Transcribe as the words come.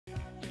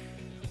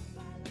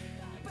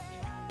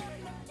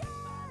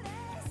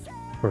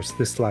course,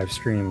 this live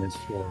stream is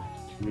for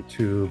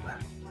YouTube,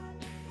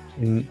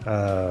 in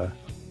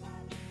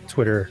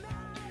Twitter,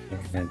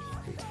 and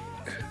Facebook.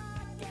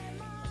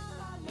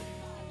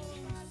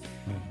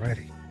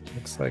 Alrighty,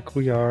 looks like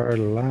we are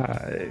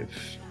live.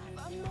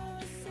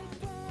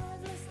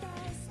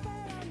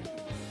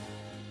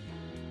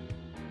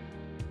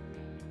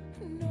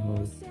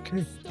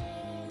 Okay.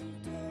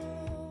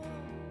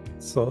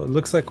 So it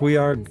looks like we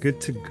are good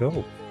to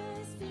go.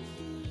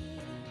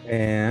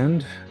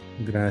 And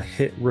I'm gonna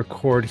hit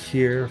record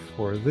here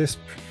for this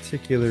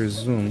particular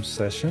Zoom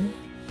session.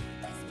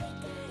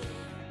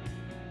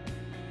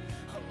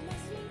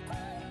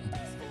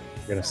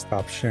 I'm gonna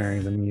stop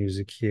sharing the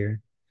music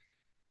here.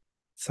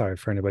 Sorry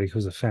for anybody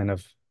who's a fan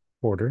of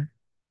Porter.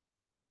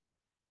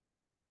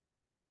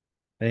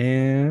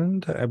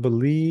 And I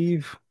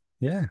believe,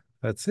 yeah,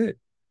 that's it.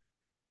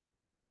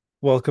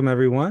 Welcome,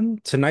 everyone.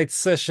 Tonight's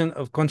session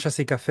of Conchas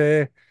y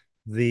Café,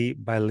 the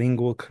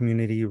Bilingual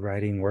Community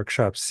Writing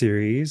Workshop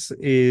series,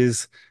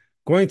 is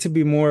going to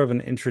be more of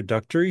an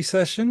introductory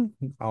session.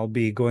 I'll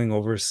be going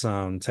over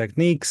some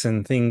techniques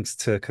and things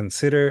to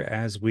consider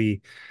as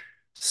we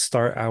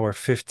start our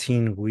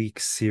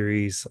 15-week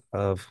series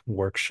of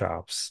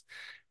workshops.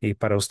 Y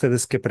para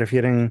ustedes que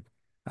prefieren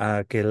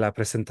que la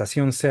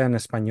presentación sea en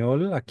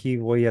español, aquí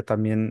voy a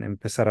también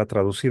empezar a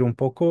traducir un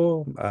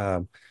poco.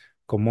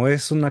 Como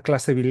es una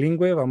clase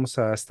bilingüe, vamos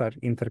a estar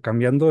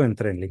intercambiando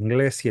entre el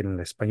inglés y el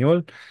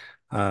español.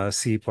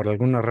 Si por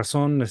alguna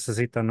razón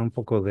necesitan un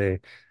poco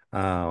de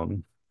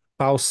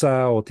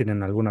pausa o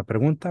tienen alguna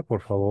pregunta,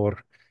 por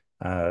favor,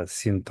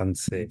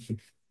 siéntanse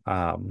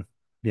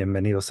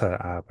bienvenidos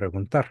a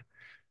preguntar.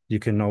 You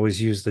can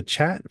always use the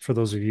chat for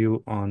those of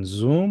you on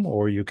Zoom,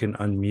 or you can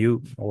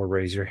unmute or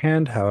raise your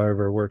hand,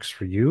 however works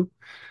for you,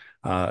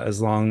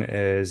 as long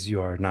as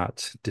you are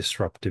not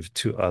disruptive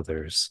to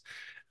others.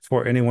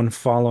 For anyone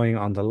following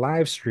on the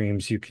live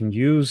streams, you can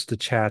use the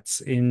chats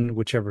in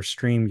whichever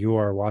stream you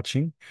are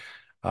watching.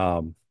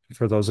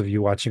 For those of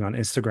you watching on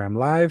Instagram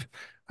Live,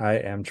 I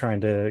am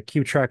trying to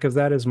keep track of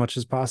that as much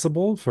as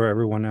possible. For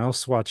everyone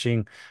else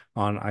watching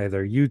on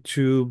either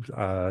YouTube,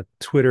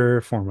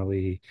 Twitter,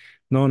 formerly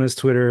known as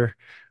Twitter,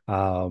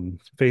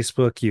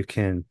 Facebook, you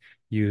can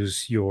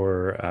use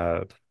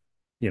your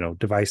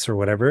device or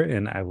whatever,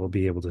 and I will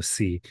be able to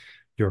see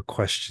your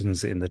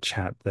questions in the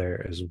chat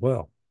there as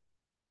well.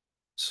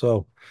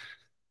 So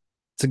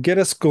to get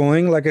us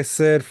going, like I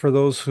said, for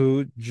those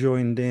who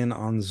joined in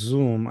on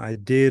Zoom, I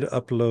did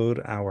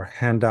upload our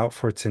handout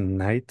for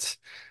tonight,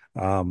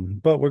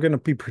 but we're going to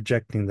be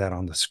projecting that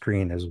on the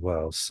screen as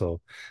well,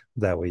 so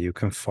that way you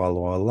can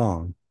follow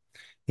along.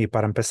 Y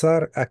para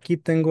empezar, aquí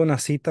tengo una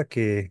cita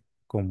que,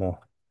 como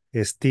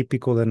es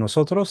típico de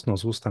nosotros,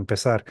 nos gusta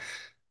empezar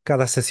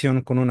cada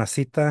sesión con una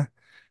cita.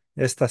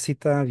 Esta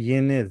cita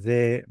viene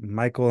de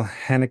Michael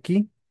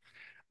Haneke.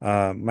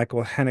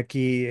 Michael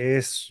Haneke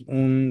es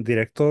un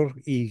director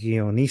y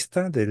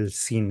guionista del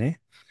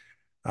cine.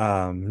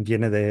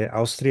 Viene de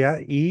Austria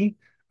y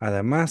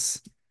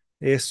además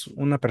es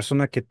una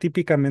persona que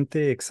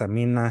típicamente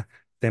examina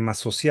temas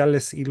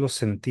sociales y los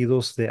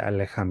sentidos de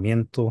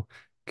alejamiento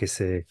que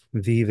se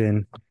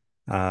viven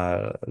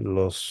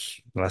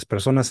las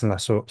personas en la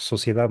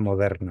sociedad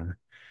moderna.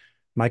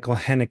 Michael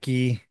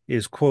Haneke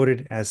is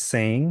quoted as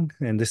saying,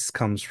 and this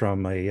comes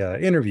from a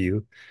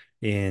interview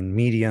in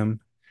Medium,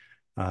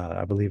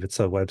 I believe it's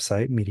a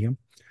website, Medium.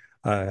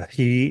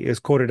 He is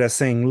quoted as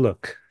saying,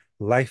 "Look,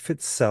 life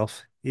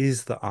itself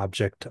is the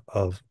object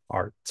of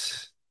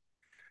art."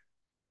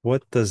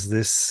 What does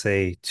this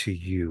say to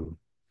you?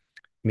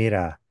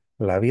 Mira,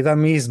 la vida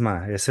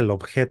misma es el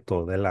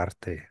objeto del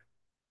arte.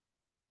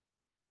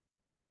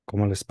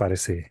 ¿Cómo les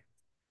parece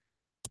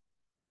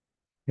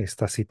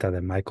esta cita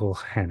de Michael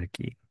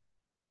Haneke?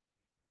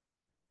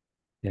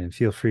 And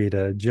feel free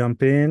to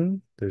jump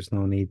in. There's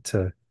no need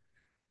to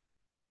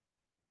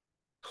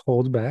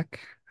hold back.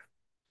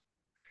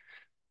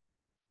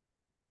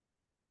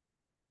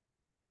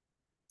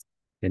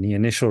 Any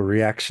initial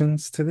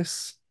reactions to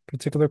this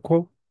particular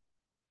quote?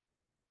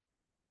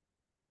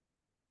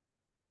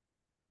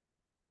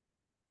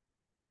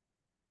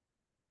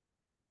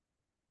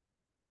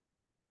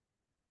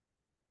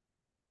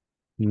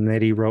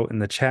 Nettie wrote in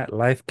the chat,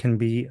 life can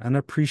be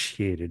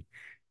unappreciated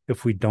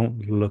if we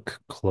don't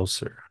look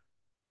closer.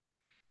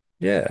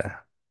 Yeah,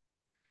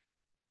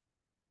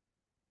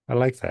 I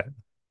like that.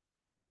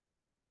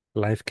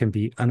 Life can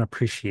be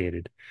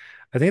unappreciated.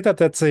 I think that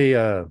that's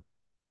a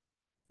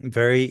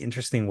very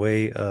interesting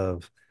way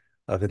of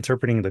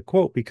interpreting the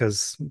quote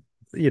because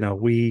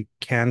we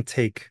can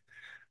take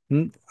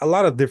a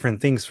lot of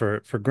different things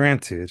for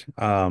granted,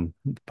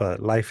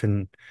 but life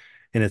in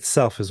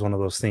itself is one of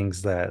those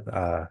things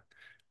that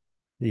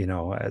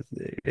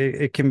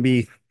it can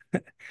be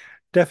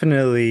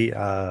definitely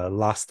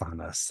lost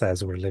on us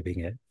as we're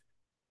living it.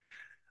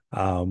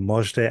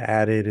 Mojde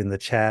added in the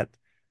chat,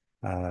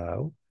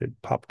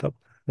 it popped up.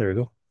 There we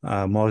go.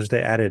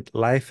 Mojde added,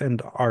 life and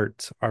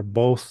art are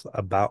both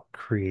about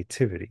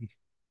creativity.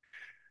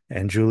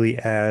 And Julie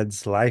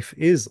adds, life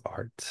is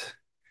art.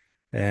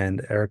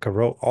 And Erica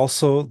wrote,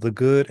 also, the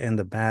good and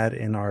the bad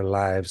in our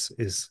lives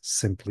is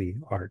simply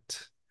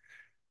art.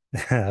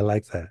 I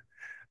like that.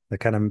 That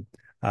kind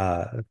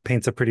of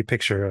paints a pretty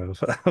picture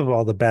of, of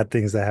all the bad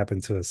things that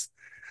happen to us.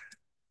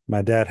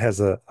 My dad has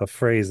a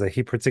phrase that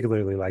he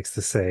particularly likes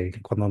to say,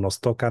 cuando nos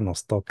toca,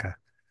 nos toca.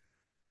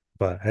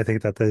 But I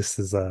think that this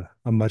is a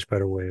much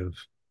better way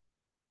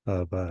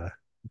of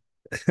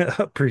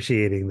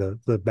appreciating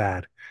the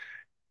bad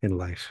in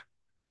life.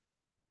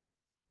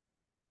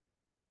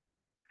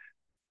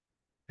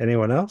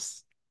 Anyone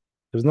else?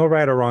 There's no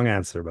right or wrong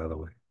answer, by the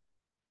way.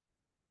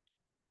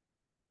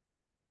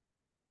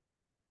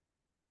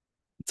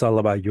 It's all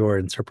about your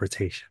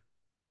interpretation.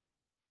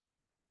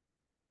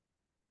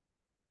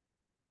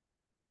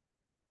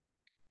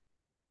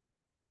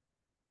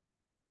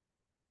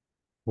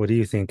 What do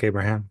you think,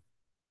 Abraham?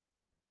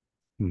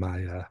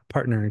 My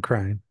partner in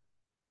crime.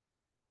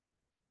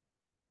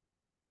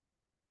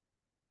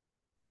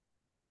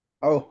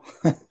 Oh,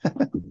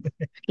 can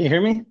you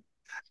hear me?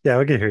 Yeah,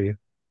 we can hear you.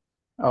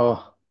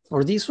 Oh,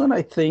 for this one,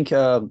 I think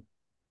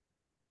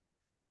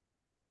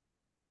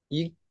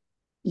you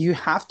you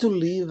have to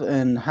live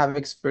and have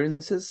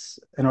experiences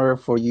in order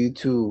for you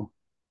to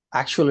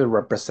actually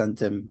represent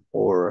them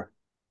or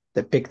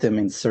depict them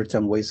in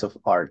certain ways of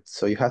art.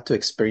 So you have to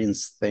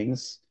experience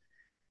things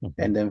Mhm,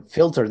 and then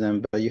filter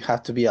them, but you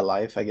have to be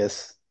alive, I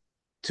guess,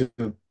 to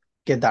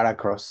get that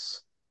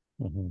across.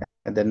 mhm.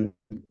 And then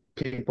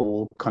people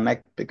will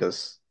connect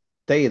because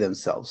they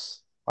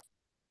themselves.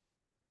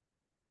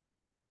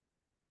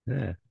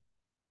 Yeah.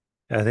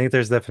 I think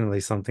there's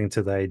definitely something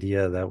to the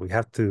idea that we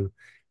have to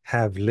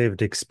have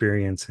lived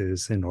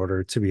experiences in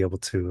order to be able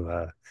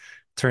to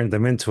turn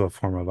them into a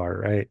form of art,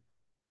 right?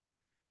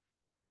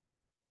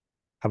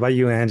 How about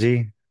you,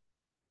 Angie,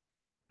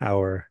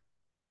 our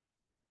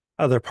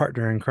other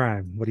partner in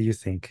crime? What do you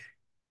think?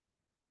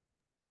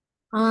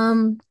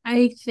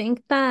 I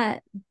think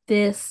that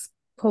this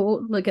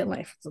quote, look at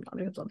life. It's a lot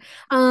of episode.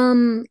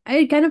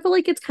 I kind of feel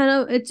like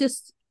it's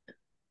just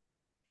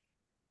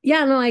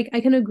yeah, no, I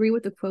can agree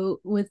with the quote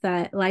with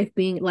that life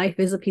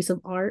is a piece of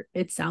art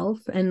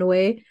itself in a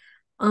way.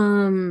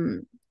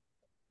 Um,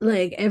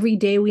 like every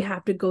day we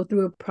have to go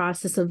through a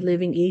process of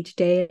living each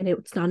day, and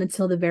it's not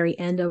until the very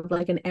end of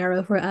like an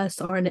era for us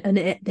or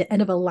the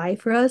end of a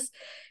life for us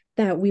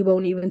that we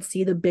won't even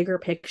see the bigger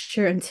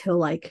picture until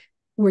like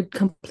we're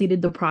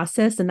completed the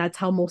process, and that's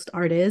how most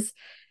art is.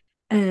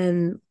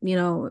 And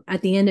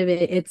at the end of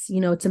it, it's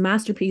a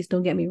masterpiece,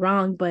 don't get me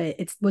wrong, but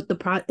it's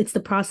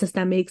the process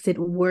that makes it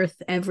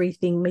worth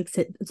everything, makes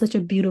it such a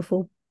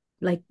beautiful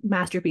like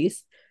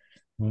masterpiece.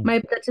 Hmm,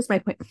 My That's just my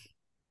point.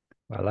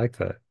 I like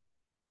that.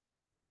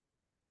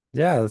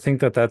 Yeah, I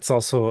think that that's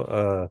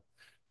also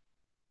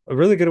a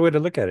really good way to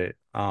look at it.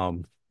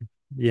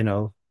 You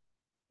know,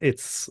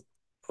 it's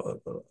uh,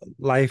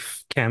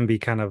 life can be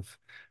kind of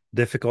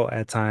difficult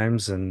at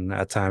times, and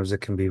at times it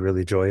can be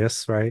really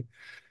joyous, right?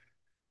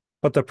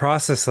 But the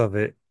process of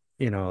it,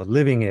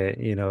 living it,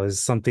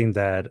 is something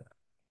that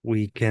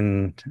we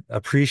can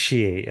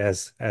appreciate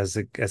as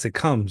it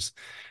comes.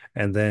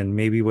 And then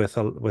maybe with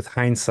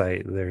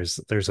hindsight,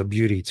 there's a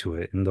beauty to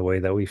it in the way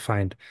that we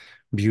find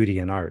beauty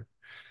in art.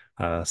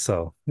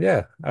 So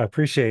yeah, I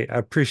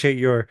appreciate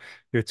your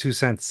 2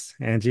 cents,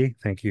 Angie.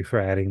 Thank you for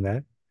adding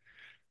that.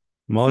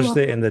 Well,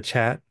 Mojde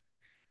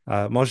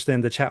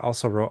in the chat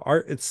also wrote,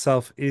 art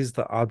itself is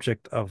the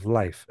object of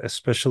life,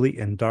 especially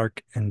in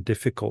dark and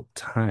difficult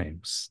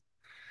times.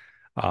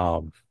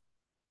 Um,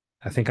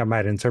 I think I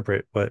might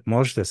interpret what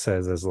Mojde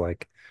says as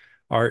like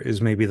art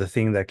is maybe the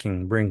thing that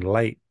can bring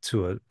light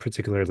to a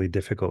particularly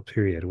difficult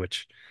period,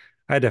 which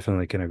I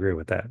definitely can agree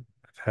with that.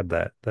 I've had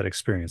that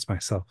experience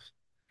myself.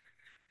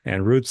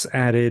 And Roots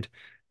added,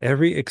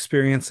 every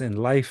experience in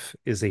life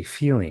is a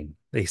feeling,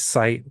 a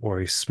sight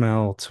or a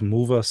smell to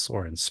move us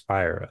or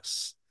inspire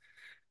us.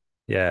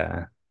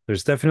 Yeah,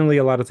 there's definitely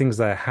a lot of things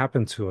that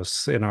happen to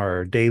us in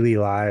our daily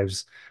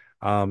lives,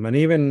 and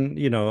even,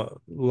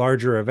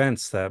 larger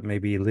events that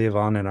maybe live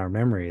on in our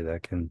memory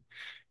that can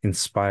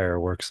inspire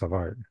works of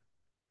art.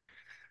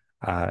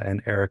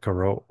 And Erica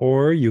wrote,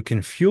 or you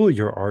can fuel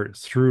your art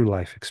through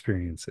life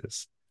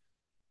experiences.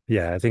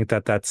 Yeah, I think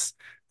that's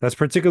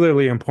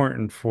particularly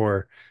important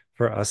for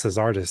us as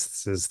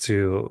artists is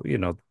to,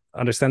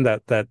 understand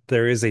that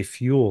there is a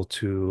fuel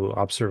to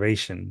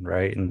observation,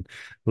 right? And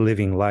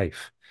living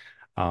life,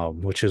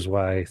 which is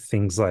why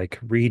things like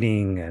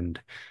reading and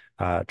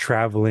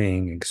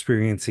traveling,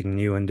 experiencing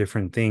new and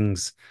different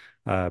things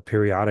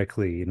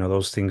periodically,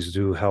 those things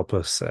do help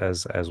us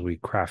as we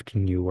craft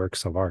new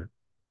works of art.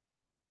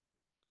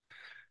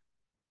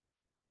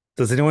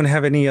 Does anyone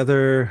have any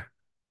other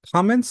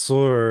comments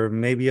or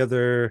maybe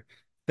other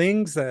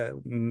things that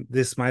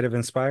this might have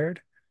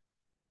inspired?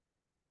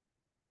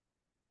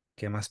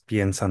 ¿Qué más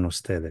piensan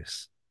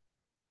ustedes?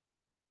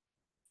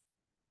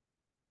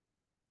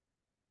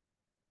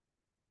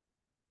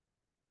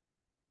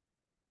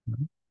 No?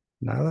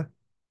 Nada?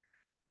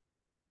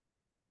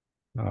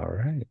 All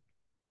right.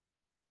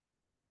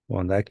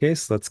 Well, in that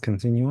case, let's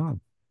continue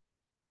on.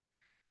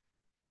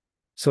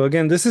 So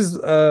again, this is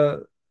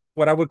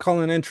what I would call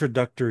an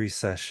introductory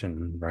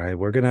session, right?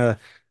 We're gonna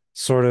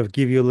sort of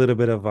give you a little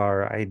bit of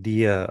our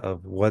idea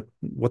of what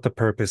the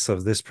purpose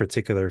of this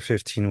particular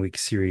 15-week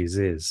series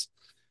is.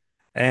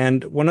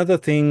 And one of the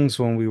things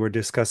when we were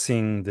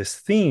discussing this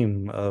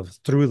theme of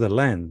through the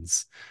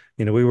lens,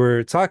 we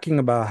were talking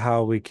about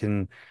how we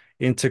can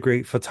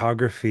integrate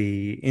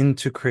photography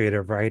into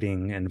creative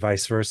writing and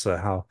vice versa,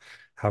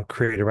 how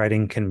creative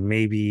writing can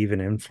maybe even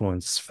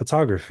influence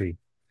photography.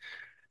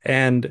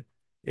 And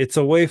it's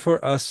a way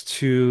for us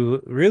to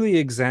really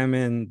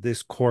examine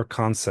this core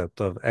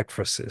concept of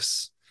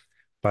ekphrasis.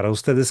 Para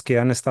ustedes que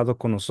han estado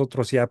con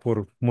nosotros ya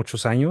por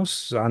muchos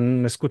años,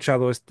 han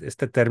escuchado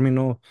este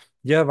término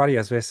ya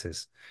varias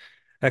veces.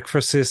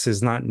 Ekphrasis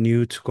is not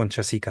new to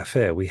Conchas y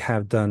Café. We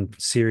have done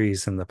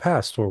series in the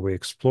past where we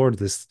explored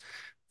this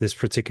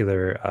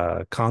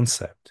particular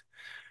concept.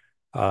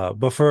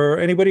 But for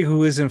anybody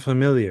who isn't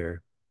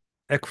familiar,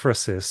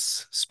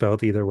 ekphrasis,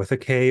 spelled either with a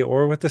K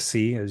or with a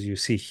C, as you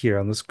see here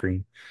on the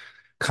screen,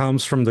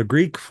 comes from the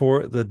Greek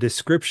for the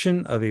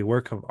description of a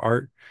work of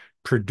art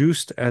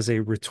produced as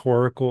a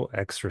rhetorical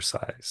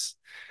exercise.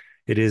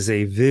 It is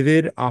a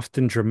vivid,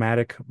 often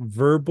dramatic,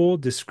 verbal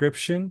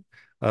description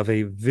of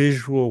a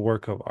visual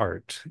work of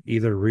art,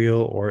 either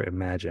real or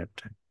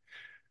imagined.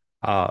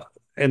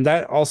 And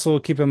that also,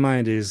 keep in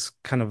mind, is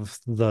kind of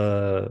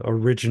the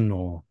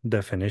original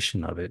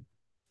definition of it.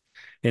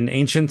 In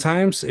ancient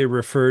times, it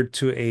referred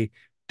to a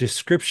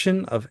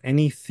description of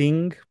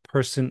anything,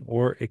 person,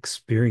 or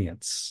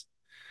experience.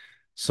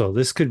 So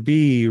this could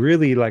be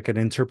really like an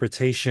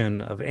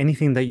interpretation of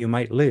anything that you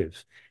might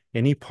live,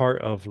 any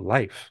part of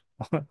life,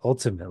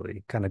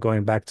 ultimately, kind of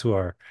going back to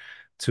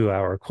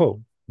our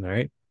quote,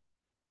 right?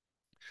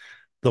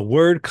 The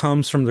word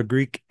comes from the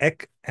Greek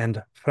ek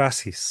and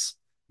phrasis,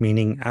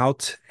 meaning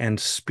out and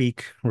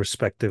speak,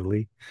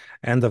 respectively,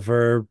 and the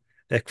verb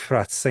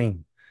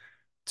ekphrasein,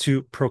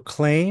 to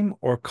proclaim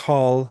or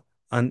call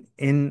an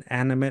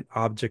inanimate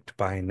object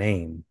by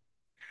name.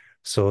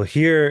 So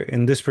here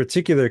in this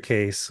particular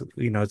case,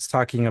 it's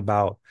talking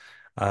about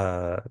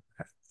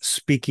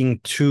speaking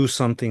to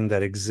something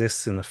that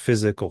exists in a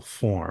physical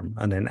form,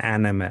 an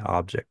inanimate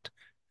object.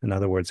 In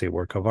other words, a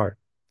work of art.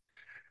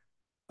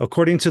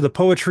 According to the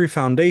Poetry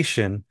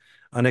Foundation,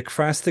 an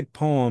ekphrastic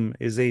poem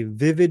is a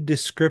vivid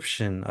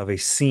description of a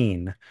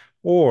scene,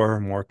 or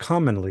more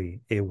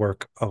commonly, a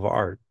work of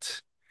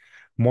art.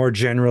 More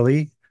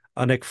generally,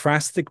 an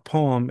ekphrastic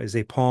poem is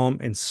a poem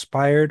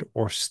inspired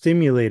or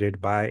stimulated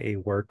by a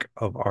work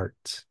of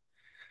art.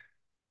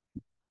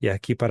 Y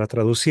aquí para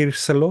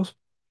traducírselo,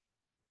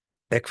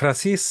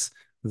 ekphrasis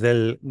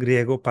del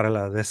griego para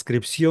la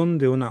descripción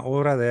de una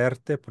obra de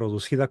arte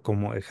producida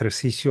como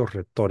ejercicio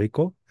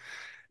retórico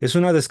es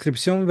una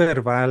descripción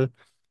verbal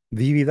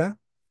vívida,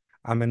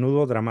 a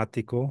menudo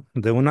dramático,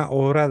 de una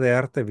obra de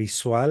arte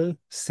visual,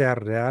 sea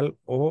real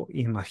o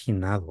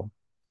imaginado.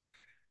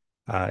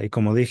 Y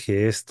como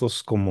dije, esto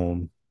es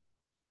como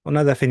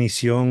una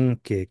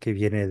definición que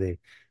viene de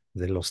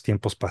los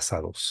tiempos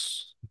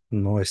pasados.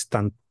 No es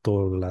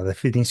tanto la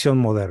definición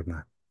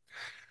moderna.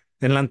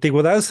 En la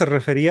antigüedad se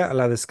refería a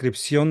la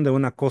descripción de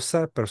una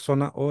cosa,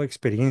 persona o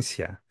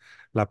experiencia.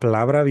 La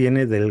palabra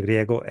viene del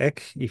griego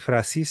ek y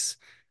phrasis,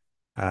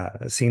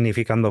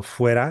 significando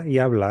fuera y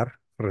hablar,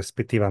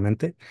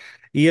 respectivamente,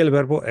 y el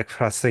verbo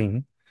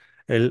ekphrasein,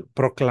 el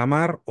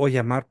proclamar o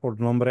llamar por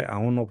nombre a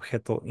un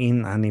objeto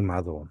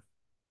inanimado.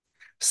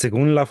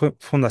 Según la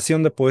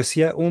Fundación de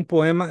Poesía, un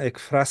poema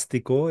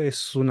ekphrástico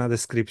es una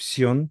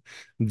descripción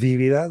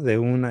vívida de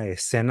una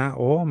escena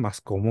o,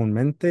 más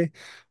comúnmente,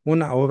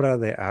 una obra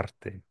de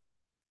arte.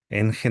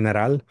 En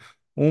general,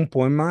 un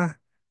poema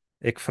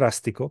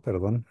ekphrástico,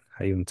 perdón,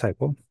 hay un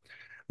typo.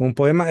 Un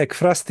poema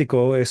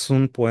ekphrástico es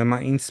un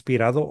poema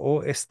inspirado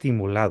o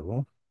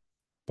estimulado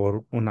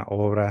por una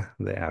obra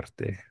de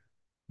arte.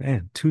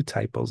 Man, two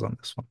typos on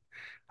this one.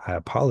 I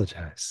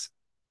apologize.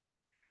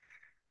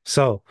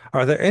 So,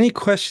 are there any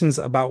questions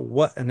about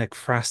what an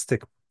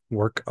ekphrastic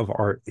work of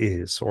art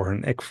is or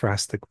an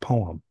ekphrastic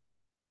poem?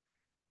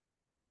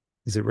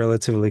 Is it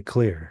relatively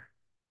clear?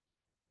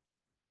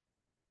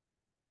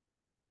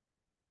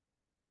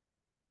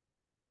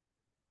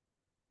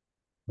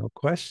 No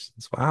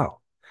questions? Wow.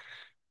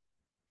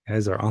 You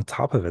guys are on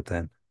top of it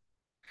then.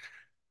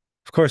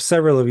 Of course,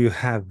 several of you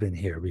have been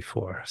here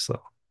before,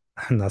 so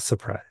I'm not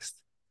surprised.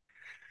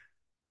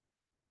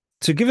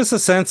 To give us a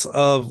sense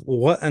of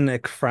what an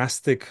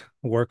ekphrastic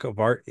work of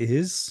art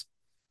is,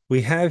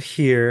 we have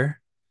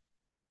here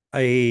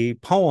a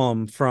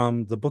poem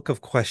from the Book of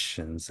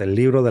Questions, El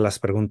Libro de las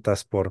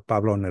Preguntas por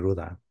Pablo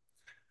Neruda.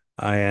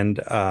 And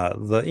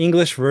the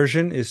English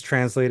version is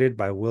translated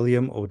by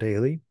William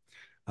O'Daly.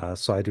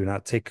 So I do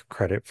not take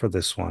credit for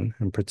this one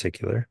in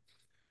particular.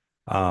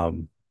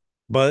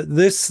 But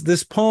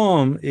this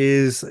poem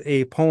is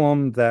a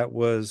poem that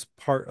was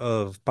part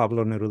of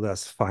Pablo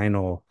Neruda's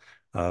final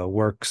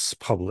works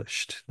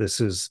published.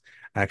 This is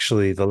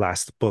actually the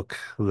last book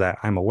that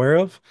I'm aware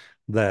of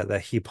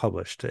that he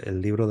published, El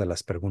Libro de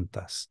las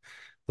Preguntas.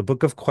 The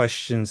Book of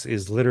Questions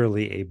is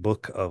literally a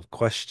book of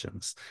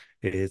questions.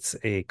 It's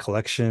a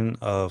collection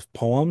of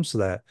poems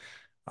that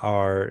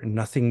are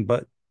nothing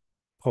but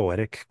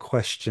poetic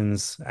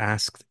questions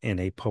asked in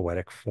a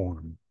poetic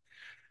form.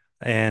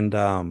 And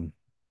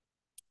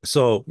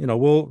so,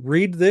 we'll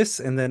read this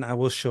and then I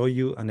will show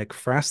you an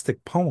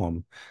ekphrastic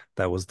poem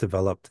that was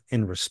developed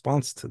in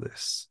response to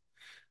this.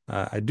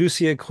 I do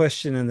see a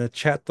question in the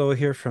chat, though,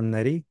 here from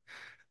Nettie.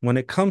 When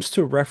it comes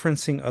to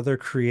referencing other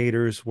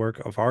creators' work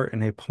of art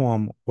in a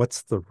poem,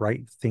 what's the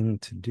right thing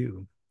to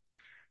do?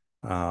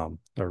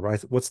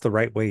 What's the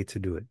right way to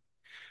do it?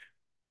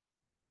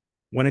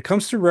 When it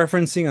comes to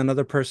referencing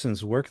another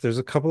person's work, there's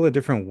a couple of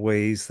different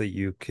ways that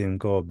you can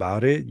go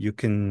about it. You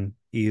can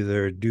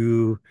either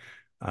do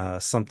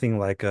something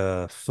like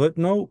a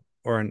footnote,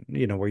 or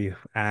where you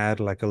add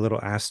like a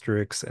little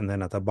asterisk, and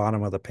then at the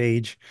bottom of the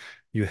page,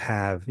 you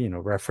have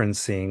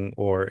referencing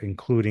or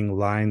including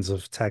lines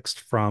of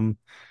text from,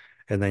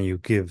 and then you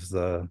give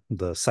the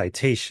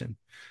citation.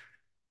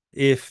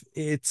 If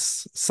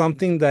it's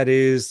something that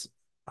is,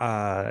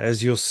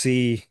 as you'll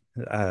see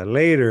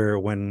later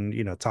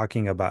when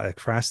talking about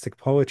ekphrastic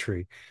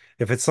poetry,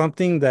 if it's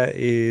something that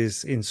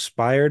is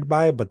inspired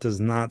by but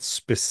does not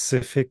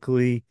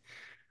specifically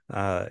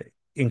uh,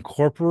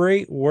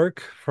 incorporate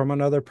work from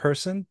another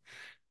person,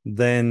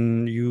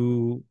 then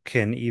you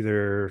can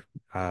either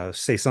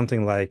say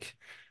something like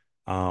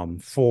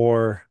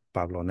for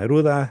Pablo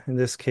Neruda in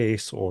this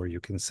case, or you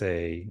can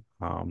say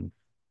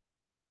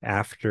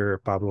after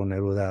Pablo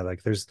Neruda.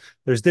 Like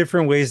there's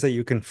different ways that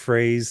you can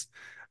phrase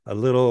a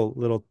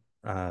little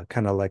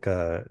kind of like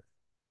a,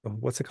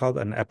 what's it called?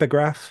 An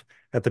epigraph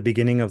at the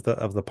beginning of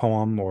the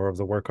poem or of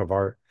the work of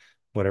art,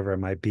 whatever it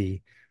might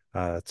be,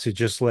 to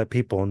just let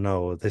people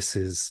know this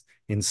is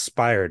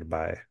inspired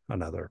by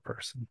another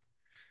person.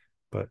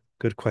 But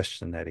good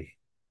question, Eddie.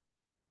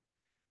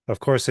 Of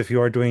course, if you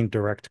are doing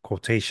direct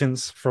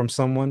quotations from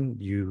someone,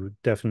 you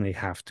definitely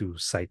have to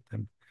cite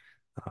them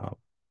uh,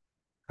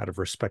 out of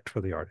respect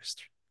for the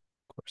artist,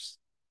 of course.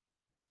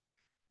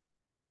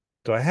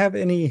 Do I have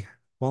any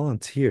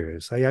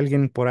volunteers? ¿Hay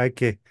alguien por ahí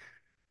que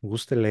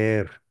guste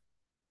leer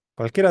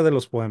cualquiera de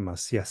los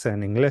poemas, ya sea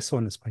en inglés o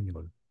en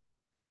español?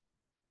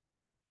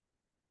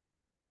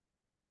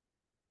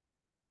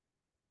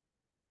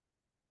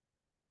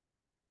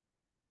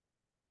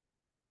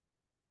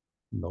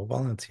 No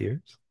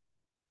volunteers?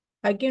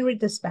 I can read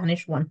the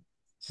Spanish one.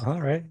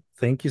 All right.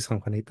 Thank you, San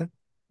Juanita.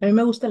 A mí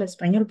me gusta el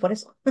español, por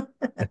eso.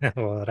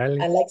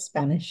 Órale. I like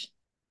Spanish.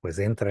 Pues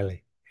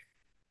éntrale.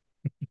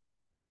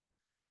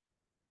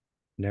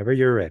 Whenever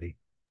you're ready.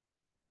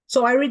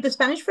 So I read the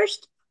Spanish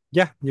first?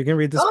 Yeah, you can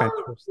read the Spanish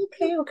Oh, first.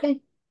 okay.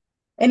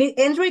 And it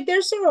ends right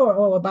there, sir,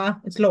 or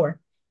it's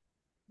lower?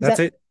 Is That's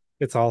that... it.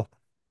 It's all.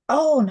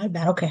 Oh, not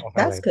bad. Okay, All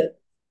that's highlighted. good.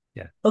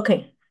 Yeah.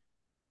 Okay.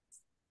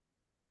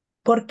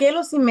 ¿Por qué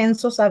los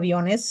inmensos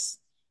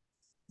aviones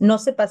no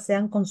se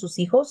pasean con sus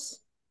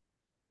hijos?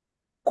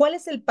 ¿Cuál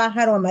es el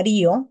pájaro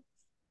amarillo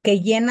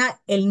que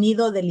llena el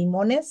nido de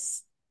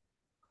limones?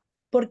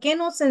 ¿Por qué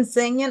no se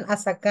enseñan a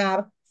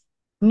sacar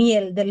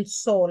miel del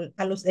sol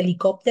a los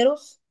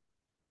helicópteros?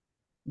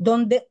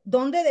 ¿Dónde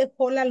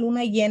dejó la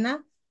luna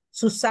llena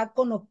su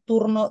saco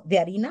nocturno de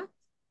harina?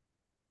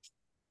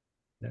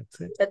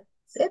 That's it.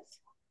 That's it.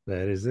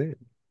 That is it.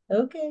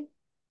 Okay.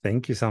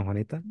 Thank you, San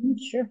Juanita.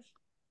 Sure.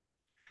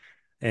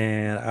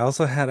 And I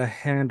also had a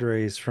hand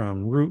raise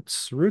from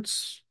Roots.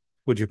 Roots,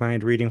 would you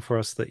mind reading for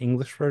us the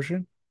English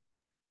version?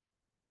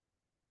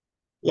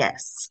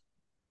 Yes.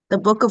 The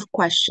Book of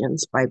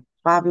Questions by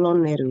Pablo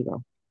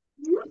Neruda.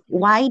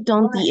 Why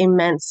don't the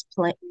immense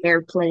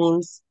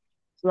airplanes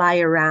fly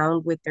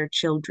around with their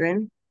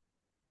children?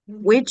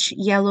 Which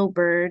yellow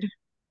bird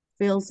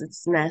fills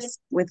its nest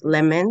with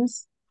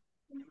lemons?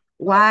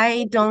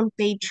 Why don't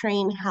they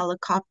train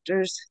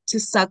helicopters to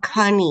suck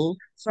honey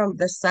from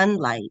the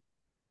sunlight?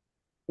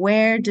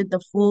 Where did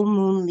the full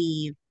moon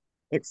leave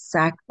its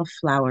sack of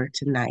flour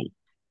tonight?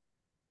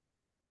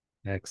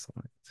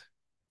 Excellent.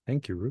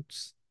 Thank you,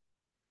 Roots.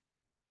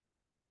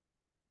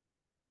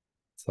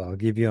 So I'll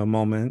give you a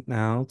moment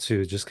now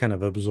to just kind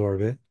of absorb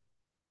it.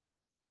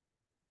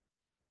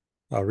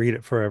 I'll read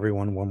it for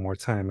everyone one more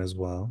time as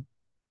well.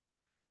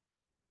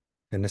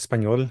 En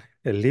español,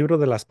 el libro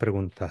de las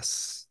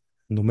preguntas.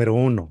 Número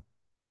 1.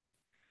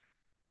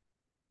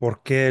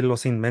 ¿Por qué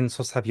los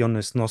inmensos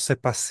aviones no se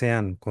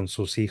pasean con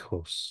sus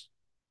hijos?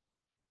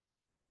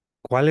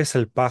 ¿Cuál es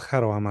el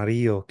pájaro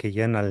amarillo que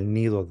llena el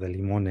nido de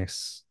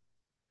limones?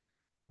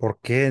 ¿Por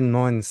qué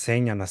no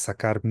enseñan a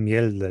sacar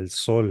miel del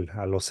sol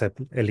a los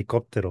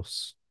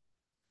helicópteros?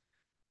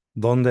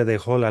 ¿Dónde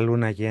dejó la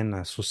luna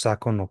llena su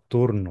saco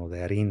nocturno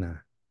de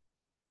harina?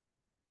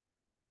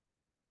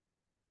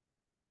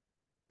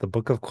 The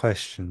Book of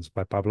Questions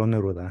by Pablo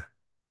Neruda,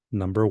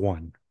 number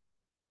 1.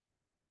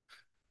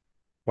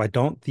 Why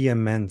don't the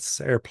immense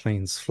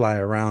airplanes fly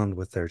around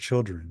with their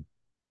children?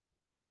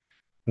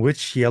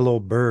 Which yellow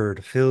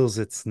bird fills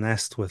its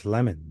nest with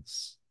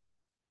lemons?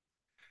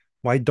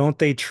 Why don't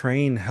they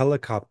train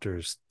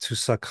helicopters to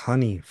suck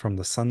honey from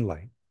the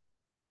sunlight?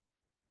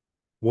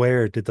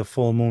 Where did the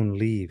full moon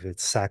leave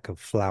its sack of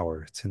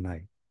flour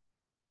tonight?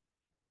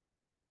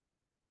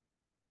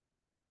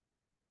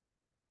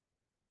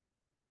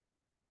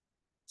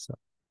 So,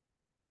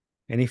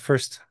 any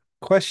first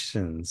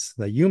questions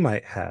that you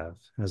might have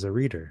as a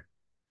reader?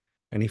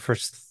 Any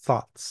first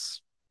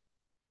thoughts?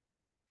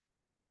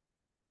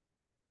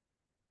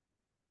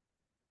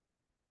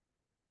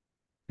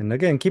 And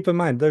again, keep in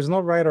mind, there's no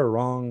right or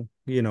wrong,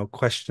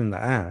 question to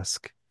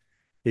ask.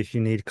 If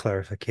you need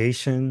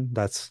clarification,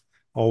 that's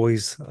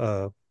always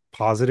a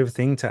positive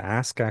thing to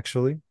ask,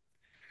 actually.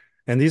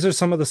 And these are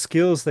some of the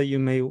skills that you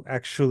may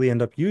actually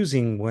end up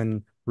using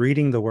when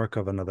reading the work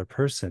of another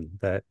person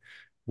that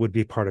would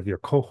be part of your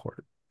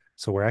cohort.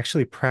 So we're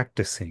actually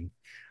practicing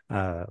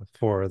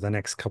for the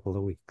next couple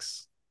of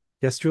weeks.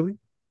 Yes, Julie?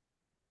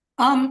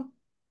 I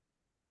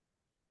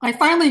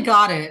finally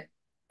got it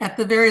at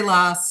the very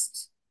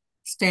last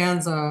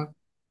stanza.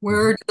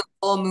 Where did the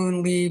full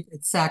moon leave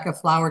its sack of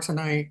flour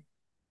tonight?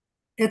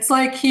 It's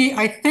like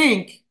I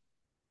think,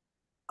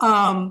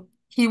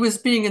 he was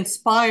being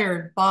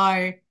inspired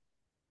by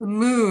the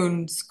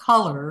moon's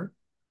color,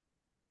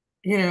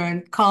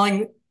 and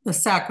calling the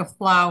sack of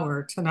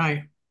flour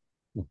tonight.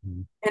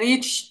 Mm-hmm. And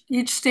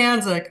each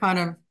stanza kind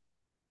of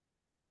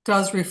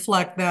does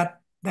reflect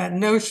that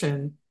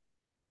notion,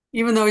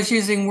 even though he's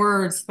using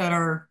words that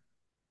are,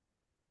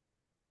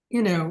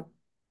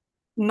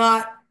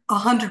 not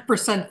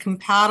 100%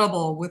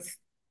 compatible with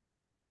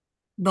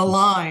the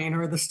line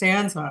or the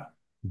stanza.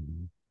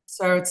 Mm-hmm.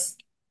 So it's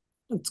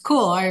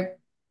cool.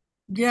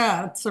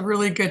 Yeah, it's a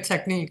really good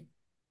technique.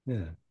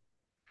 Yeah.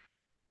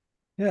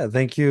 Yeah,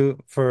 thank you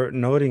for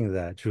noting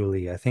that,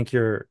 Julie. I think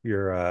you're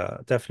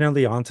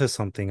definitely onto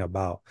something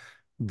about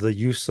the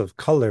use of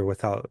color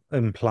without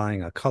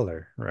implying a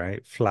color,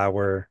 right?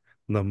 Flower,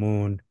 the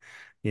moon,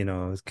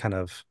 it kind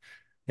of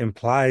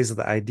implies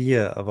the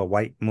idea of a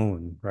white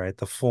moon, right?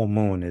 The full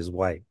moon is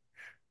white,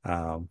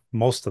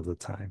 most of the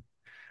time.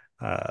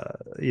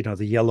 The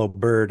yellow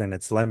bird and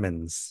its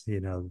lemons,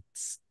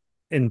 it's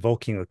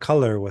invoking a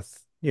color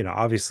with,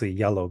 obviously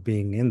yellow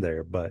being in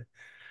there,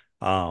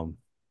 um,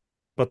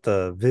 but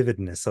the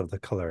vividness of the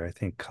color, I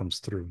think, comes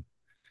through.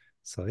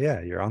 So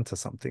yeah, you're onto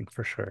something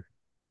for sure.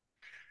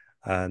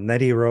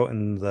 Nettie wrote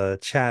in the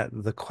chat,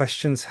 the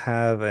questions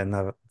have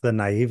the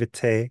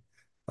naivete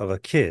of a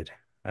kid.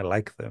 I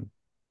like them.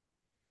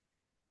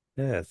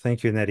 Yeah,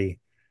 thank you,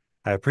 Nettie.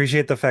 I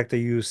appreciate the fact that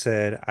you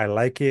said, I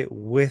like it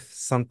with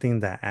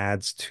something that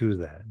adds to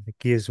that. It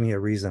gives me a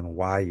reason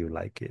why you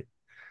like it.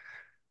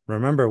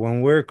 Remember,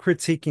 when we're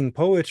critiquing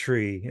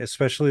poetry,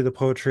 especially the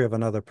poetry of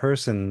another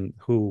person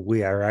who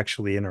we are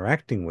actually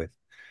interacting with,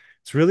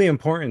 it's really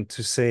important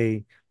to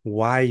say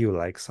why you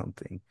like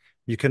something.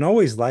 You can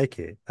always like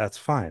it. That's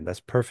fine.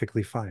 That's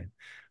perfectly fine.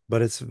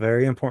 But it's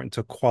very important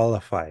to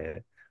qualify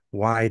it.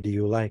 Why do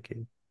you like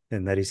it?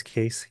 In Nettie's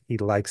case, he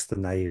likes the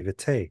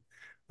naivete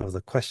of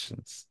the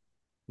questions.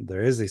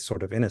 There is a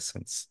sort of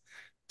innocence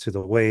to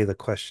the way the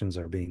questions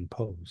are being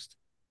posed.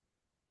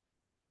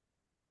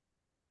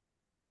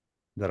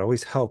 That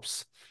always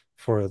helps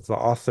for the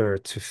author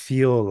to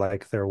feel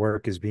like their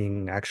work is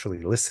being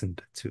actually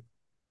listened to.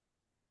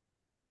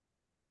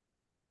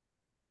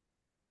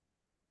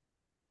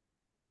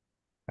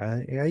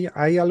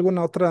 ¿Hay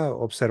alguna otra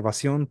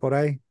observación por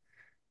ahí?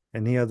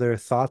 Any other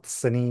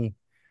thoughts, any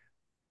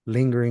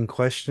lingering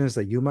questions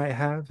that you might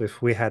have if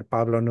we had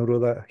Pablo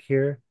Neruda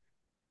here?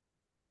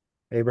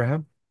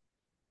 Abraham?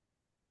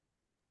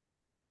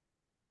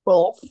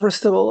 Well,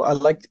 first of all, I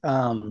like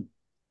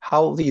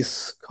how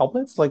these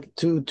couplets, like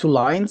two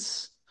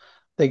lines,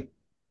 they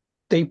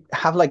they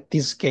have like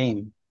this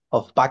game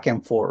of back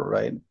and forth,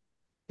 right?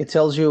 It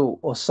tells you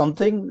or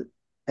something,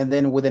 and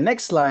then with the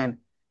next line,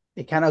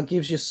 it kind of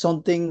gives you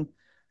something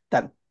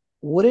that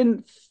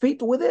wouldn't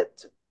fit with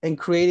it and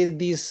created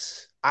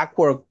this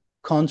awkward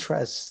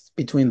contrast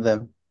between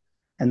them.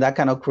 And that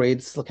kind of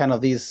creates kind of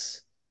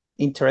this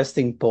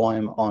interesting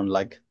poem on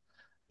like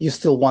you're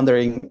still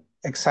wondering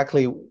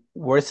exactly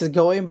where is it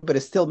going, but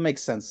it still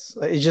makes sense.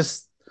 It's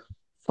just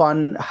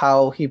fun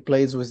how he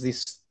plays with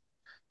these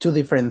two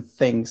different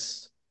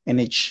things in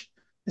each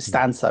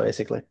stanza,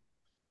 basically.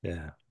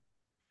 Yeah.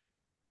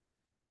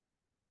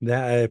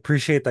 Yeah, I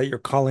appreciate that you're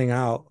calling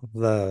out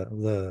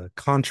the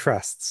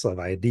contrasts of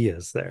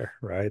ideas there,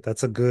 right?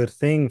 That's a good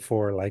thing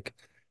for like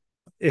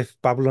if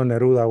Pablo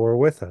Neruda were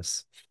with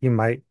us, he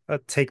might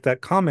take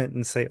that comment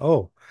and say,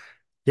 "Oh,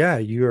 yeah,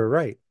 you're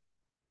right.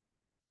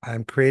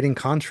 I'm creating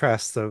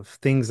contrasts of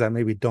things that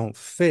maybe don't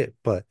fit,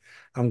 but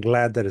I'm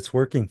glad that it's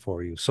working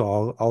for you.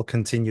 So I'll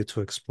continue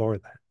to explore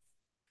that."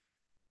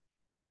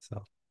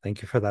 So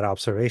thank you for that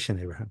observation,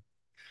 Abraham.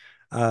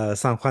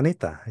 San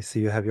Juanita, I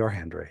see you have your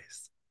hand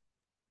raised.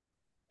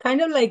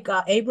 Kind of like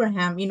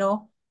Abraham,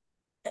 and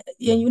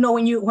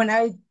when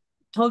I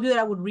told you that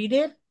I would read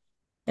it,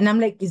 and I'm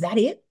like, is that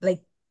it?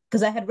 Like,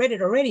 because I had read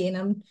it already,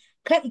 and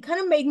it kind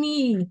of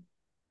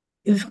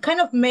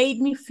made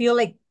me feel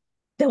like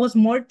there was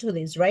more to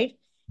this, right?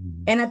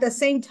 Mhm. And at the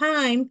same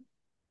time,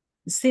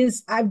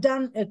 since I've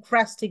done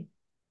acrostic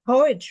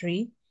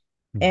poetry,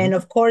 Mhm. and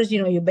of course,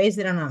 you base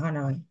it on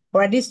a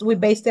or at least we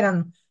based it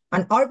on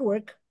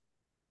artwork,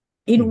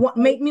 it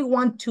made me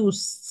want to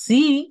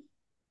see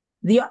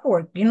the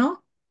artwork, you know?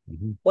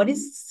 Mhm. What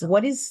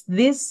is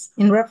this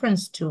in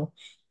reference to?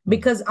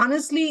 Because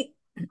honestly,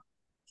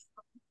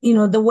 you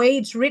know, the way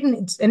it's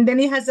written, and then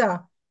it has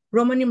a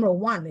Roman numeral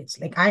one. It's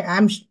like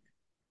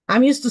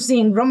I'm used to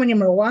seeing Roman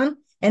numeral one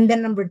and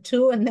then number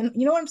two, and then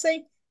you know what I'm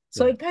saying?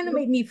 So Yeah. it kind of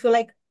made me feel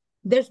like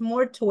there's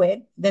more to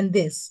it than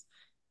this.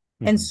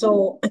 And Mhm.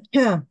 so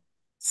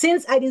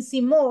since I didn't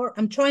see more,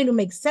 I'm trying to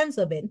make sense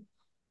of it,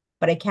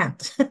 but I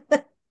can't.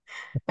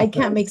 I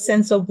can't make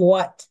sense of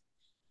what.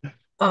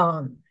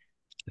 Um,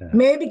 Yeah.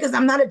 Maybe because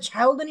I'm not a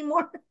child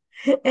anymore,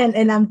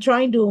 and I'm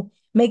trying to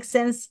make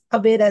sense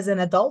of it as an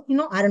adult. You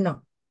know, I don't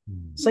know.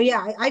 Mm. So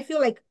yeah, I feel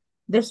like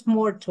there's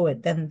more to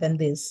it than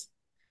this.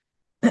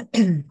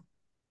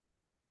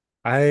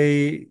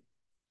 I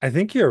I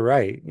think you're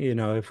right. You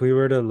know, if we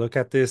were to look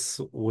at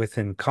this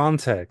within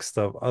context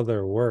of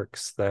other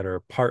works that are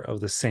part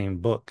of the same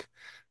book,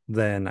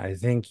 then I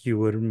think you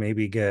would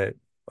maybe get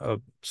a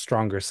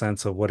stronger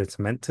sense of what it's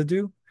meant to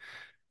do.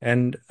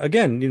 And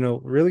again, you know,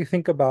 really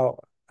think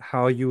about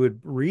how you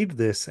would read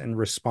this and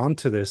respond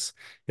to this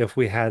if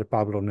we had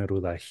Pablo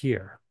Neruda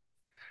here.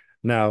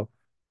 Now,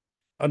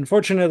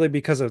 unfortunately,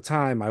 because of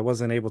time, I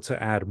wasn't able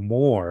to add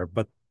more,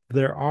 but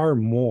there are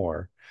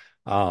more.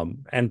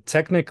 And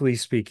technically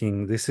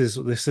speaking, this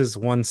is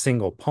one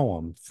single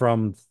poem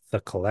from the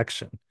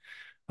collection.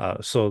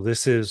 So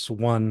this is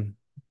one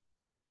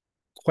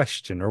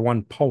question or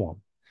one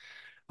poem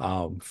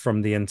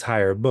from the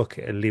entire book,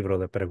 El Libro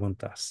de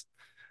Preguntas.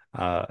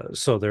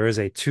 So there is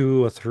a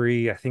two, a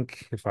three, I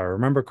think if I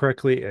remember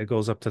correctly, it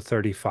goes up to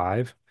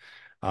 35.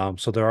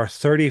 So there are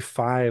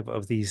 35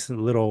 of these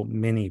little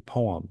mini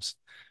poems,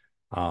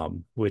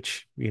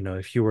 which, you know,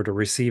 if you were to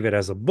receive it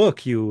as a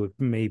book, you would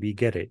maybe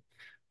get it.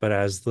 But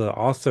as the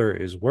author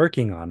is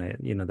working on it,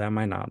 you know, that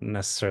might not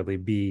necessarily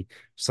be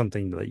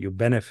something that you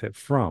benefit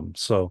from.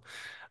 So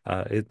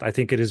I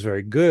think it is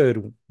very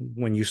good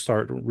when you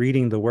start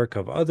reading the work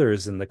of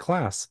others in the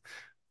class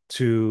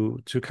to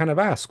kind of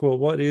ask, well,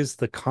 what is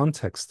the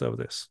context of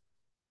this?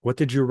 What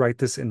did you write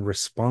this in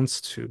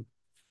response to?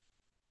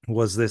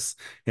 Was this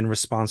in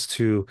response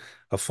to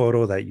a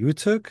photo that you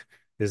took?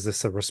 Is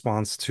this a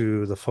response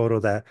to the photo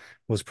that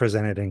was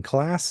presented in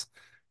class?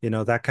 You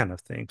know, that kind of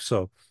thing.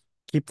 So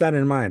keep that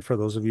in mind for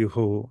those of you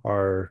who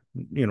are,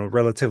 you know,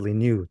 relatively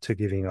new to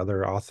giving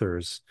other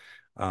authors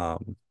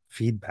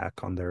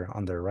feedback on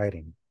their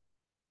writing.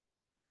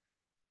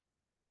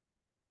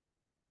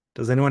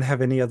 Does anyone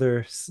have any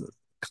other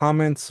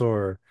comments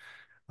or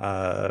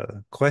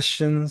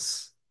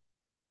questions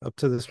up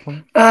to this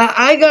point?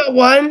 I got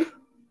one.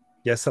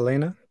 Yes,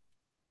 Elena?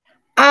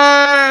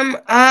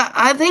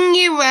 I think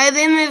your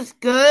writing is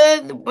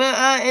good, but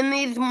it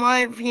needs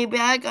more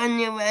feedback on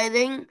your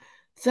writing.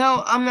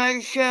 So I'm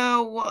not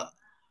sure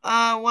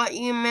what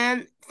you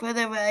meant for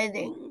the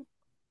writing.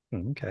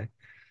 Okay.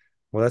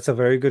 Well, that's a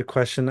very good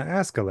question to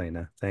ask,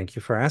 Elena. Thank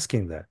you for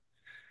asking that.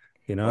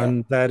 You know, Yeah.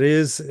 and that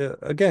is,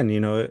 again,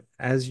 you know,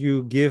 as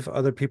you give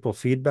other people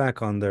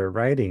feedback on their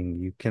writing,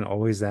 you can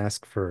always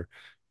ask for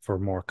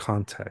more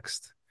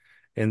context.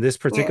 In this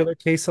Yeah. particular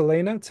case,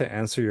 Elena, to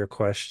answer your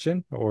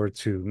question or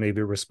to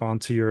maybe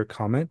respond to your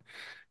comment,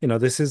 you know,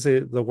 this is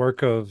the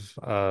work of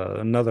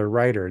another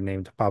writer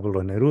named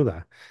Pablo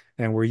Neruda.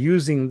 And we're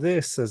using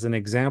this as an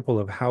example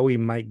of how we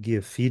might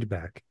give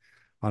feedback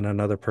on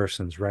another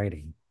person's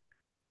writing.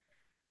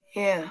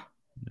 Yeah.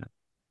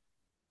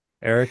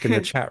 Eric in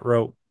the chat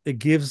wrote, it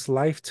gives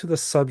life to the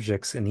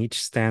subjects in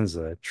each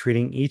stanza,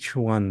 treating each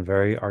one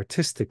very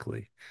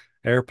artistically.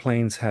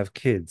 Airplanes have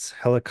kids,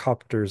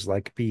 helicopters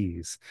like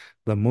bees,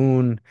 the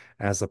moon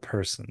as a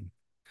person.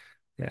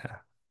 Yeah,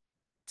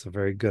 it's a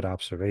very good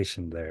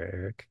observation there,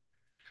 Eric.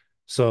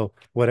 So,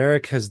 what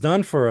Eric has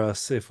done for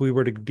us, if we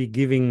were to be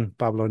giving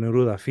Pablo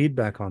Neruda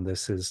feedback on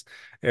this, is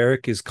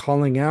Eric is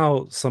calling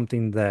out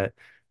something that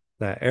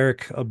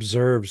Eric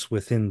observes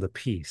within the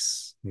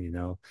piece, you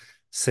know,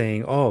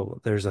 saying, oh,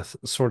 there's a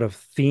sort of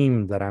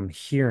theme that I'm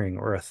hearing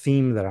or a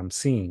theme that I'm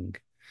seeing.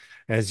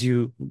 As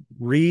you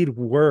read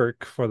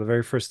work for the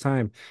very first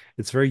time,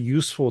 it's very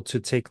useful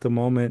to take the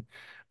moment,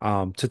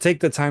 to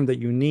take the time that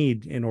you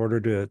need in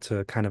order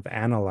to kind of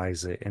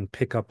analyze it and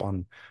pick up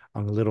on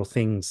little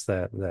things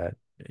that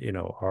you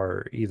know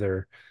are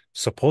either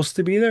supposed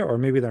to be there or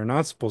maybe they're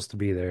not supposed to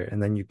be there,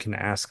 and then you can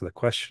ask the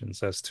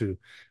questions as to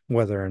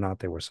whether or not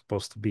they were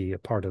supposed to be a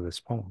part of this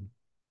poem.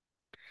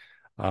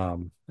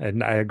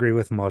 And I agree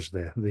with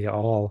Moj. They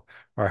all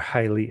are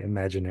highly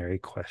imaginary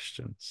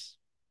questions.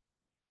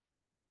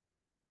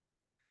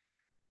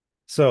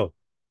 So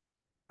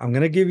I'm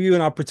going to give you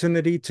an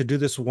opportunity to do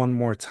this one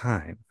more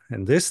time.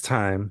 And this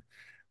time,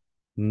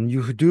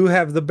 you do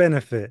have the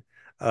benefit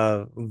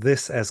of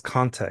this as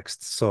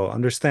context. So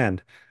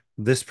understand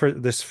this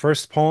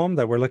first poem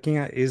that we're looking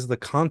at is the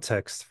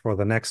context for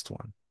the next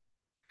one.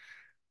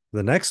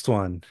 The next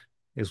one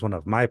is one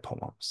of my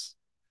poems.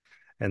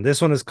 And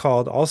this one is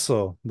called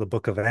also the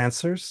Book of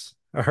Answers,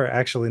 or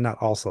actually not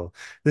also.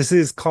 This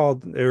is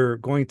called, they're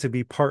going to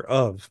be part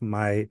of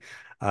my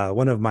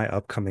one of my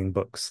upcoming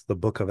books, The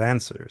Book of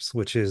Answers,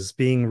 which is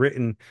being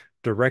written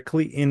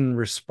directly in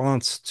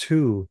response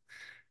to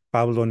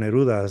Pablo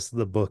Neruda's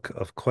The Book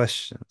of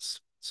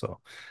Questions.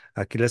 So,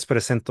 aquí les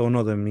presento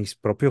uno de mis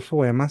propios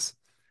poemas,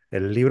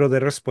 el libro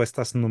de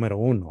respuestas número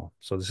uno.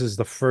 So, this is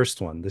the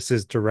first one. This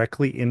is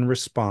directly in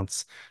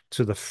response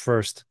to the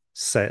first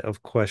set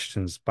of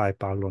questions by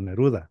Pablo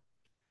Neruda.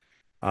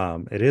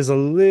 It is a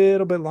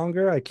little bit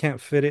longer. I can't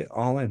fit it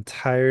all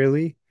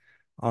entirely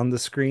on the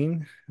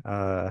screen.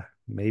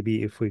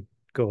 Maybe if we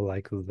go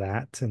like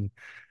that and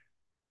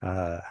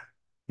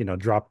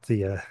drop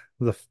the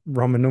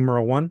Roman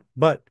numeral one.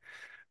 But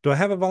do I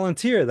have a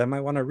volunteer that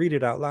might want to read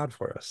it out loud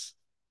for us?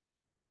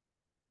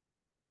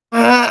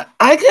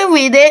 I can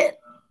read it.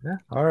 Yeah.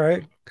 All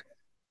right.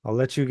 I'll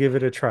let you give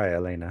it a try,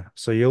 Elena.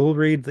 So you'll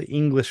read the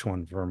English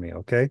one for me,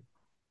 okay?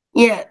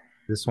 Yeah.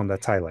 This one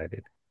that's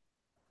highlighted.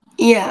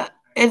 Yeah.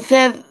 It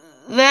says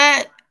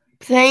that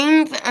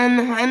plains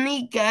and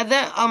honey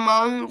gather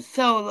among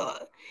solar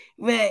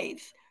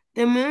rays,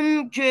 the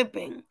moon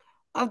dripping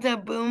of the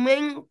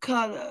booming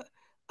color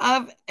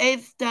of a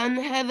stun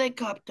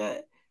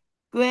helicopter,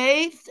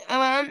 graced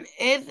around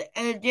its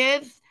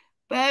edges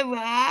by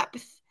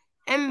wraps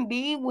and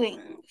bee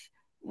wings.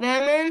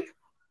 Lemon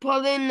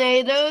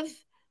pollinators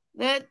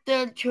let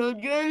the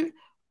children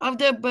of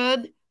the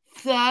bird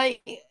fly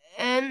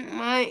in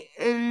my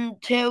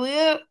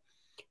interior,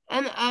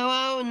 and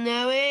I will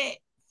narrate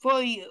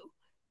for you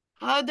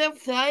how the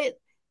flight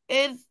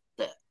is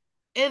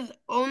is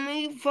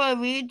only for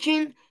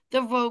reaching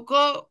the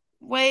vocal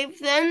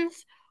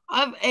wavelengths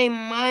of a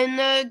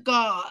minor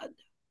god.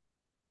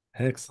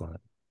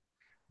 Excellent.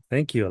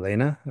 Thank you,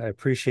 Elena. I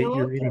appreciate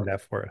you reading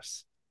that for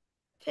us.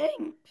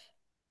 Thanks.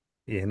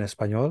 Y en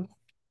español,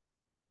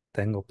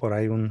 tengo por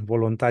ahí un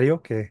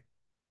voluntario que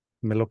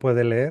me lo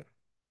puede leer.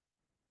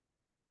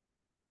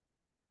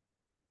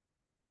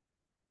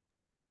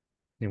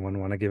 Anyone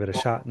want to give it a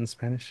shot in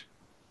Spanish?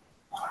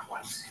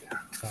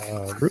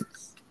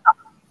 Roots?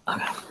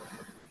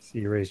 See,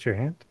 you raised your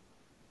hand.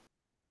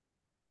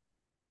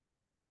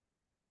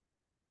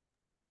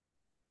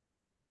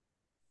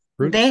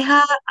 Roots?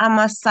 Deja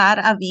amasar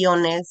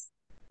aviones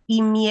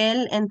y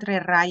miel entre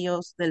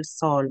rayos del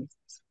sol.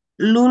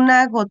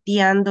 Luna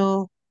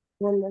goteando.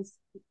 Oh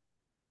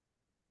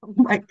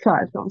my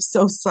God, I'm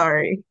so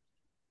sorry.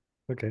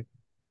 Okay.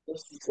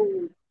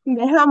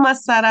 Deja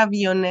amasar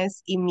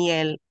aviones y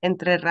miel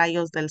entre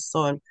rayos del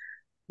sol.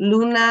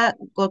 Luna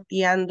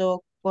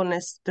goteando con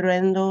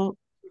estruendo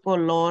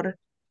color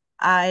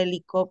a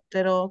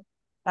helicóptero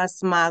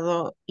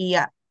pasmado y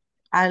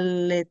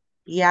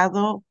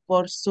aleteado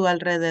por su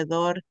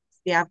alrededor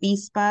de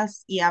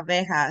avispas y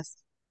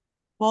abejas,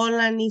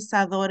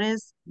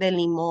 polinizadores de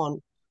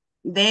limón.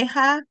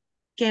 Deja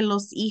que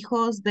los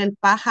hijos del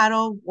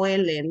pájaro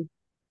vuelen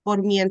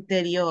por mi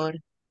interior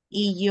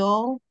y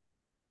yo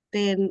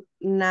te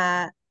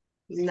narraré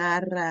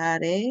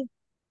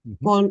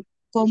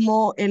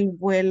cómo el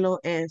vuelo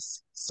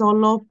es,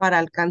 solo para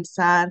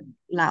alcanzar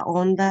la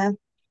onda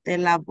de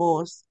la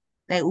voz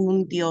de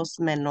un Dios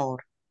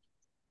menor.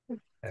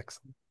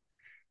 Excellent.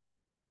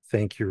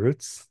 Thank you,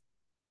 Roots.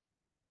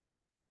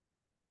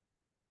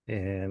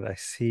 And I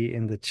see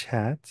in the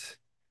chat,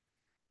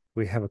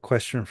 we have a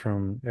question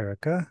from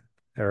Erica.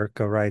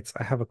 Erica writes,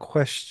 I have a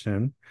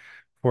question.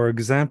 For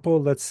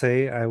example, let's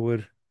say I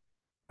would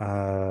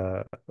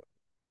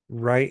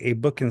write a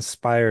book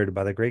inspired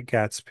by The Great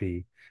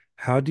Gatsby.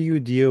 How do you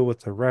deal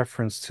with the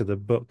reference to the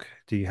book?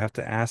 Do you have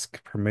to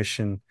ask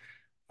permission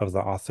of the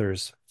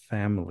author's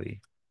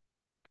family?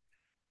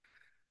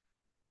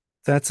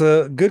 That's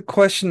a good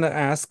question to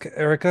ask,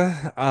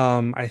 Erica.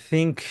 I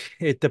think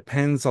it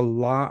depends a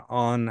lot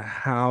on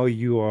how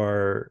you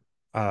are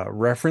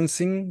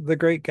referencing The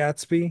Great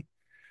Gatsby.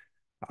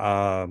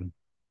 Um,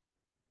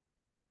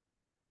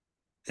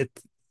 it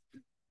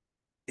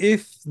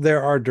if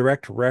there are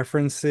direct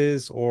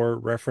references or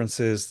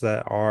references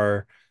that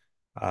are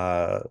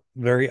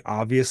very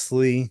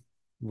obviously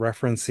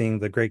referencing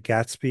The Great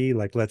Gatsby,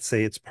 like let's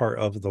say it's part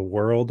of the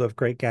world of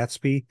Great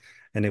Gatsby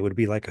and it would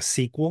be like a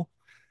sequel,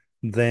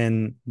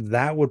 then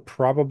that would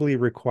probably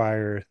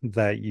require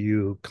that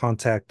you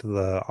contact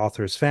the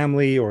author's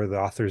family or the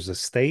author's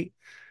estate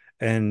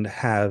and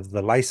have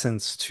the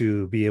license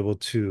to be able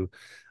to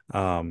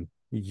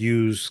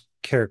use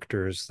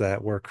characters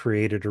that were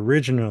created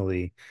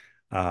originally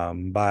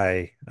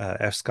by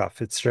F. Scott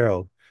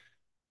Fitzgerald.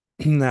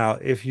 Now,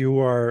 if you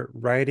are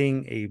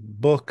writing a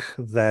book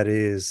that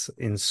is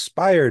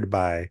inspired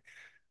by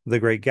The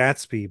Great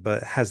Gatsby,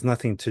 but has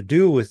nothing to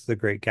do with The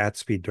Great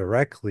Gatsby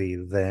directly,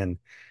 then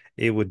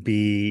it would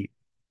be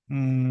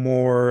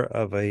more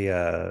of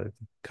a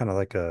kind of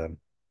like a,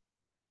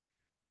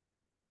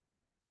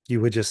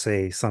 you would just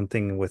say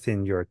something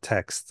within your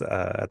text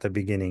at the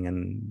beginning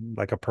and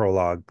like a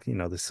prologue,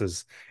 this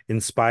is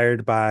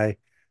inspired by,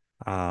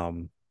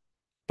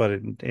 but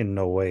in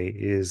no way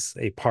is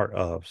a part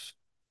of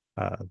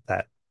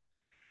that.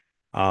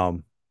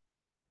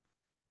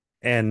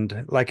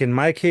 And like in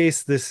my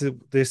case, this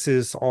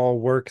is all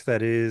work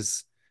that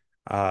is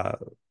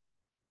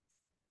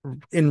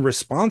in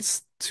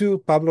response to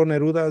Pablo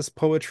Neruda's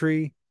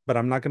poetry, but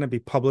I'm not going to be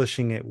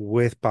publishing it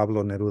with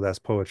Pablo Neruda's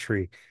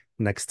poetry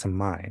next to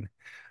mine.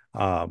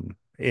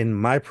 In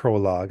my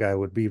prologue, I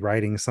would be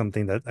writing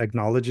something that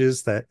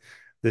acknowledges that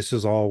this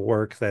is all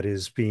work that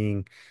is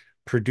being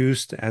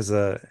produced as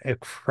a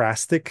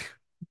ekphrastic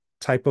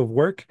type of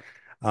work,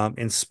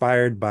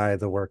 inspired by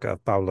the work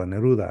of Pablo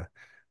Neruda.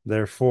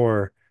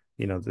 Therefore,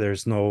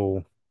 there's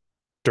no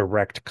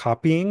direct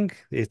copying.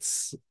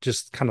 It's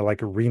just kind of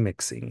like a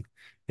remixing,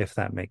 if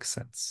that makes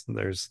sense.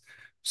 There's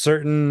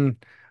certain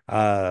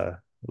uh,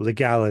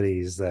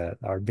 legalities that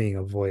are being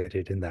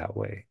avoided in that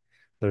way.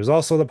 There's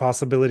also the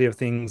possibility of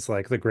things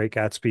like The Great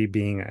Gatsby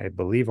being, I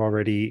believe,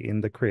 already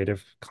in the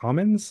Creative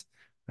Commons.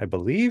 I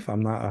believe.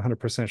 I'm not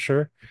 100%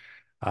 sure.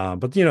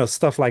 But,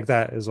 stuff like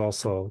that is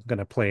also going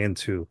to play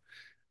into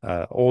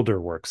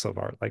older works of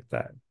art like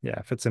that. Yeah,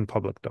 if it's in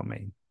public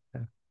domain.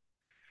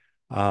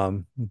 Yeah.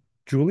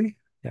 Julie,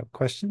 you have a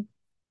question?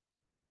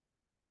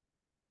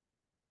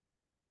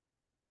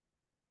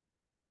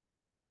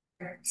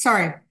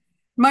 Sorry.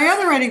 My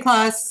other writing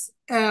class,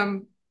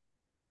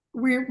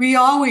 we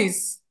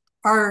always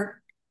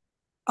are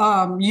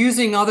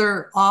using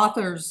other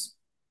authors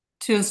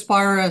to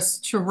inspire us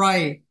to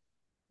write.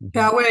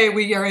 That way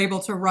we are able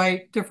to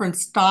write different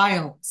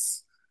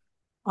styles.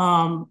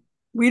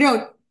 We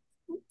don't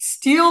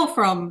steal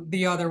from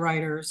the other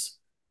writers,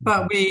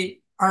 but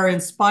we are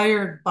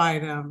inspired by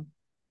them.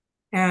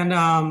 And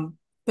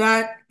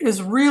that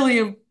is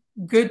really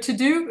good to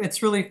do.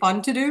 It's really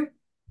fun to do.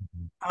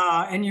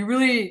 And you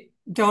really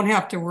don't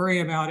have to worry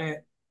about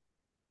it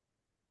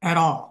at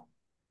all.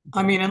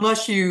 I mean,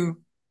 unless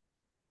you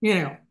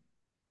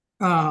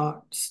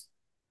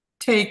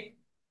take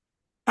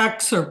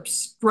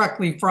excerpts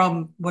directly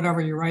from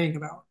whatever you're writing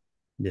about.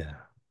 Yeah.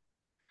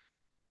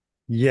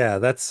 Yeah,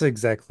 that's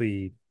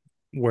exactly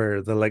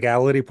where the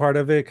legality part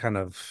of it kind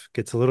of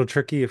gets a little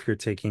tricky if you're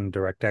taking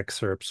direct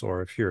excerpts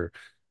or if you're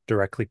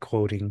directly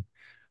quoting.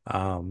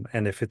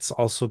 And if it's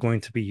also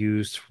going to be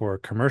used for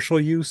commercial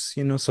use,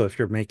 so if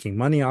you're making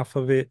money off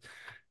of it,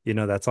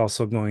 that's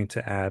also going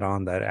to add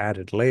on that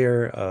added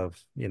layer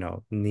of,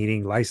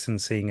 needing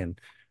licensing and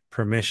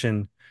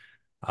permission.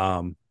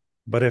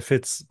 But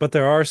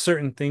there are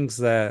certain things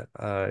that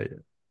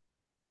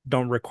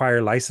don't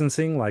require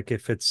licensing, like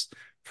if it's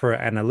for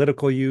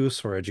analytical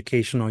use or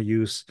educational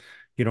use,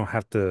 you don't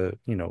have to,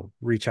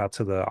 reach out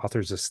to the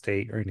author's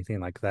estate or anything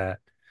like that.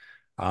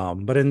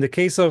 But in the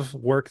case of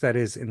work that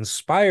is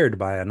inspired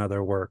by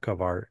another work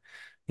of art,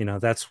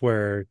 that's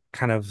where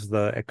kind of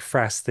the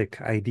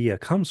ekphrastic idea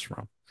comes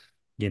from,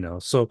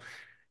 So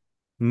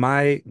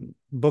my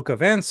book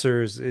of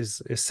answers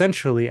is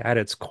essentially at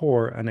its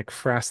core an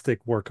ekphrastic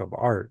work of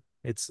art.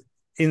 It's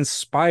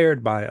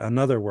inspired by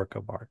another work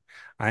of art.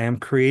 I am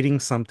creating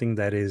something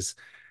that is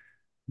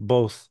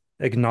both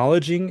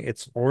acknowledging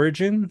its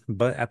origin,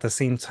 but at the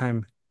same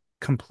time,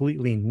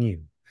 completely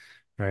new,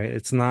 right?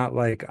 It's not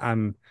like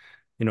I'm,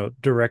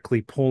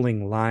 directly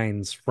pulling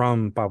lines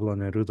from Pablo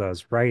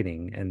Neruda's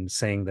writing and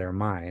saying they're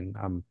mine.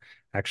 I'm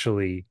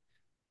actually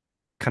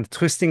kind of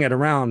twisting it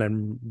around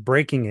and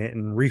breaking it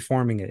and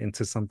reforming it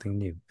into something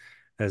new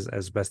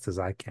as best as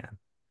I can.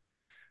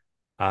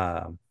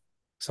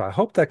 So I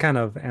hope that kind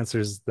of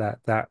answers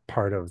that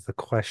part of the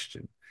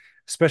question,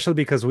 especially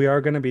because we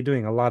are going to be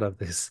doing a lot of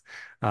this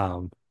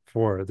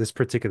for this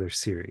particular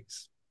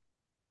series.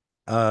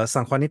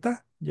 San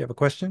Juanita, do you have a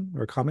question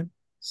or comment?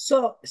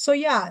 So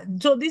yeah,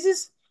 so this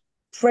is,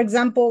 for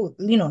example,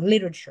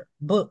 literature,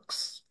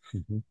 books.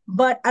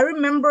 But I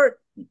remember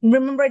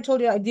I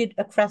told you I did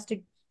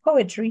ekphrastic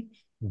poetry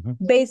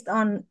based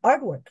on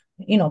artwork,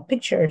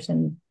 pictures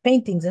and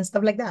paintings and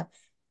stuff like that.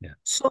 Yeah.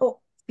 So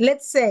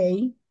let's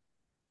say,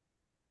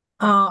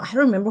 I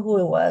don't remember who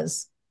it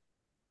was.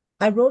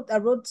 I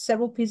wrote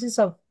several pieces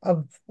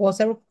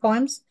several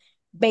poems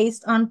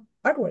based on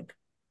artwork.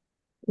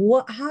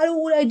 How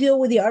would I deal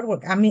with the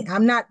artwork? I mean,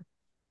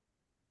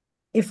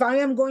 if I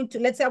am going to,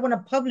 let's say I want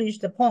to publish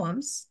the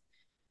poems,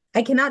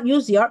 I cannot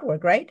use the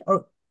artwork, right?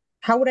 Or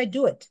how would I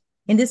do it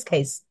in this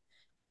case?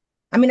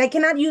 I mean, I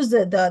cannot use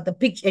a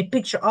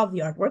picture of the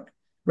artwork,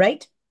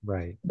 right?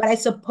 Right. But I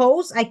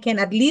suppose I can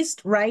at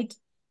least write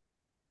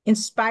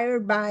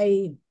inspired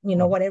by,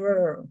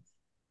 whatever.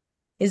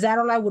 Is that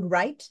all I would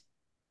write?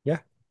 Yeah.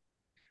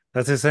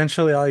 That's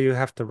essentially all you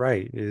have to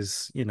write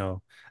is,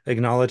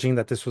 acknowledging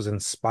that this was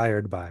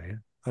inspired by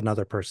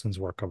another person's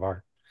work of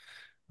art.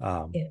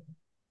 Yeah.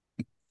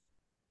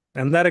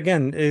 And that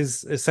again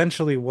is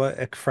essentially what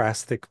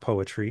ekphrastic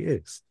poetry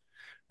is,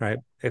 right?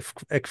 If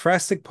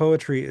ekphrastic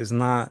poetry is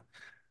not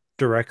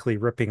directly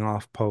ripping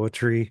off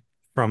poetry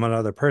from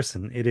another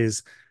person, it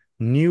is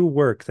new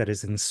work that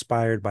is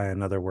inspired by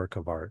another work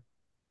of art.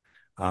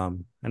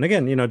 And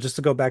again, just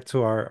to go back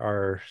to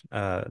our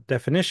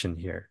definition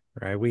here,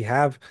 right? We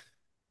have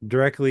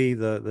directly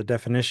the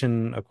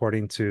definition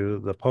according to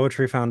the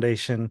Poetry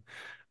Foundation.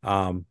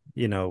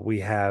 We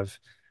have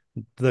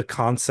the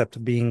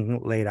concept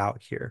being laid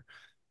out here.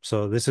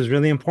 So this is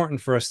really important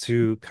for us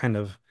to kind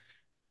of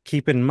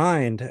keep in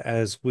mind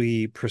as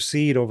we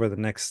proceed over the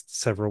next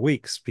several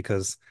weeks,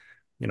 because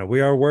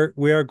we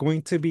are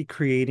going to be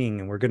creating,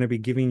 and we're going to be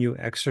giving you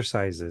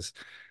exercises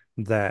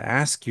that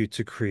ask you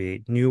to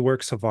create new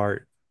works of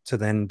art to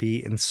then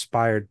be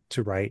inspired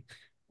to write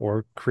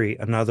or create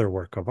another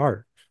work of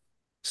art.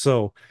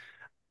 So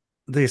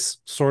this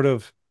sort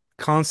of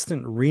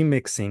constant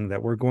remixing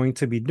that we're going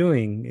to be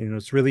doing,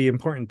 it's really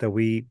important that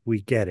we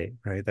get it,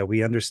 right? That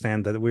we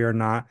understand that we are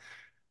not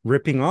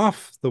ripping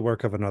off the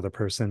work of another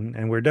person,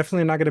 and we're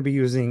definitely not going to be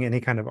using any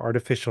kind of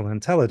artificial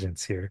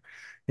intelligence here.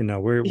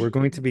 We're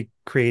going to be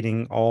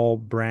creating all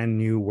brand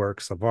new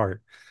works of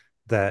art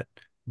that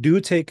do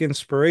take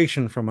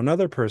inspiration from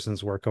another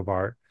person's work of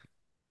art,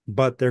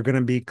 but they're going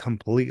to be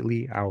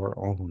completely our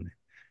own,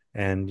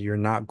 and you're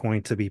not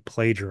going to be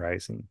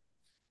plagiarizing.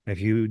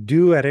 If you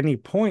do at any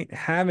point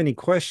have any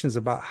questions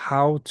about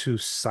how to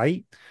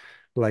cite,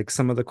 like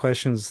some of the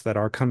questions that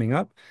are coming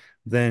up,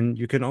 then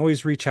you can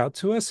always reach out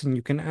to us and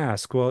you can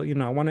ask, well,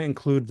 I want to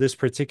include this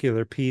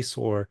particular piece,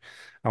 or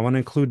I want to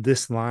include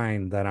this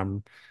line that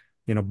I'm,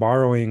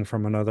 borrowing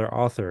from another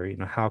author.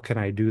 How can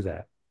I do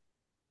that?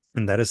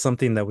 And that is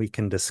something that we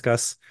can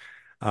discuss,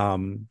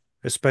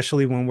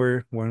 especially when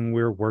we're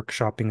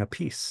workshopping a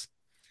piece.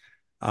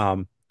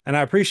 And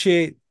I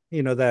appreciate,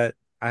 that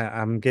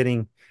I'm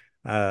getting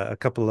a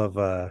couple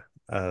of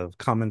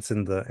comments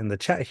in the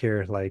chat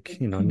here, like,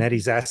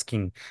 Nettie's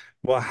asking,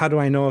 well, how do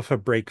I know if a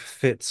break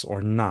fits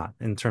or not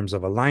in terms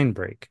of a line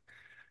break?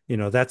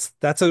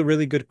 That's a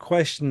really good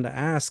question to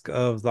ask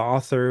of the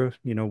author,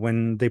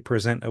 when they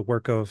present a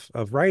work of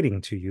writing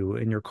to you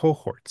in your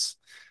cohorts,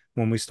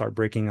 when we start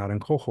breaking out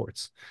in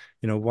cohorts.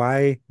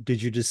 Why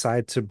did you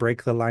decide to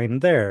break the line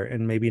there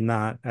and maybe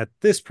not at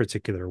this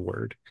particular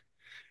word?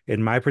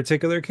 In my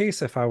particular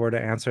case, if I were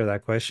to answer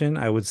that question,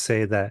 I would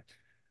say that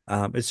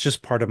it's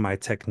just part of my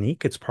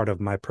technique. It's part of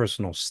my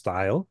personal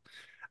style.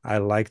 I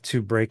like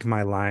to break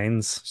my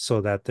lines so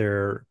that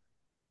they're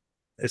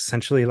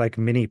essentially like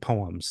mini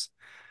poems.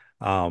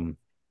 Um,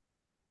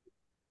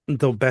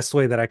 the best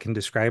way that I can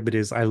describe it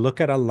is I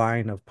look at a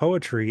line of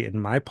poetry in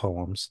my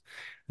poems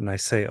and I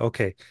say,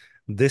 okay,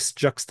 this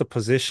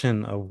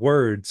juxtaposition of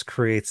words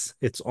creates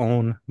its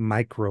own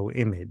micro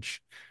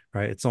image,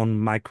 right? Its own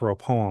micro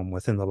poem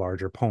within the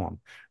larger poem.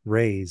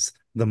 Rays,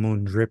 the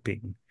moon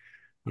dripping.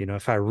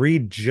 If I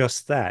read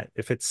just that,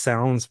 if it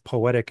sounds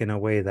poetic in a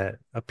way that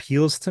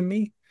appeals to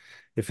me,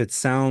 if it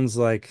sounds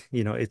like,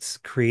 it's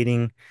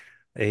creating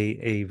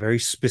a very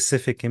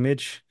specific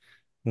image,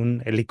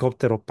 un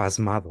helicóptero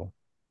pasmado,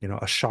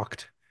 a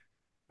shocked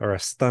or a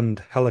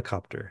stunned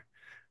helicopter.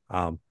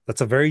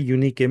 That's a very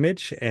unique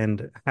image,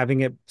 and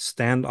having it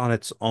stand on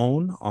its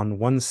own on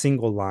one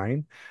single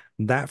line,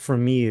 that for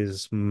me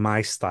is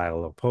my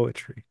style of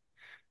poetry.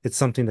 It's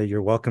something that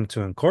you're welcome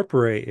to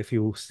incorporate if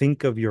you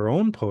think of your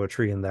own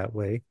poetry in that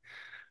way.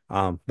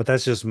 But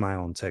that's just my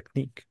own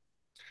technique.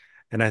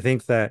 And I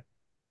think that,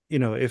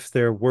 if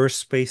there were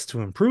space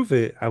to improve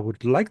it, I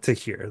would like to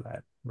hear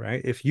that,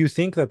 right? If you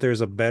think that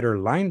there's a better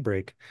line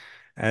break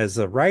as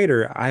a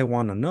writer, I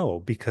want to know,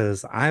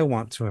 because I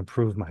want to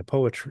improve my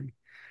poetry.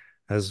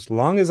 As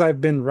long as I've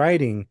been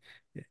writing,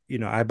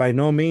 I by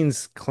no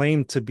means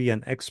claim to be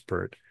an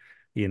expert.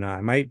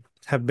 I might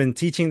have been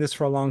teaching this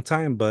for a long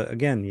time, but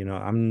again,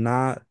 I'm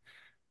not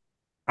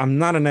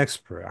an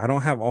expert. I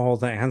don't have all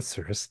the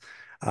answers.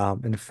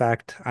 In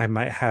fact, I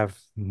might have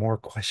more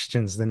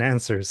questions than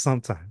answers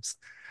sometimes,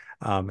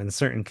 in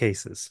certain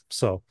cases.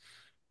 So,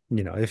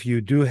 if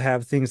you do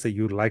have things that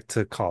you'd like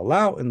to call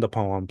out in the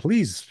poem,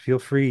 please feel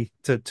free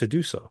to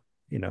do so.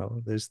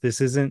 This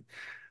isn't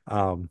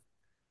um,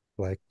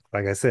 like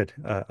I said,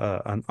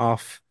 an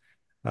off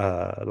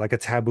like a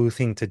taboo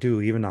thing to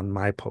do, even on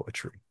my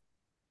poetry.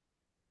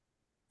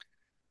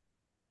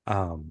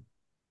 Um,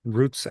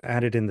 Roots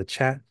added in the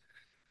chat.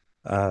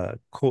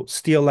 Quote,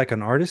 Steal Like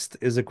an Artist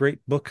is a great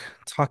book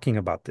talking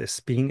about this,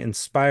 being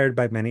inspired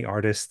by many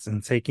artists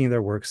and taking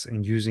their works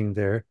and using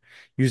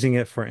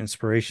it for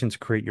inspiration to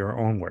create your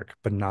own work,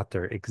 but not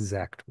their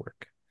exact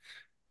work.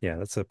 Yeah,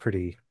 that's a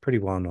pretty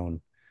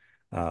well-known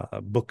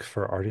book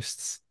for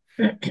artists.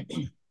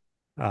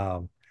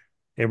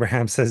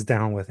 Abraham says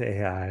down with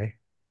AI.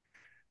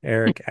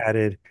 Eric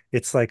added,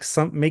 it's like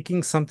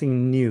making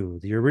something new,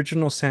 the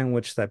original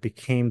sandwich that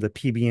became the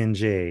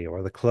PB&J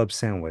or the club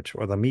sandwich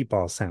or the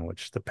meatball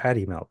sandwich, the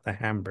patty melt, the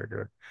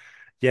hamburger.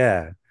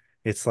 Yeah,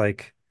 it's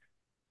like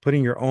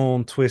putting your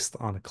own twist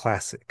on a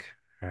classic,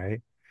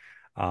 right?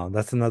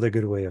 That's another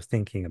good way of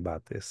thinking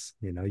about this.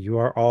 You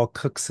are all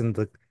cooks in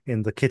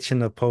the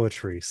kitchen of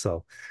poetry.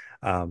 So,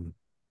 um,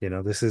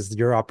 this is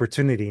your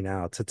opportunity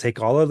now to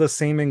take all of the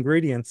same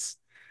ingredients,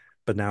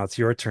 but now it's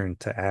your turn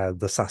to add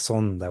the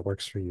sazon that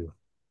works for you.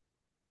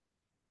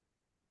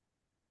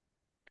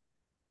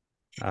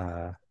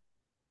 Uh,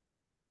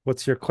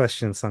 what's your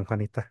question, San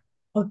Juanita?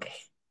 Okay.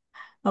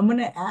 I'm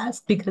gonna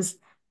ask because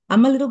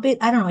I'm a little bit,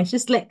 I don't know, it's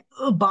just like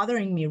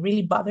bothering me,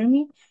 really bothering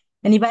me.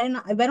 And if I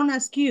don't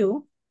ask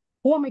you,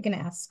 who am I gonna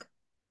ask?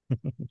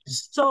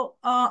 So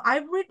I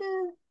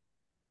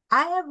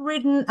have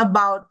written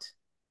about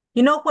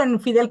You know when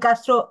Fidel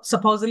Castro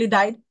supposedly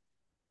died,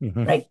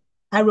 Mhm. right?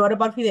 I wrote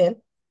about Fidel.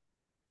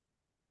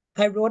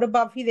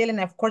 And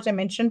of course I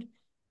mentioned,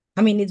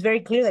 I mean, it's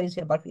very clear that it's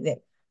about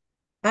Fidel.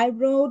 I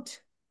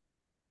wrote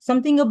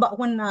something about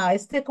when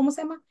 ¿cómo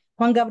se llama?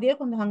 Juan Gabriel,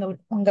 cuando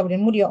Juan Gabriel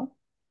murió.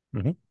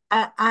 Mhm.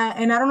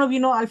 And I don't know if you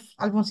know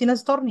Alfonsina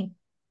Storni.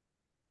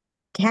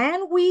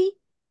 Can we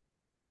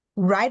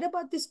write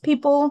about these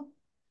people?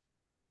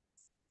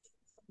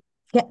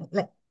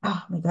 Like,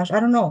 oh my gosh, I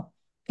don't know.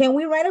 Can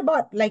we write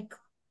about like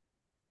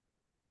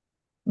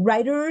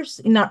writers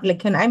in our, like,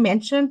 can I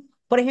mention,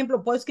 por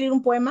ejemplo, puedo escribir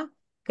un poema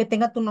que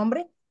tenga tu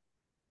nombre,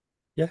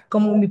 Yeah.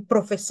 como mi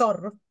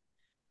profesor,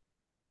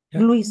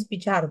 Yeah. Luis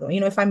Pichardo. You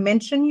know, if I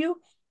mention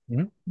you,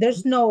 Mhm.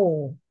 there's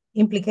no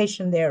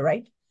implication there,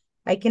 right?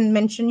 I can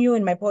mention you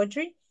in my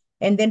poetry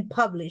and then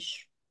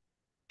publish.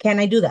 Can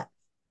I do that?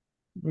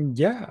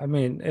 Yeah, I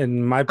mean,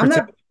 in my I'm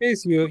not, particular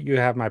case, you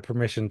have my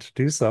permission to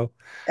do so.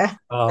 uh,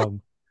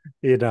 Um,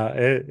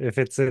 if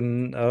it's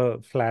in a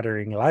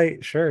flattering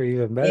light, sure,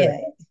 even better.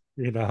 yeah.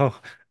 You know,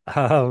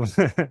 um,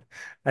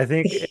 I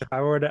think if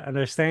I were to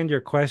understand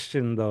your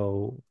question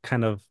though,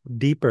 kind of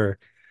deeper,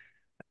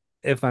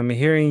 if I'm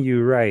hearing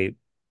you right,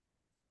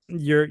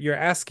 you're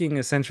asking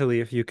essentially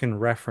if you can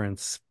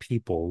reference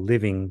people,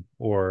 living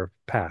or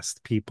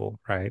past people,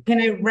 right?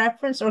 Can I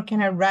reference or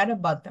can I write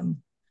about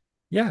them?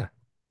 Yeah,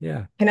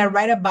 yeah. Can I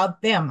write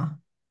about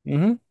them?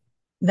 Hmm.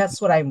 That's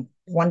what I'm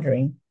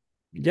wondering.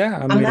 Yeah,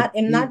 I I'm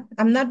mean, not,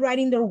 I'm not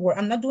writing their work.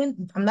 I'm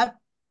not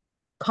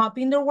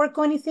copying their work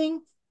or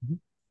anything,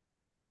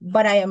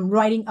 but I am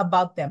writing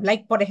about them.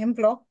 Like, por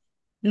ejemplo,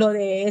 lo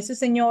de ese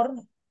señor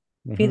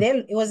hmm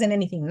Fidel, it wasn't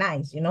anything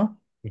nice, you know?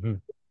 hmm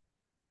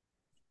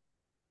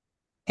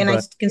And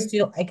but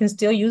I can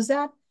still use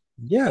that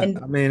yeah, and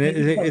I mean,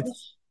 maybe it's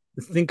publish.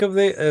 think of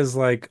it as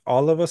like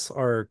all of us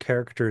are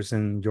characters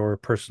in your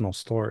personal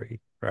story,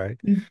 right?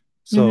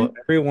 So Mm-hmm.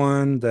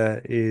 everyone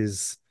that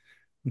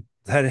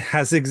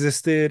has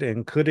existed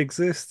and could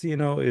exist,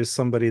 is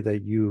somebody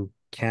that you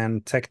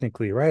can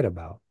technically write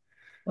about.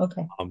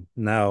 Okay.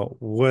 Now,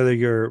 whether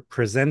you're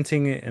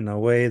presenting it in a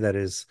way that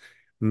is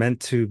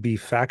meant to be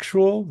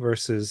factual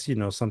versus,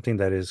 something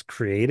that is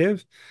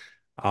creative,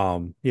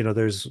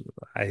 there's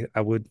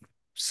I would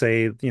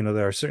say,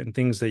 there are certain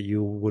things that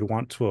you would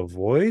want to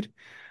avoid,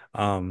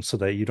 so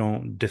that you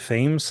don't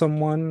defame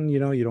someone, you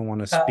don't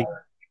want to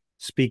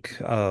speak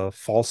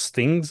false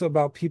things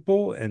about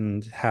people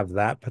and have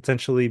that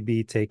potentially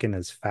be taken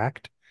as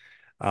fact,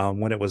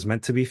 when it was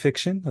meant to be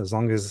fiction, as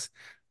long as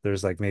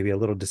there's like maybe a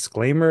little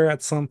disclaimer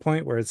at some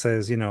point where it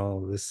says,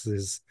 this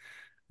is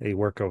a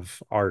work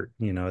of art,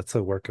 it's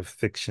a work of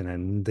fiction,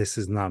 and this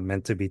is not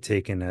meant to be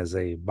taken as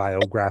a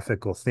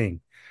biographical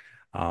thing.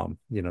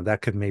 That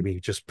could maybe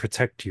just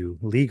protect you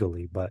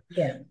legally,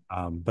 Yeah.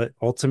 but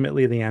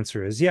ultimately the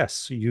answer is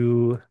yes.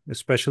 You,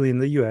 especially in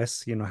the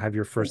US, have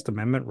your First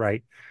Amendment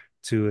right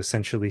to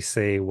essentially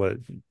say what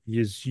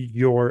is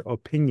your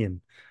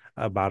opinion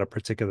about a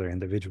particular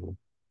individual.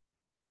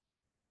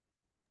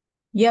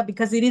 Yeah,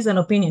 because it is an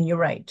opinion. You're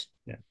right.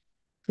 Yeah.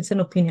 It's an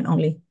opinion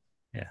only.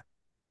 Yeah.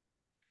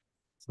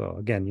 So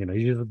again,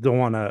 you don't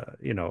want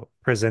to,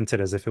 present it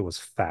as if it was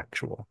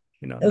factual.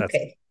 That's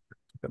Okay.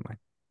 keep in mind.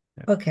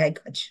 Yeah. Okay, I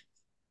got you.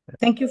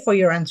 Thank you for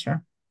your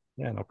answer.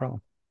 Yeah, no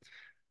problem.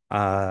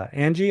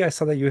 Angie, I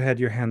saw that you had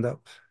your hand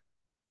up.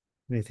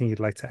 Anything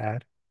you'd like to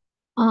add?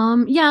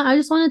 Yeah, I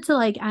just wanted to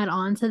like add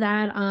on to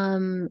that.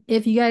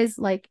 If you guys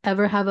like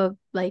ever have a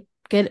like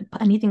get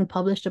anything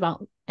published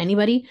about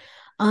anybody,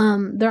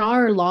 there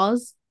are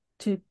laws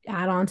to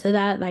add on to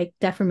that, like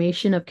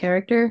defamation of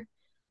character.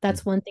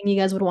 That's one thing you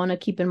guys would want to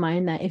keep in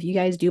mind, that if you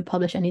guys do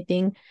publish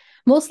anything,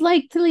 most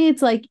likely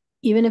it's like,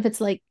 even if it's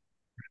like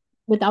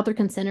without their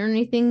consent or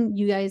anything,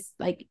 you guys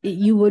like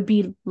you would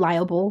be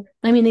liable.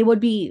 I mean, they would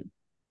be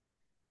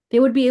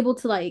able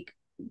to like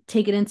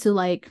take it into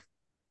like,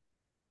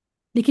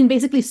 they can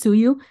basically sue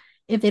you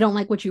if they don't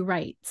like what you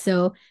write.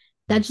 So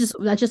that's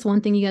just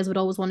one thing you guys would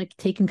always want to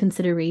take in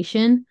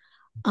consideration.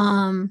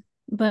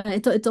 But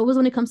it's always,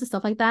 when it comes to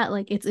stuff like that,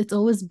 like it's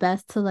always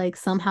best to like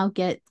somehow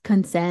get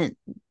consent.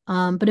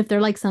 But if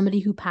they're like somebody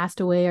who passed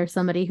away, or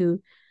somebody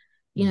who,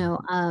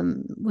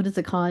 what is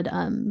it called?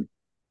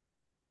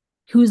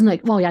 Who's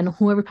like, well, yeah, no,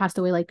 whoever passed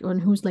away, like, or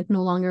who's like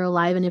no longer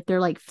alive, and if they're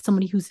like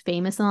somebody who's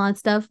famous and all that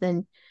stuff,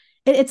 then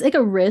it's like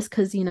a risk,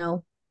 because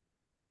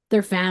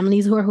their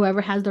families, or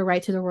whoever has the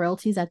right to the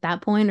royalties at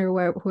that point,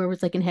 or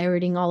whoever's like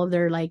inheriting all of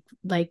their like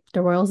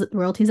the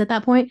royalties at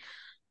that point,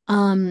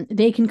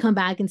 they can come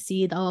back and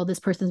see, oh, this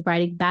person's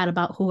writing bad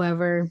about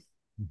whoever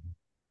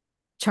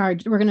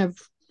charged, we're gonna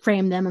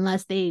frame them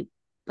unless they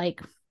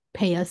like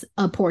pay us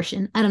a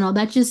portion. I don't know,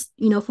 that's just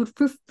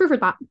food for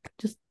thought,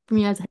 just for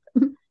me as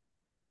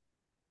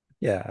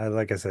Yeah,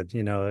 like I said,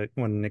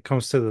 when it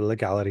comes to the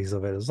legalities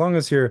of it, as long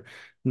as you're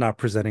not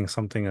presenting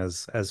something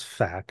as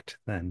fact,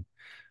 then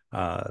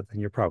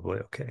you're probably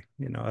okay.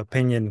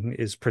 Opinion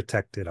is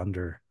protected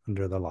under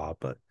the law,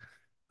 but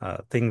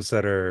things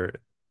that are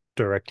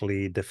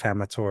directly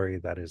defamatory,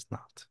 that is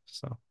not.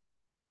 So,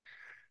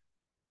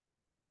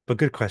 but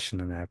good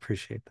question, and I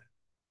appreciate that.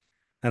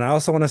 And I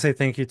also want to say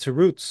thank you to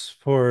Roots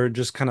for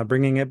just kind of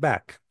bringing it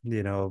back.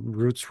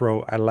 Roots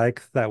wrote, I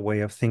like that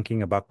way of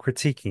thinking about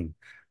critiquing.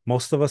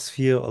 Most of us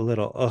feel a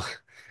little ugh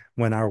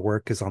when our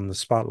work is on the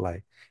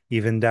spotlight,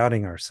 even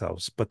doubting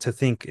ourselves. But to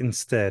think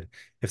instead,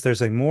 if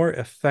there's a more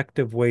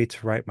effective way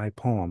to write my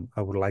poem,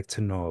 I would like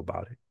to know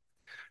about it.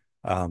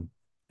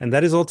 And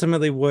that is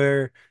ultimately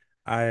where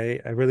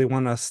I really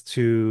want us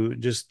to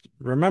just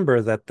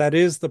remember that that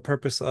is the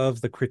purpose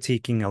of the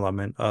critiquing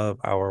element of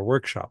our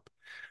workshop.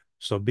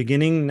 So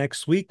beginning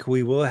next week,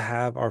 we will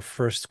have our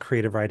first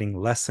creative writing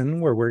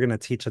lesson where we're going to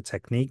teach a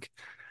technique.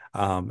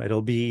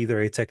 It'll be either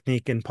a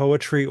technique in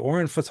poetry or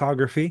in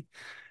photography.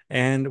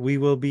 And we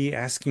will be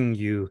asking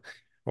you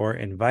or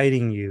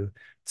inviting you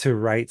to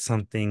write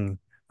something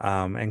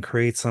and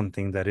create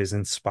something that is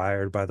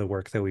inspired by the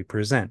work that we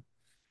present.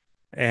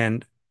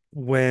 And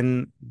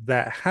when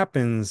that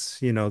happens,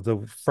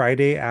 the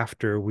Friday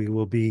after, we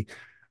will be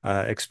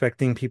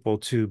expecting people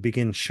to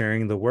begin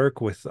sharing the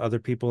work with other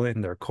people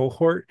in their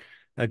cohort.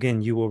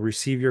 Again, you will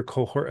receive your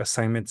cohort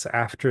assignments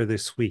after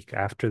this week,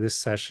 after this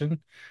session,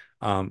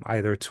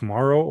 either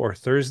tomorrow or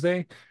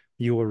Thursday.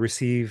 You will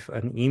receive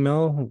an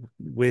email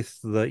with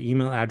the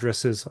email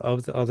addresses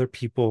of the other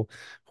people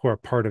who are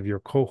part of your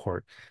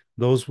cohort.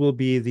 Those will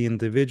be the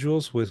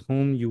individuals with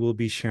whom you will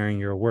be sharing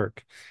your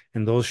work.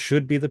 And those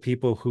should be the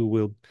people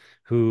who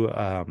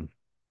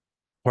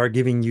are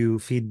giving you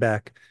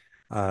feedback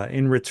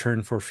in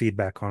return for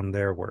feedback on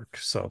their work.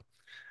 So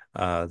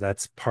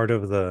that's part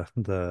of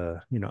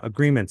the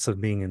agreements of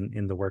being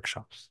in the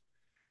workshops.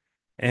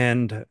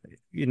 And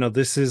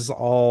this is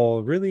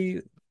all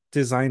really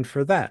designed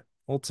for that,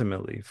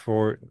 ultimately,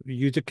 for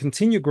you to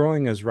continue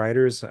growing as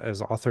writers,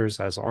 as authors,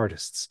 as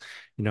artists.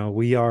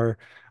 We are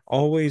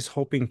always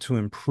hoping to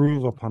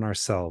improve upon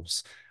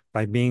ourselves.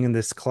 By being in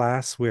this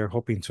class, we are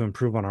hoping to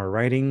improve on our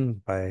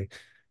writing by,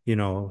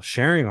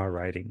 sharing our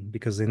writing,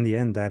 because in the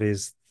end, that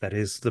is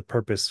the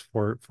purpose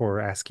for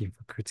asking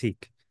for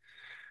critique.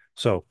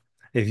 So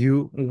if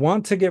you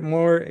want to get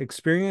more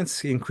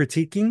experience in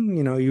critiquing,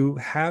 you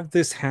have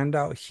this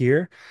handout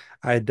here.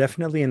 I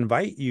definitely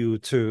invite you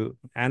to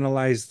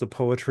analyze the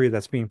poetry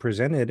that's being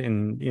presented,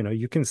 and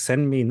you can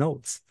send me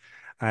notes.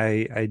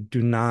 I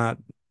do not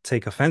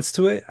take offense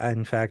to it.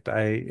 In fact,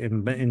 I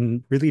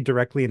am really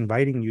directly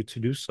inviting you to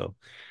do so.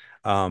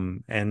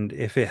 And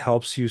if it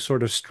helps you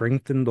sort of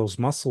strengthen those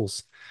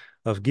muscles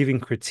of giving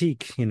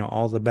critique,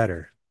 all the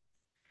better.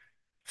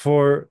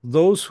 For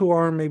those who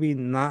are maybe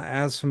not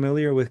as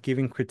familiar with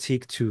giving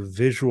critique to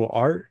visual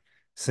art,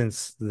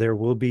 since there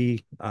will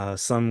be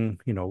some,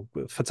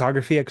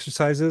 photography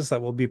exercises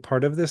that will be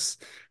part of this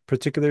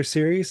particular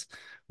series,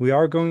 we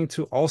are going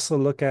to also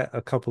look at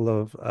a couple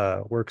of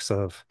works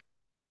of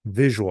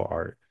visual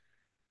art.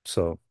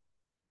 So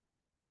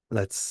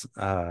let's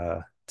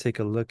take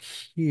a look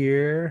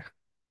here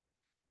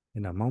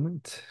in a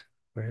moment.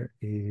 Where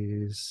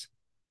is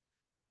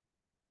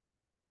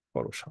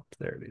Photoshop?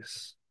 There it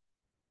is.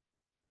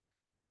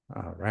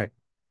 All right.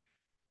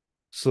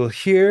 So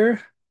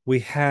here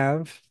we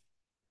have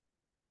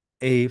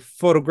a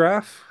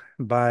photograph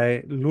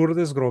by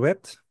Lourdes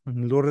Grobet.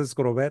 Lourdes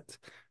Grobet,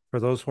 for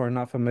those who are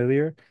not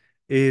familiar,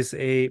 is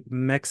a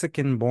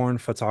Mexican-born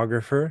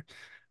photographer,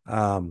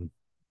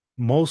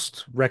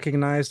 most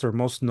recognized or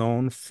most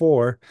known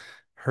for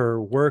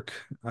her work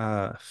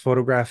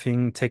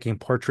photographing, taking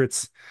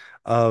portraits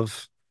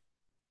of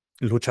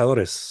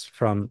luchadores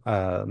from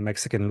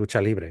Mexican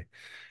lucha libre.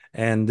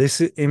 And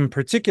this in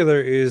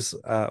particular is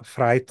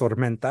Fray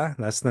Tormenta.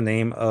 That's the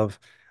name of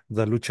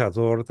the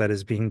luchador that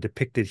is being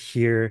depicted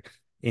here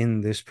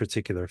in this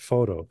particular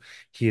photo.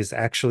 He is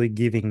actually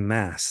giving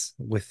mass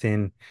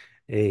within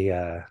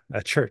a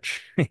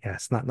church. Yeah,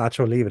 it's not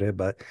Nacho Libre,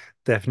 but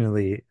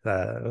definitely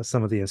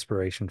some of the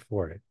inspiration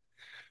for it.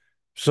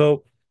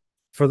 So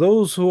for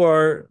those who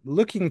are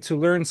looking to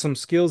learn some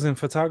skills in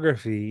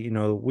photography,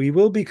 we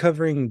will be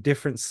covering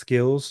different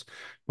skills.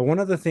 But one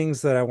of the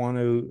things that I want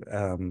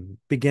to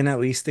begin at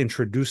least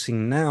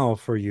introducing now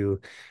for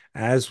you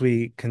as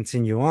we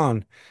continue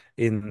on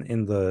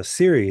in the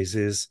series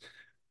is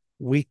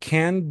we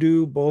can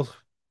do both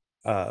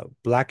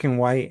black and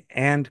white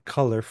and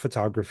color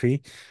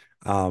photography,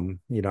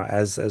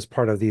 as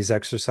part of these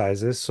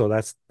exercises. So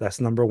that's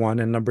number one.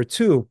 And number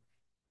two,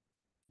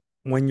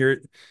 when you're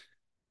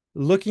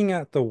looking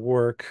at the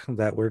work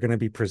that we're going to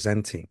be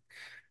presenting,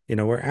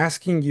 we're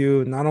asking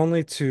you not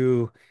only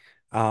to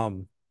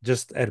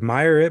just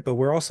admire it, but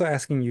we're also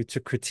asking you to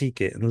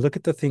critique it and look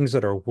at the things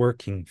that are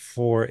working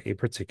for a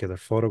particular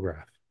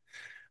photograph.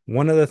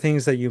 One of the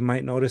things that you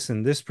might notice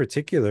in this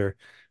particular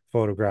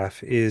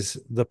photograph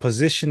is the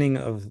positioning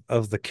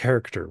of the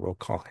character, we'll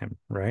call him,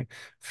 right?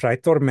 Fray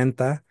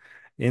Tormenta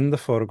in the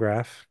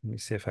photograph. Let me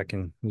see if I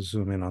can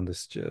zoom in on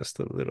this just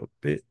a little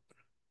bit,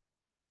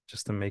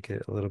 just to make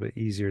it a little bit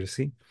easier to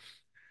see.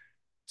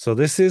 So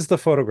this is the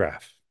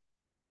photograph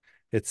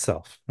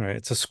itself, right?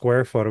 It's a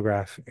square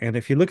photograph. And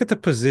if you look at the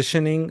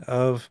positioning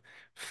of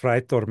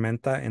Fray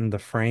Tormenta in the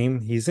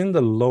frame, he's in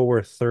the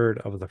lower third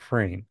of the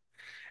frame.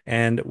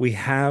 And we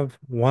have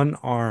one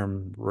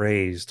arm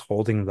raised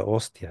holding the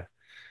hostia.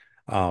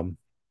 um,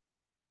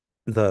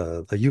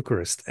 the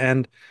Eucharist.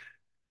 And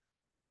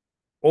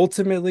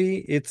ultimately,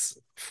 it's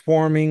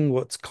forming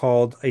what's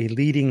called a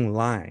leading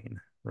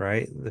line,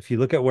 right? If you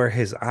look at where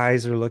his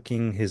eyes are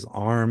looking, his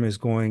arm is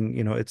going,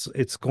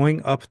 it's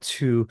going up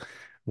to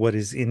what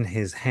is in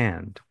his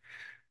hand.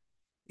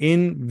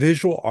 In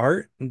visual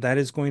art, that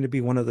is going to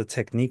be one of the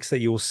techniques that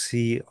you'll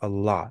see a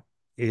lot,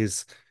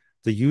 is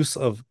the use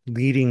of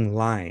leading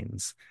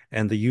lines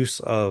and the use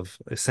of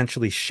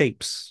essentially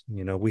shapes.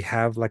 We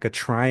have like a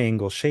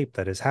triangle shape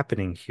that is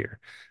happening here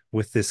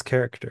with this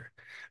character.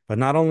 But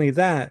not only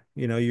that,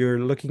 you're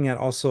looking at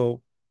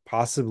also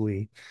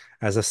possibly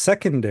as a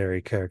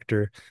secondary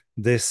character,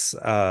 this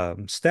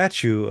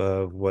statue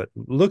of what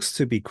looks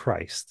to be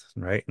Christ,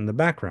 right, in the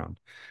background,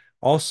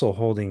 also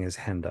holding his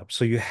hand up.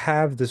 So you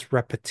have this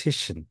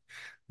repetition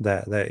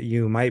that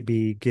you might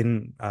be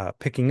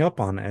picking up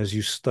on as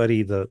you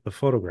study the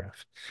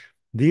photograph.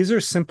 These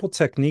are simple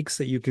techniques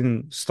that you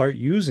can start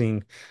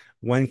using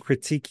when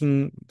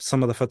critiquing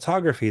some of the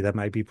photography that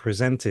might be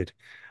presented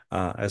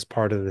as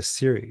part of this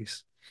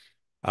series.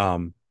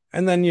 And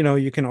then,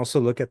 you can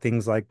also look at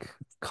things like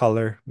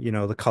color.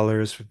 The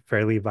color is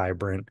fairly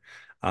vibrant.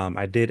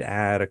 I did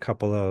add a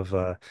couple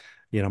of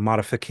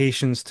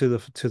modifications to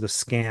the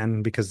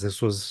scan, because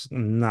this was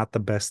not the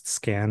best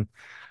scan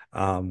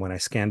when I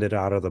scanned it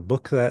out of the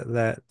book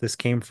that this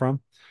came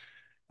from.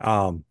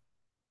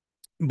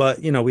 But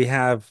we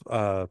have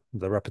the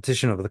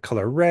repetition of the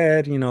color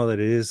red, that it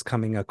is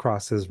coming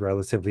across as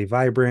relatively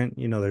vibrant.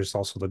 There's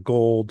also the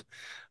gold.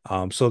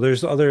 So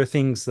there's other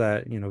things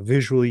that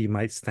visually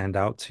might stand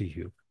out to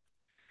you.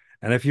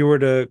 And if you were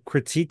to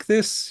critique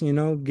this,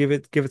 give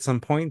it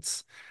some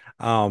points.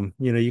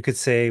 You could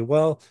say,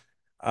 well,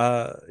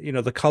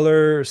 the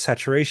color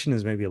saturation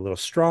is maybe a little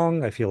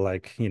strong. I feel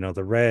like,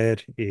 the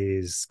red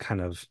is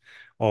kind of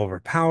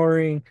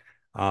overpowering.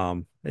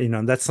 And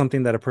that's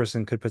something that a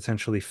person could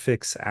potentially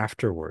fix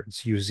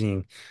afterwards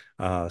using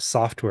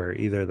software,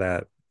 either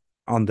that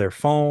on their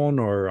phone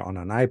or on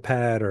an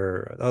iPad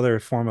or other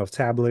form of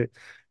tablet.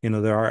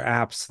 There are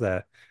apps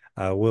that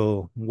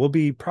we'll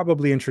be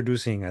probably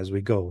introducing as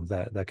we go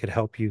that could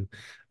help you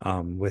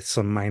with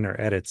some minor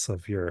edits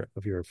of your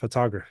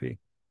photography.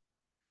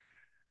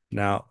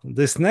 Now,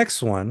 this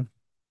next one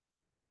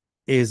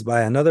is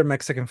by another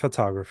Mexican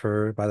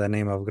photographer by the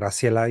name of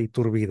Graciela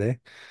Iturbide.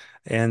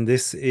 And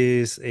this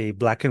is a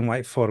black and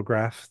white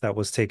photograph that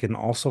was taken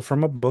also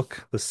from a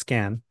book. The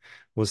scan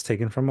was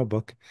taken from a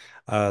book.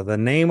 The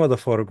name of the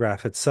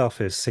photograph itself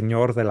is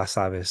Señor de las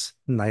Aves,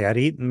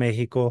 Nayarit,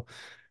 Mexico,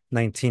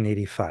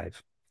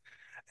 1985.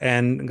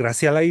 And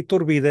Graciela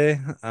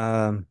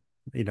Iturbide,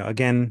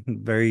 again,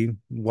 very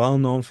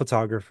well-known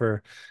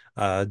photographer,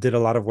 did a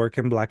lot of work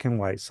in black and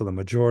white. So the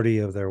majority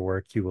of their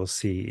work you will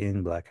see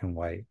in black and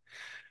white.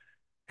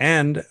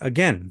 And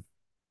again,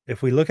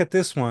 if we look at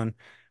this one,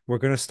 we're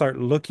going to start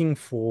looking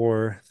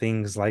for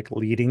things like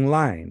leading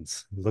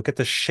lines. Look at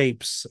the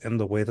shapes and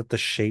the way that the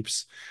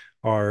shapes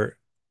are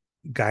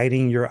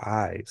guiding your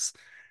eyes.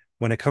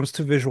 When it comes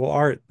to visual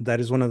art,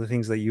 that is one of the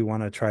things that you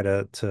want to try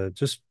to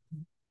just,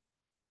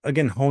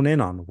 again, hone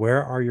in on.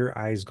 Where are your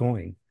eyes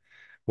going?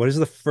 What is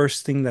the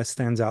first thing that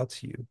stands out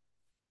to you?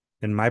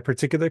 In my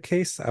particular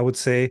case, I would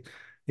say,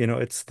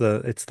 it's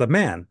the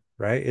man,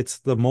 right? It's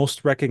the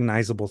most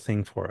recognizable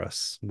thing for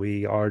us.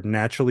 We are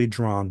naturally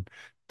drawn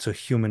to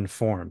human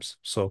forms.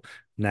 So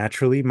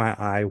naturally, my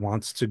eye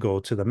wants to go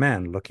to the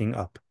man looking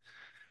up.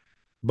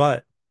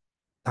 But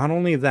not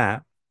only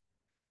that,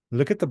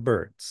 look at the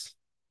birds,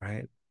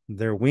 right?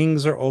 Their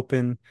wings are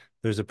open.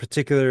 There's a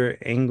particular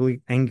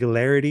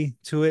angularity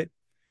to it.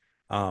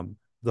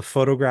 The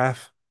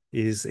photograph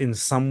is in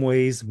some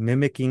ways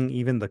mimicking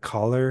even the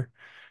collar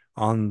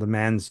on the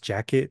man's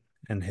jacket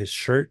and his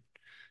shirt,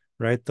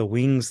 right? The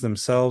wings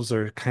themselves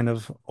are kind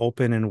of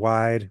open and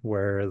wide,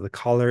 where the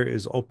collar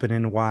is open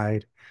and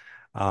wide.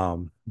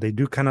 They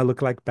do kind of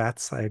look like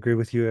bats. I agree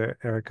with you,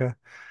 Erica.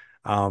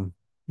 Um,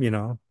 you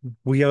know,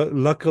 we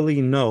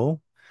luckily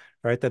know,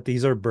 right, that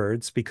these are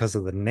birds because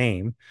of the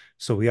name.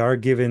 So we are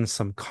given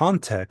some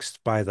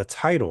context by the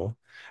title.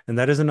 And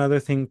that is another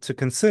thing to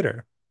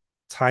consider.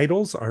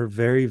 Titles are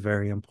very,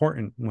 very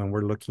important when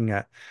we're looking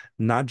at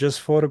not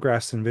just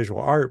photographs and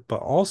visual art,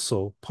 but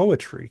also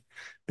poetry,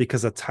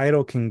 because a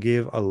title can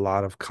give a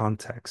lot of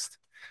context.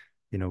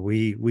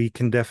 We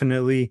can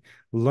definitely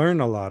learn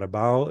a lot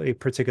about a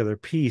particular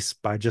piece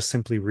by just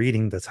simply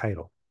reading the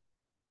title.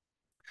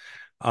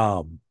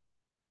 And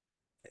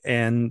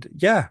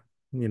yeah,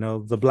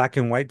 the black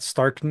and white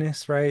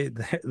starkness, right?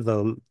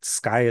 The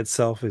sky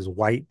itself is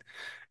white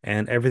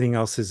and everything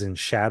else is in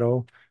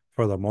shadow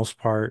for the most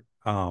part.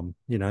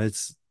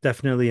 It's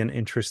definitely an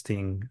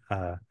interesting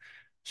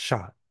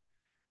shot.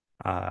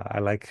 I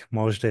like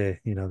Mojde,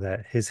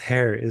 that his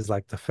hair is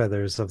like the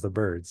feathers of the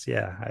birds.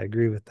 Yeah, I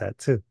agree with that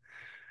too.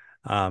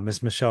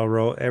 Miss Michelle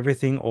wrote,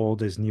 everything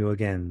old is new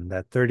again.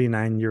 That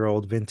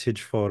 39-year-old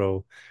vintage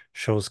photo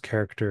shows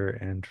character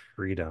and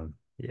freedom.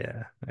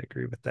 Yeah, I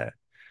agree with that.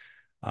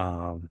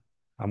 Um,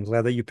 I'm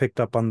glad that you picked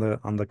up on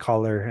the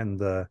collar and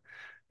the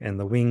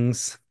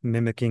wings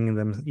mimicking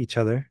them each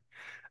other.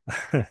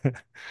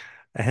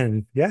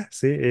 And yeah,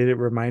 see, it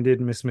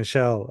reminded Miss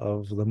Michelle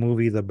of the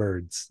movie The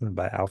Birds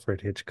by Alfred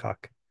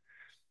Hitchcock.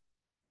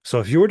 So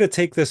if you were to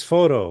take this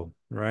photo,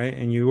 right,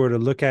 and you were to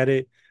look at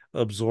it,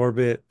 absorb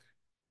it,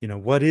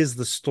 what is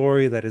the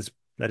story that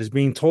is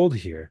being told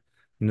here?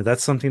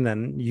 That's something that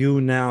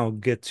you now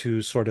get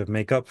to sort of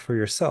make up for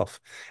yourself.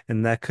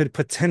 And that could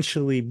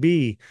potentially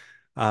be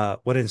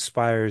what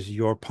inspires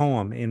your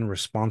poem in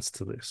response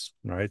to this,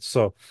 right?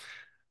 So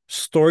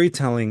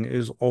storytelling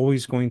is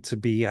always going to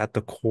be at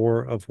the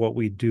core of what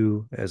we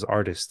do as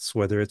artists,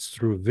 whether it's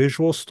through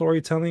visual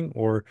storytelling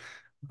or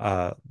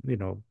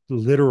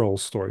literal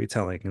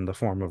storytelling in the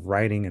form of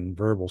writing and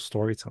verbal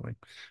storytelling.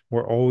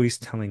 We're always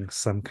telling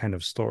some kind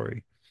of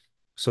story.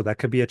 So that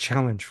could be a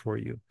challenge for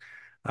you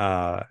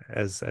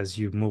as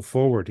you move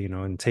forward,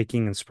 and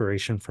taking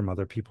inspiration from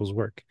other people's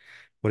work.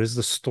 What is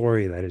the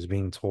story that is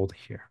being told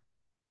here?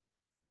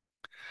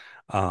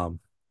 Um,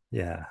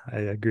 yeah, I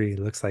agree. It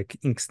looks like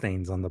ink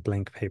stains on the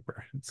blank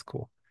paper. It's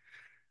cool.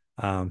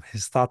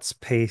 His thoughts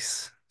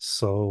pace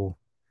so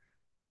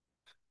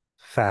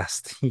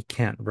fast he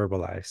can't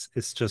verbalize.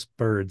 It's just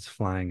birds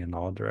flying in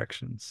all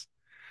directions.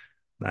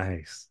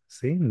 Nice.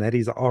 See,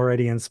 Nettie's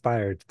already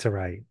inspired to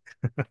write.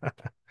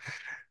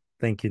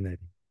 Thank you, Nettie.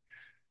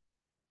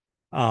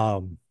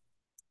 Um,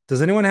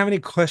 does anyone have any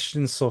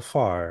questions so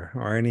far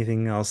or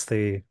anything else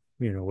they,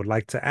 would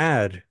like to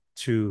add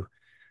to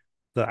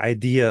the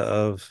idea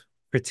of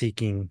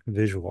critiquing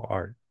visual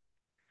art?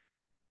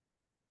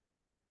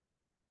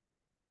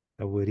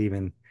 I would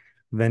even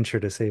venture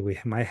to say we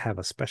might have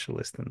a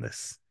specialist in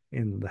this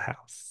in the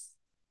house.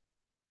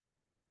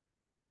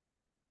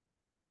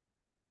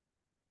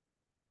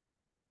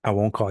 I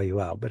won't call you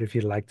out, but if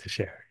you'd like to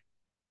share,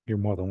 you're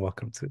more than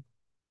welcome to.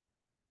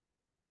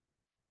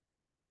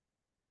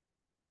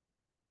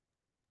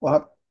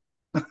 What?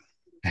 What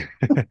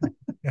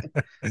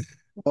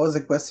was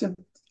the question?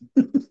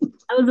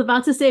 I was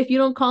about to say, if you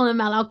don't call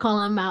him out, I'll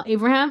call him out.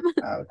 Abraham?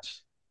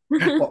 Ouch.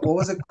 What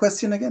was the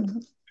question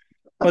again?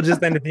 Well,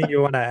 just anything you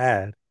want to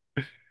add.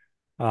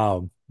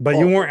 But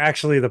you weren't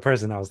actually the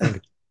person I was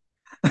thinking.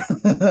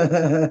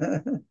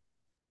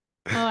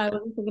 Oh, I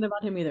wasn't thinking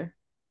about him either.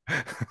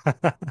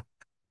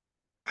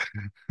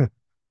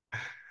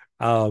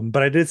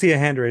 But I did see a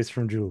hand raised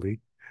from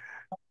Julie.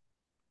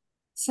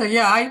 So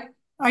yeah,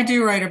 I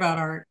do write about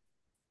art.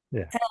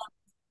 Yeah.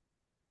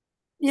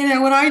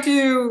 What I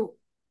do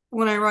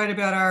when I write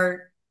about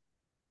art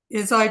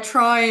is I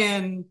try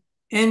and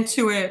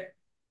intuit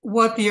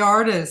what the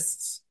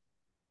artist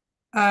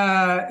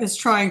is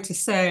trying to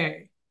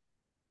say.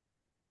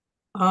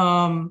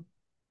 But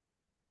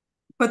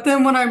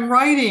then when I'm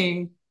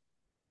writing,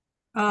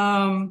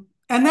 and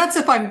that's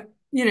if I'm,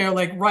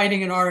 like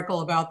writing an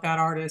article about that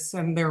artist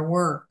and their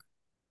work.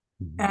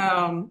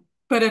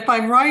 But if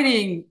I'm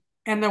writing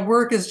and the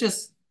work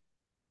is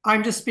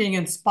I'm just being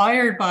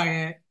inspired by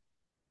it,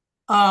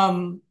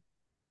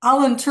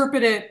 I'll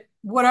interpret it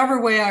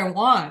whatever way I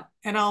want,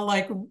 and I'll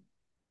like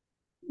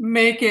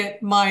make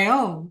it my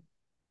own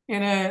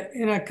in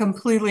a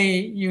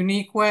completely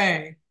unique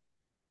way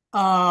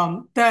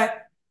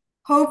that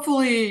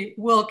hopefully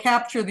will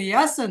capture the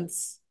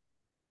essence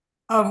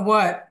of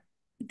what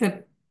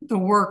the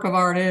work of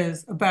art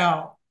is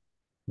about.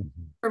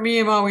 For me,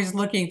 I'm always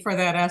looking for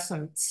that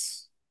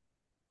essence.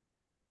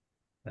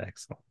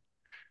 Excellent.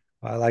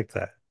 I like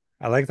that.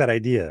 I like that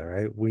idea,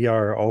 right? We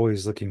are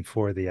always looking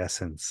for the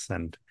essence,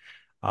 and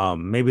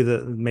maybe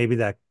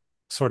that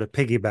sort of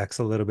piggybacks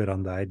a little bit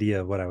on the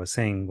idea of what I was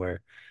saying,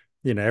 where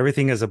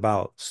everything is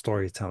about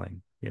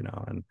storytelling,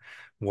 and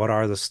what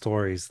are the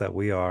stories that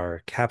we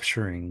are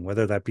capturing,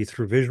 whether that be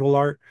through visual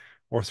art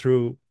or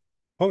through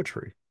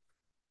poetry.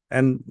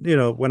 And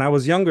when I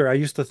was younger, I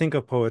used to think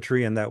of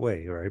poetry in that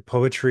way, right?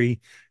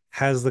 Poetry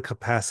has the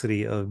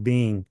capacity of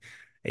being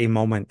a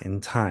moment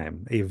in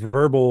time, a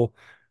verbal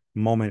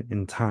moment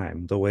in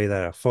time, the way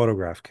that a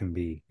photograph can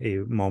be a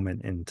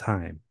moment in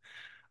time.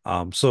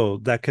 So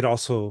that could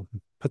also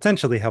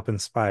potentially help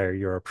inspire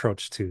your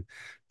approach to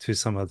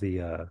some of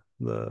the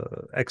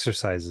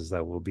exercises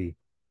that we'll be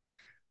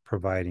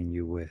providing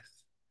you with.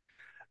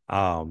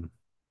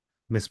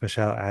 Miss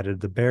Michelle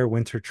added, the bare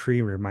winter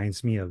tree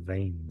reminds me of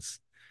veins.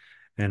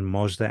 And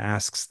Mojda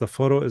asks, the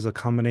photo is a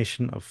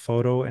combination of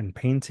photo and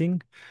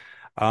painting?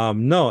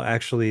 No,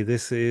 actually,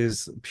 this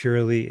is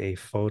purely a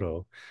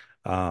photo.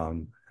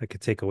 I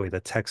could take away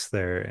the text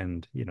there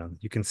and,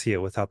 you can see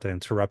it without the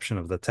interruption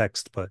of the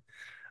text. But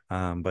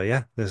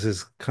yeah, this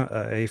is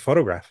a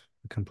photograph,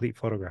 a complete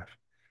photograph,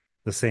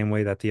 the same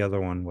way that the other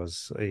one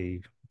was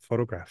a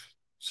photograph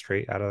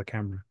straight out of the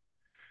camera.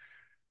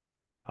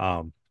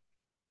 Um,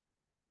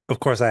 of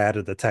course, I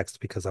added the text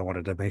because I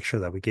wanted to make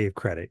sure that we gave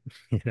credit,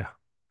 you know.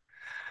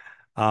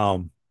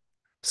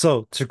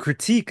 So to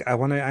critique, I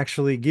want to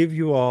actually give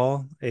you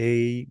all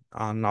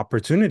an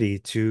opportunity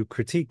to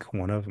critique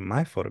one of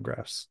my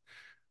photographs.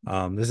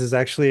 This is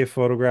actually a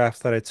photograph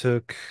that I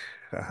took.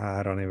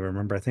 I don't even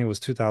remember. I think it was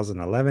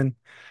 2011.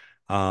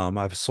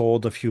 I've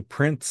sold a few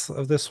prints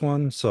of this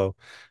one, so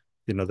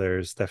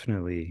there's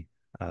definitely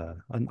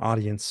an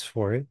audience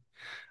for it.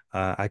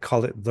 I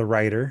call it the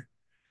writer.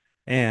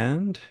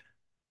 And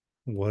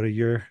what are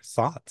your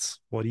thoughts?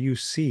 What do you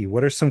see?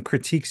 What are some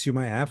critiques you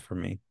might have for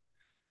me?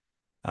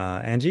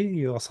 Angie,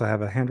 you also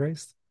have a hand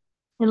raised?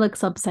 It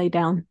looks upside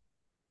down.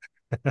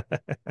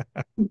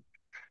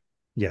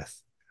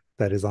 Yes,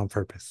 that is on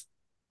purpose.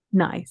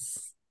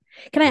 Nice.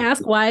 Can I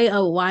ask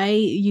why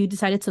you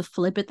decided to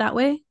flip it that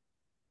way?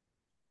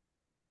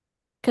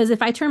 Because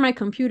if I turn my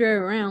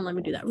computer around, let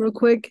me do that real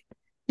quick.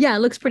 Yeah, it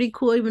looks pretty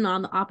cool even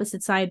on the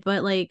opposite side,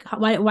 but like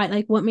why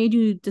like what made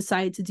you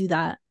decide to do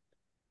that?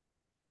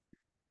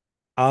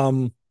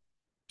 Um,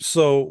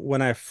 so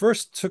when I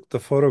first took the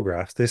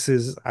photograph, this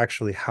is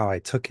actually how I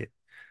took it.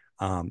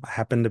 I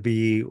happened to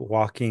be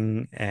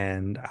walking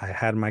and I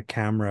had my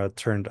camera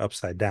turned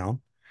upside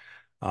down.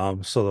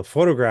 So the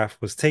photograph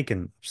was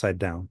taken upside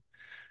down.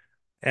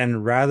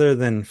 And rather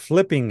than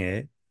flipping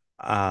it,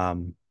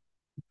 um,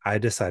 I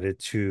decided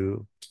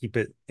to keep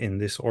it in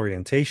this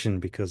orientation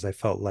because I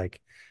felt like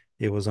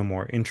it was a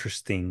more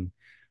interesting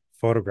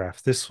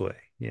photograph this way.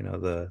 You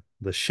know,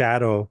 the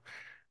shadow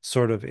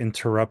sort of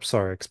interrupts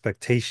our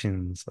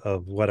expectations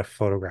of what a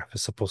photograph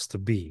is supposed to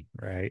be,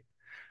 right?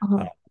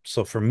 Uh-huh.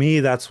 So for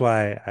me, that's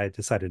why I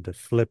decided to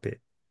flip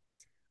it,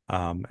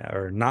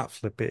 or not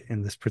flip it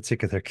in this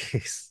particular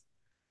case.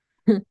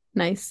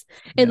 Nice.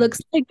 It Yeah.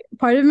 looks like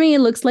part of me, it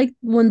looks like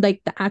when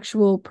like the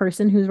actual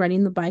person who's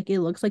riding the bike,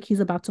 it looks like he's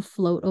about to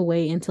float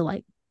away into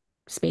like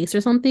space or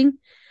something.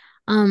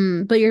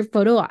 But your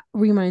photo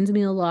reminds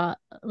me a lot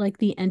like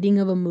the ending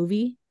of a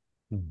movie,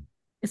 Mm.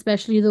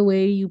 especially the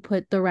way you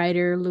put the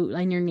writer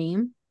on your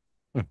name.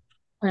 Mm.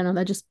 I don't know,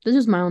 that's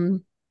just my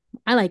own.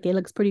 I like it. It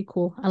looks pretty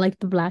cool. I like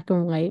the black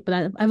and white,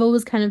 but I've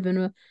always kind of been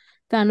a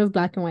fan of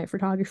black and white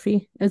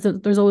photography.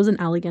 There's always an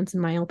elegance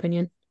in my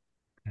opinion.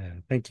 Yeah,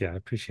 thank you. I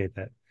appreciate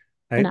that.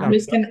 And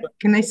Luis,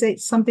 can I say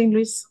something,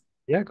 Luis?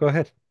 Yeah, go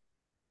ahead.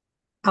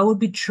 I would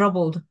be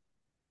troubled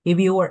if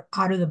you were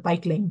out of the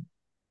bike lane.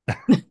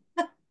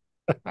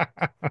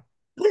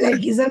 Like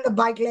he's on the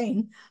bike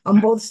lane on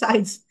both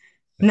sides.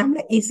 And I'm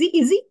like, is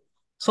he?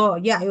 So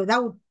yeah,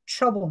 that would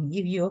trouble me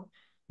if you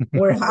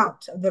were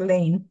out of the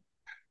lane.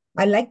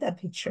 I like that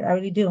picture. I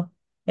really do.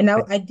 And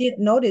now I did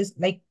notice,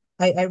 like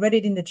I read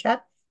it in the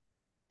chat,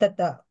 that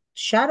the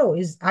shadow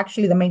is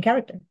actually the main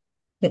character.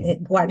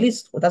 Well, at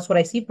least that's what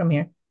I see from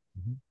here.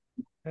 Mhm.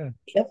 Yeah,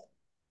 Yep.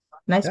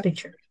 Nice yeah,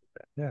 picture.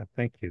 yeah.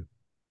 Thank you.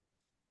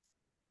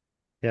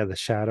 Yeah, the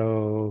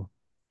shadow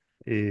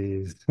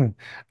is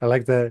I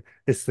like that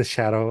it's the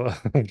shadow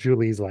of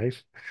Julie's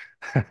life.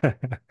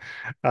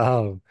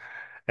 Um,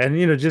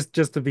 and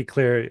just to be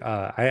clear,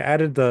 I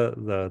added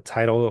the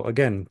title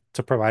again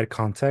to provide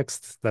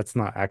context. That's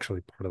not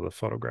actually part of the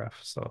photograph.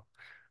 So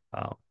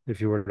if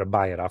you were to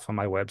buy it off of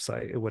my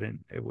website, it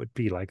would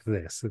be like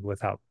this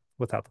without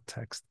the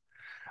text.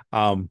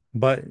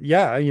 But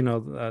yeah,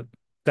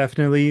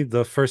 definitely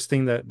the first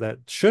thing that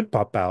should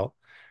pop out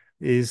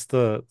is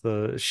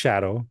the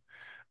shadow.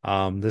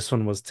 This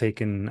one was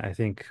taken, I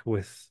think,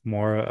 with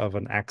more of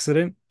an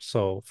accident.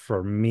 So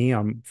for me,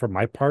 for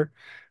my part,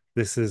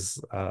 this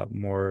is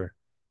more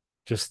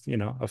just,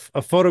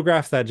 a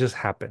photograph that just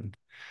happened.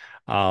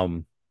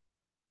 Um,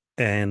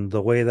 and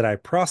the way that I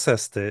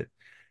processed it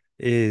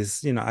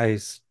is,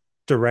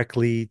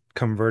 directly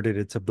converted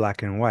it to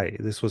black and white.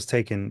 This was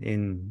taken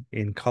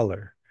in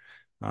color.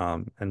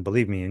 And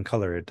believe me, in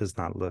color, it does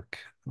not look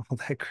all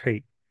that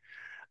great.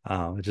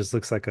 It just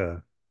looks like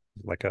a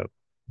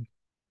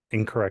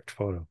incorrect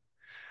photo.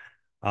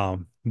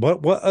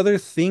 What other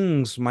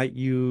things might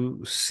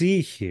you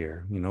see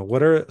here?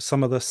 What are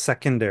some of the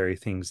secondary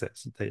things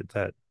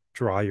that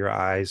draw your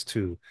eyes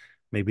to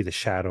maybe the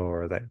shadow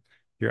or that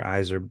your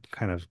eyes are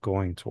kind of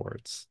going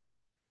towards?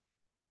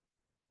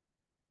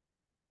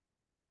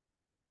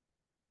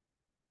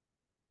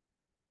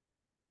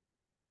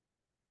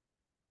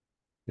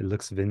 It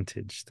looks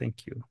vintage.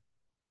 Thank you.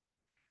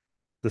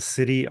 The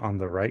city on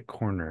the right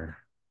corner,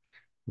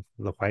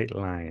 the white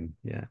line.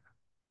 Yeah.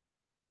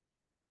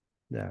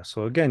 Yeah.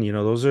 So again,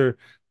 those are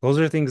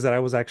things that I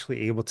was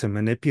actually able to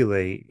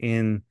manipulate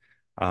in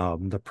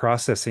the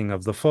processing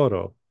of the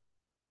photo.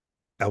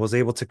 I was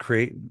able to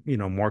create,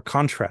 more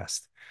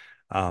contrast.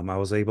 I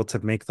was able to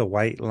make the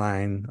white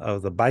line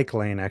of the bike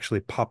lane actually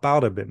pop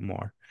out a bit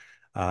more.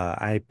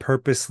 I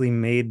purposely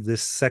made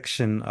this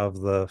section of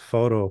the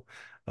photo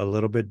a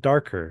little bit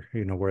darker,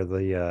 where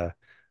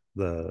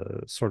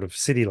the sort of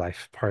city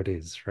life part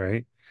is,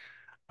 right?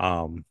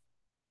 Um,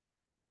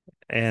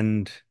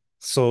 and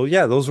so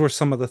yeah, those were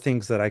some of the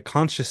things that I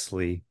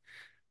consciously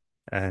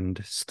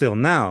and still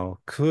now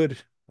could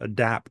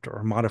adapt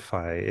or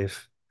modify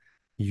if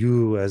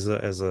you as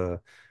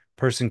a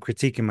person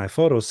critiquing my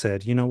photo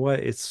said, you know what,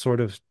 it's sort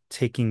of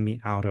taking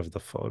me out of the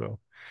photo.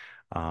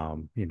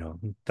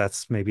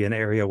 That's maybe an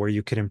area where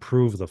you could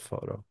improve the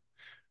photo,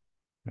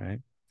 right?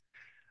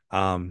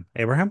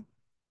 Abraham?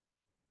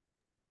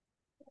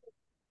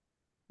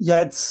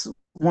 Yeah, it's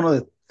one of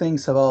the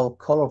things about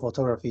color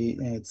photography.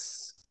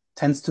 It's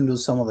tends to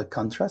lose some of the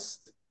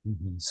contrast.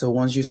 Mhm. So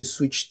once you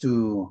switch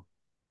to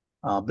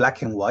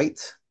black and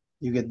white,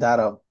 you get that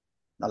a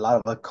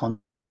lot of a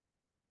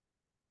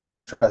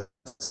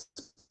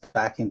contrast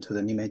back into the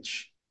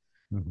image.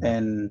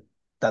 And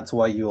that's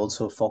why you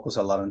also focus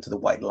a lot into the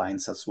white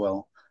lines as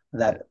well,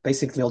 that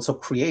basically also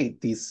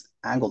create this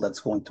angle that's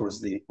going towards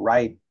the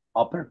right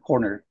upper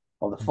corner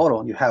of the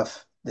photo. You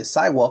have the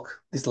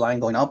sidewalk, this line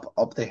going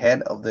up the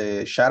head of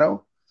the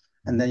shadow,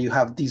 and then you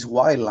have these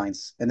white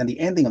lines, and then the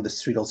ending of the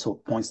street also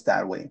points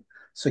that way.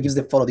 So it gives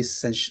the photo this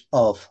sense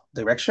of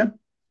direction.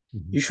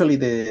 Usually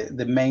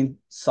the main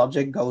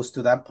subject goes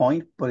to that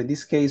point, but in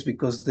this case,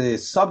 because the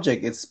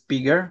subject is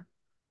bigger,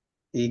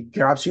 it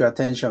grabs your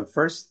attention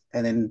first,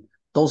 and then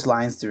those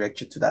lines direct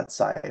you to that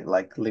side,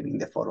 like leaving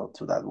the photo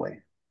to that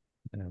way.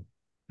 Yeah.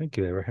 Thank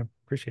you, Abraham.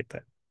 Appreciate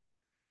that.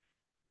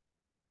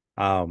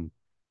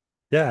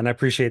 Yeah, and I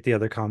appreciate the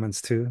other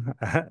comments too.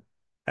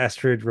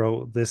 Astrid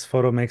wrote, "This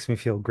photo makes me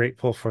feel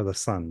grateful for the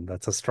sun.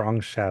 That's a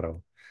strong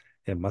shadow.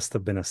 It must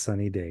have been a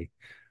sunny day."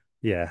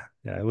 Yeah,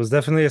 it was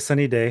definitely a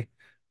sunny day.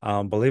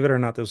 Believe it or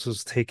not, this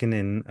was taken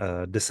in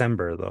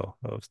December though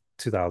of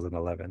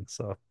 2011.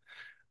 So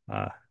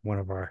one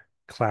of our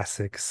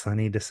classic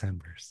sunny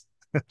Decembers.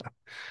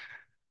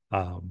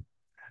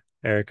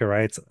 Erica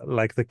writes,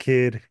 like the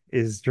kid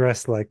is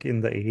dressed like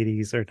in the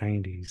 80s or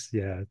 90s.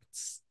 Yeah,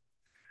 it's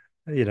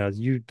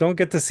you don't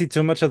get to see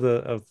too much of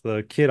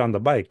the kid on the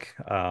bike.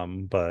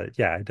 But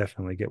yeah, I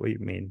definitely get what you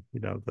mean.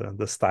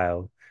 The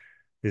style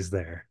is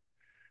there.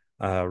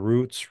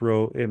 Roots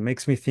wrote, "It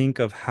makes me think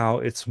of how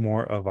it's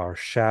more of our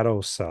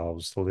shadow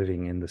selves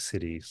living in the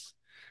cities."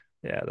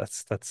 Yeah,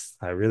 that's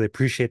I really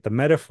appreciate the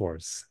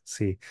metaphors.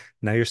 See,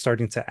 now you're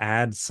starting to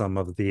add some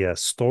of the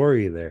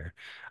story there.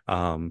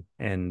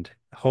 And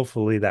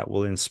hopefully that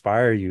will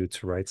inspire you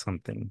to write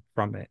something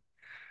from it.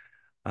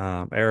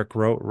 Eric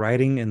wrote,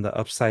 "Writing in the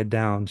upside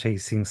down,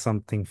 chasing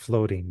something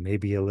floating,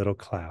 maybe a little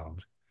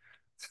cloud."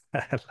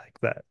 I like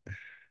that.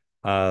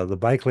 The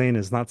bike lane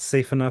is not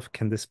safe enough.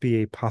 Can this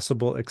be a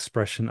possible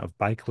expression of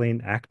bike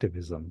lane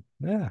activism?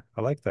 Yeah,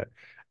 I like that.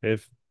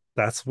 If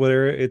that's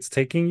where it's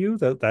taking you,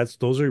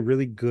 those are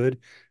really good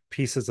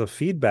pieces of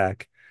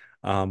feedback.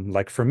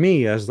 Like for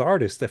me as the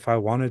artist, if I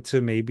wanted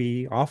to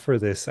maybe offer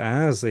this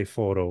as a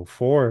photo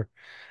for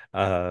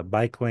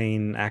bike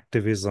lane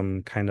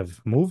activism kind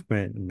of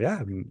movement,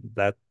 yeah,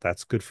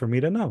 that's good for me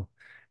to know.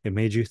 It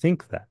made you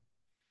think that.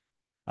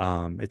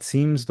 It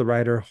seems the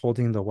rider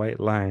holding the white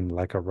line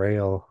like a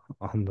rail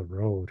on the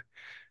road.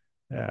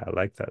 Yeah, I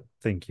like that.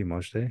 Thank you,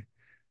 Moshe.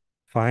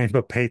 Fine,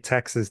 but pay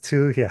taxes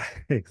too. Yeah,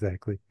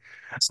 exactly.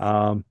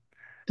 To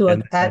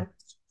And add,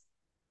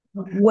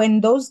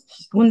 when those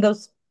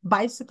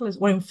bicyclists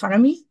were in front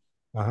of me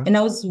and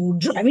I was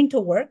driving to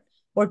work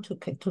or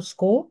to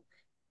school,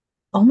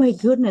 oh my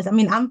goodness. I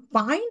mean, I'm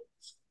fine,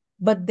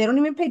 but they don't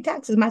even pay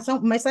taxes. My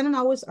son and I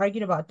always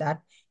argued about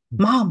that.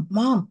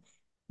 Mom,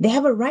 they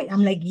have a right.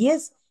 I'm like,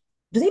 yes.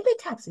 Do they pay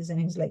taxes? And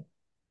he's like,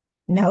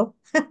 no.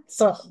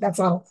 So that's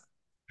all.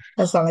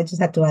 That's all. I just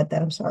had to add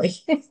that. I'm sorry.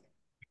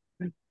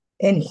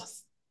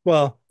 Anyways.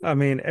 well, I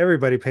mean,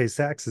 everybody pays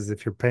taxes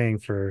if you're buying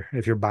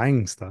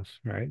stuff,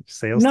 right?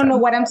 Sales No, tax.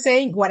 what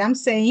I'm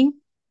saying,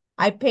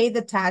 I pay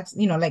the tax,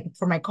 like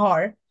for my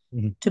car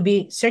to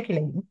be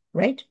circulating,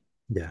 right?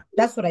 Yeah.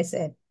 That's what I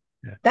said.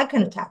 Yeah. That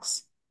kind of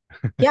tax.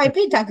 Yeah, I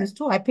pay taxes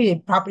too. I pay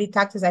property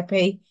taxes. I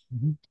pay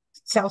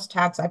sales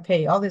tax. I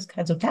pay all these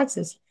kinds of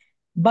taxes.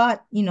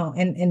 But,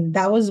 and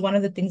that was one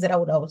of the things that I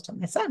would always tell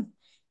my son.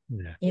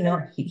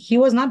 Yeah. He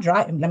was not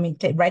driving,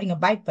 riding a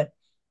bike, but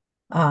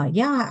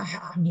yeah,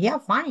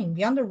 fine,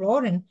 be on the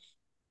road and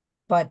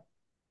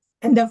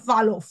then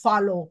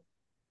follow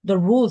the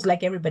rules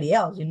like everybody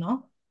else.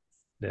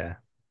 Yeah.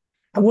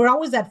 We're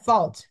always at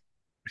fault.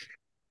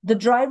 The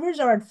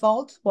drivers are at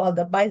fault, while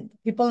the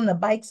people on the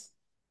bikes,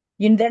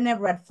 they're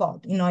never at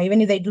fault.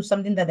 Even if they do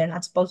something that they're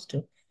not supposed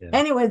to. Yeah.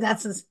 Anyway,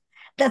 that's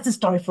a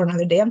story for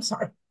another day. I'm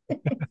sorry.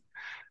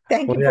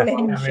 Thank Well, you yeah. for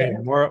letting me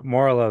share.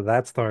 Moral of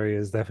that story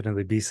is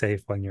definitely be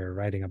safe when you're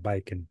riding a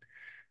bike, and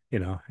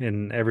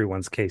in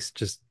everyone's case,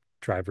 just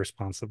drive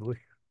responsibly.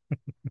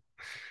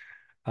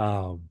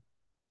 Um,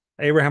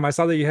 Abraham, I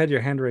saw that you had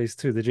your hand raised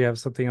too. Did you have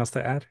something else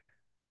to add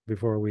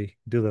before we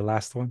do the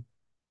last one?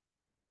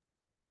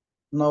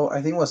 No,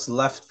 I think it was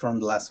left from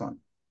the last one.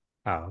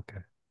 Oh, okay.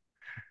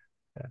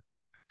 Yeah.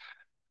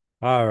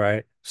 All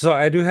right. So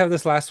I do have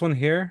this last one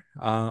here.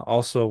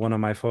 Also one of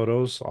my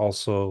photos.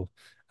 Also,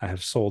 I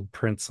have sold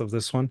prints of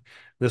this one.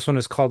 This one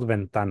is called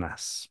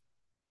Ventanas.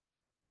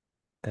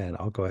 And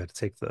I'll go ahead and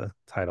take the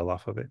title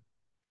off of it.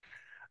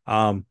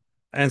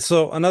 And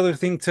so another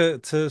thing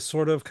to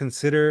sort of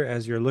consider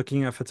as you're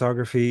looking at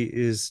photography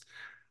is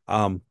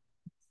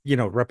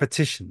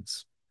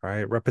repetitions,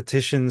 right?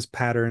 Repetitions,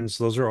 patterns,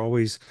 those are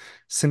always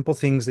simple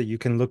things that you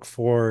can look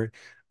for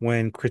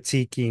when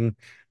critiquing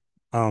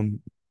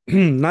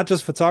not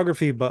just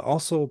photography, but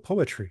also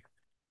poetry.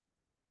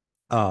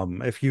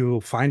 If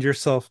you find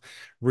yourself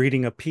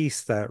reading a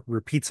piece that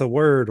repeats a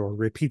word or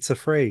repeats a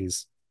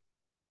phrase,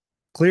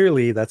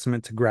 clearly that's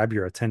meant to grab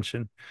your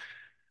attention.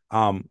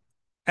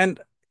 And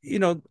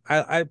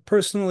I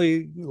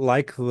personally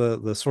like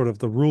the sort of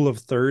the rule of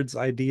thirds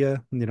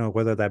idea,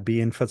 whether that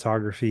be in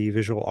photography,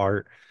 visual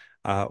art,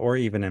 or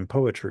even in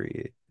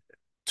poetry.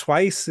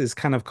 twice is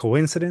kind of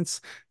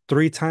coincidence.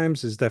 3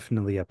 times is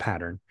definitely a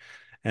pattern.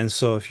 And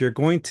so if you're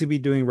going to be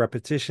doing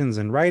repetitions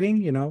in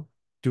writing,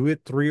 do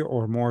it 3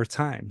 or more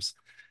times.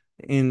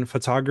 In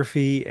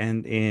photography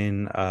and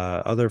in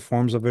other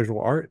forms of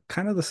visual art,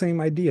 kind of the same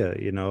idea.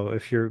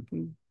 If you're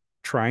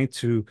trying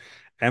to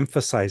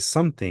emphasize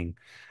something,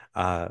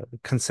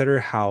 consider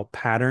how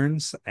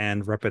patterns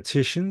and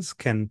repetitions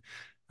can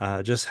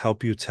just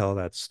help you tell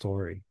that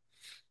story.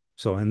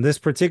 So in this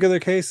particular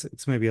case,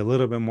 it's maybe a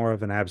little bit more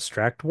of an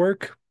abstract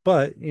work,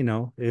 but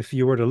if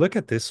you were to look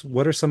at this,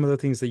 what are some of the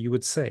things that you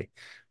would say?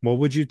 What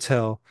would you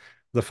tell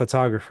the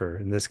photographer,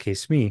 in this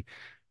case me,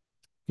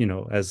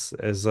 as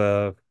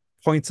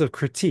points of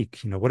critique?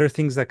 What are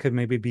things that could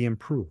maybe be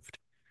improved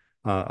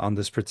on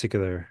this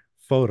particular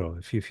photo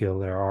if you feel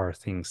there are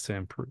things to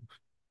improve?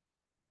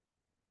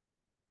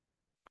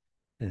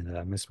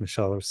 And Miss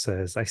Michelle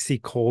says, I see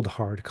cold,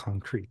 hard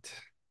concrete.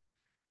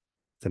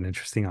 It's an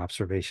interesting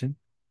observation.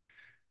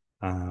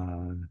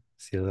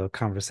 See a little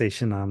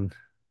conversation on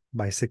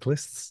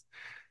bicyclists.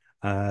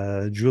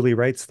 Julie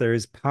writes, there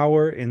is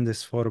power in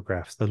this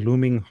photograph. The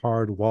looming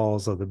hard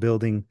walls of the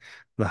building,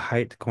 the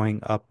height going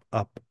up,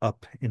 up,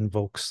 up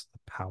invokes the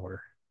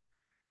power.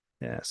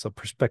 Yeah, so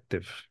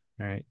perspective,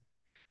 right?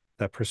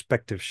 That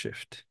perspective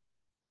shift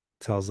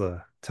tells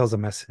a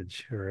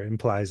message or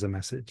implies a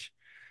message.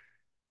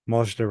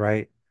 Mojda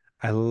right,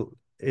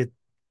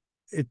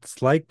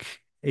 it's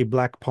like a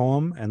black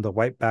poem and the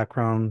white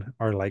background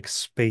are like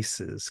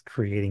spaces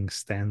creating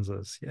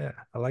stanzas. Yeah,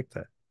 I like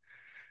that.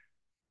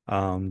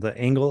 The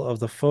angle of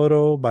the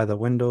photo by the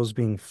windows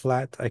being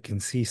flat, I can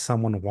see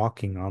someone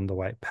walking on the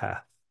white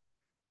path,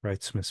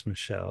 writes Miss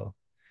Michelle.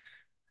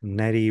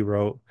 Nettie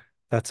wrote,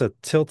 that's a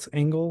tilt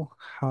angle.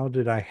 How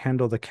did I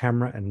handle the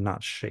camera and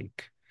not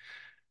shake?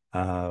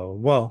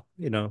 Well,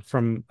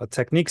 from a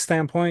technique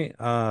standpoint,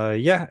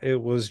 yeah, it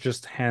was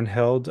just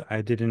handheld.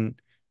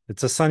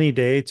 It's a sunny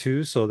day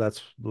too, so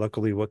that's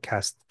luckily what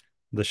cast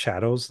the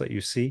shadows that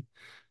you see.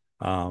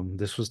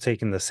 This was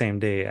taken the same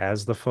day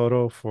as the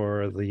photo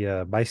for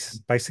the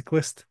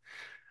bicyclist,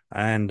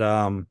 and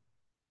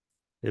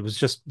it was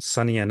just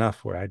sunny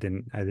enough where I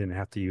didn't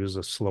have to use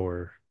a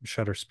slower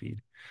shutter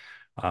speed.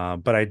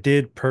 But I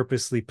did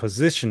purposely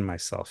position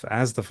myself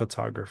as the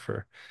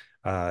photographer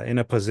in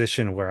a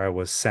position where I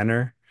was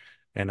center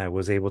and I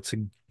was able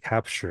to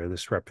capture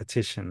this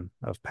repetition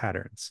of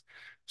patterns.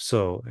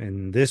 So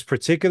in this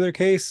particular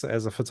case,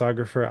 as a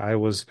photographer, I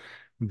was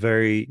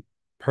very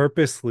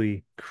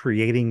purposely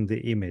creating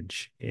the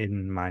image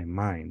in my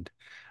mind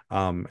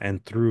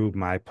and through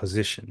my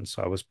position.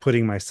 So I was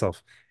putting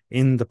myself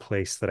in the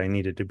place that I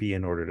needed to be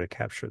in order to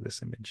capture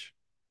this image.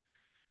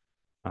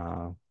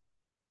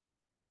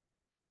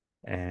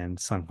 And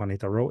San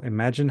Juanita wrote,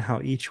 imagine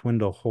how each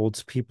window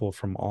holds people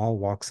from all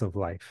walks of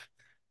life,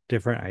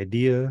 different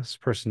ideas,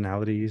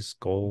 personalities,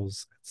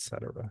 goals,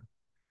 etc.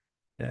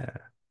 Yeah.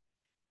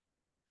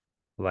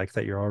 Like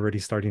that you're already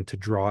starting to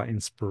draw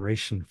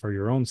inspiration for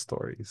your own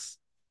stories.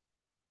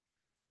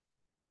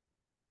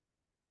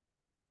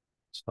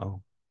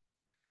 So,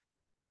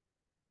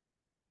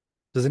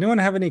 does anyone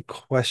have any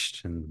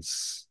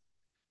questions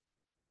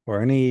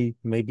or any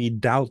maybe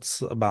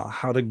doubts about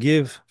how to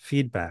give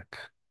feedback,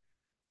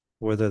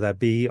 whether that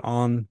be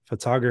on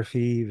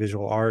photography,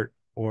 visual art,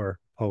 or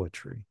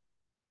poetry?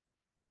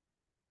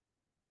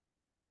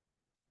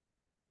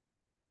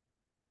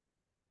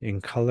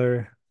 In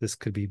color, this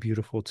could be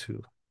beautiful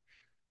too.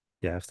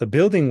 Yeah, if the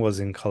building was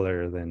in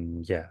color,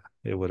 then yeah,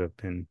 it would have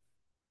been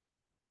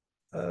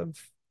a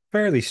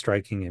fairly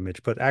striking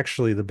image. But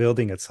actually, the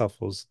building itself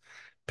was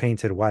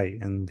painted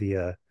white, and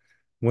the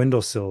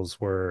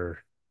windowsills were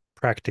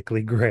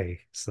practically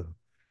gray. So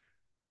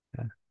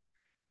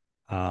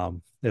yeah.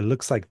 It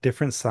looks like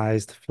different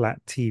sized flat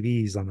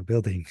TVs on a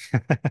building.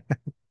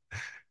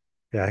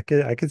 Yeah,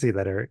 I could see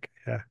that, Eric.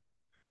 Yeah.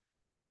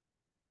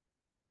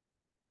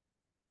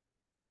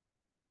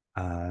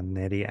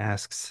 Nettie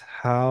asks,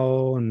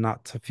 how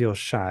not to feel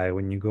shy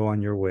when you go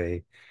on your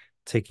way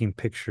taking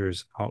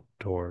pictures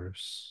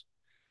outdoors.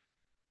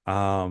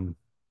 Um,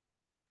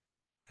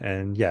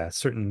 and yeah,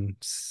 certain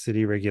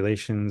city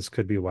regulations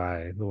could be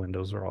why the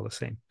windows are all the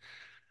same.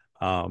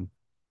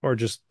 Or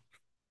just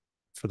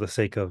for the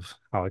sake of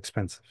how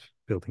expensive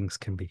buildings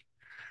can be.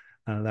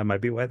 That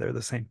might be why they're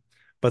the same.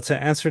 But to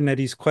answer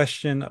Nettie's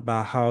question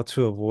about how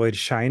to avoid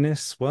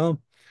shyness, well,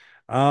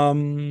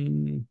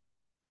 um,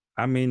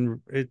 I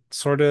mean, it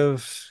sort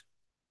of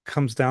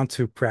comes down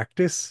to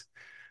practice.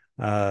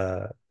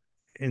 Uh,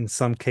 in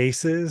some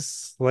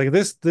cases, like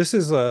this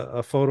is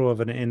a photo of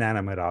an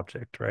inanimate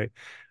object, right?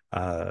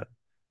 Uh,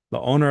 the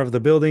owner of the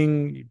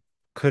building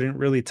couldn't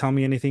really tell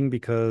me anything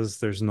because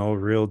there's no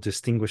real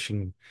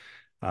distinguishing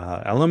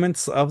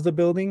elements of the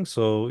building.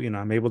 So,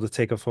 I'm able to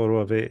take a photo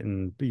of it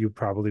and you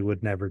probably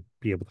would never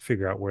be able to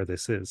figure out where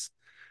this is.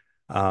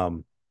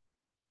 Um,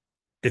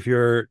 if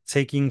you're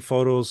taking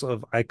photos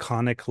of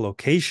iconic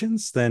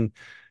locations, then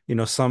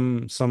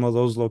some of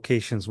those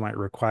locations might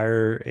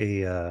require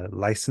a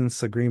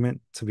license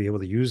agreement to be able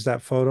to use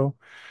that photo.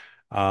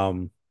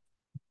 Um,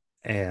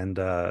 And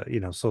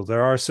so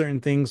there are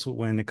certain things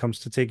when it comes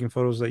to taking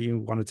photos that you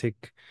want to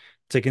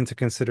take into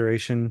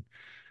consideration.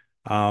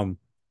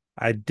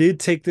 I did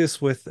take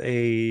this with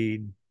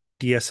a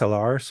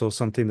DSLR, so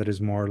something that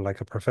is more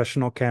like a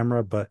professional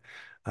camera, but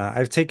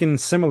I've taken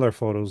similar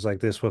photos like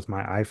this with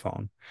my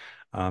iPhone.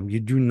 You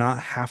do not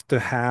have to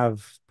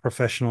have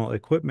professional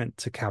equipment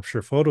to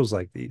capture photos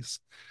like these.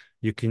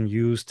 You can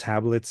use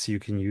tablets, you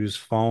can use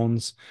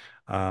phones.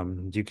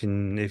 You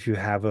can, if you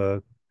have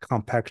a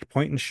compact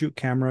point and shoot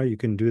camera, you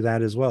can do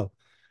that as well.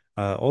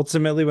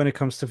 Ultimately, when it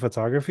comes to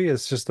photography,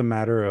 it's just a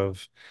matter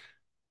of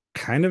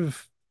kind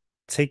of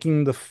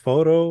taking the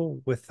photo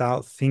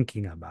without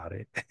thinking about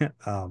it.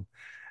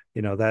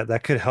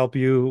 That could help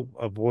you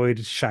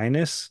avoid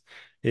shyness.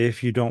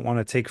 If you don't want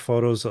to take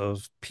photos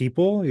of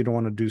people, you don't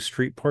want to do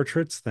street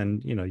portraits,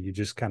 then you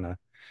just kind of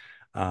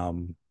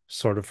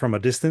sort of from a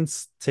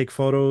distance take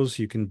photos.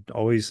 You can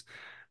always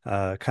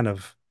kind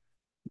of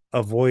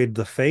avoid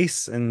the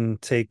face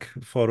and take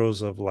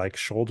photos of like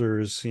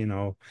shoulders,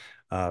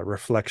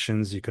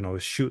 reflections. You can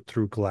always shoot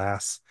through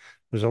glass.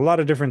 There's a lot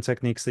of different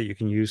techniques that you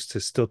can use to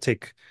still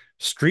take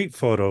street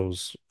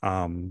photos,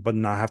 but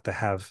not have to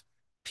have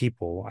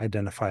people,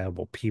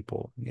 identifiable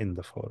people in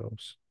the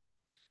photos.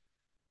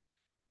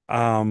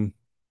 And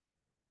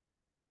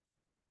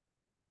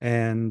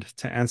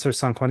to answer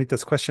San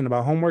Juanita's question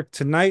about homework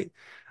tonight,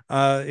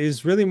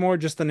 is really more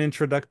just an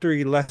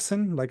introductory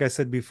lesson. Like I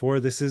said before,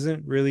 this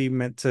isn't really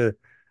meant to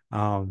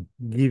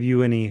give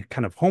you any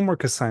kind of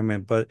homework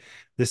assignment, but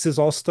this is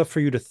all stuff for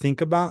you to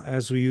think about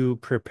as you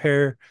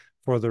prepare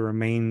for the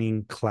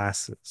remaining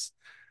classes.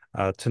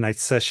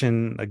 Tonight's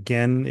session,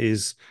 again,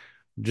 is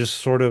just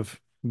sort of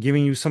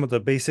giving you some of the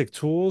basic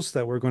tools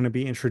that we're going to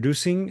be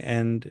introducing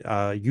and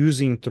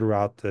using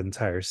throughout the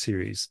entire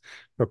series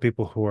for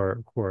people who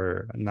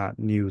are not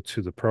new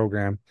to the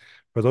program.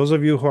 For those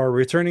of you who are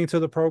returning to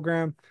the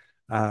program,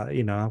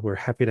 we're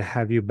happy to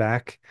have you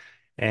back.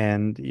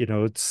 And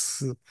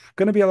it's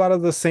going to be a lot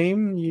of the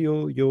same.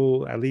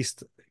 You'll at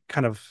least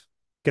kind of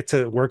get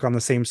to work on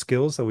the same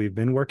skills that we've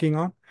been working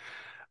on,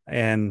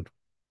 and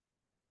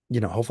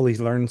hopefully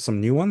learn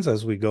some new ones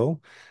as we go.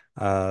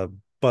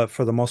 But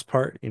for the most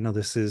part,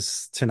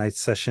 tonight's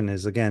session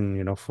is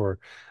again, for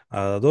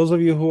those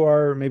of you who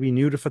are maybe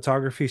new to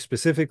photography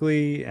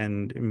specifically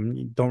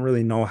and don't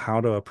really know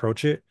how to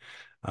approach it.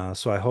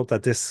 So I hope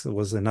that this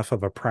was enough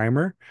of a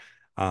primer.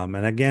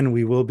 And again,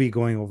 we will be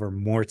going over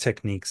more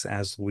techniques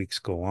as weeks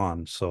go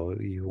on. So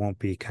you won't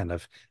be kind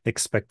of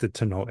expected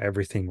to know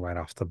everything right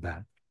off the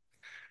bat.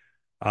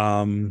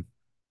 Let's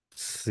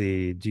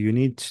see, do you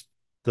need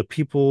the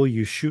people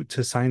you shoot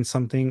to sign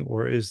something,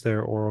 or is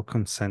there oral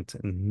consent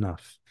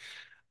enough?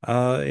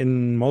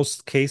 In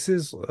most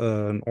cases,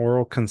 an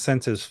oral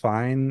consent is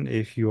fine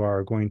if you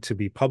are going to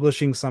be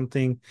publishing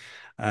something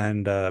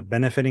and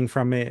benefiting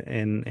from it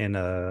in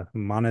a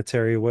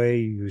monetary way.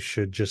 You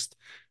should just,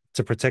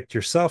 to protect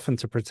yourself and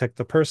to protect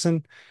the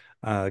person,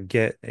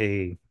 get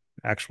a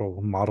actual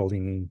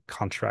modeling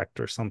contract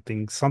or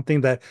something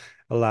that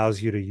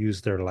allows you to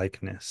use their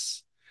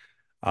likeness.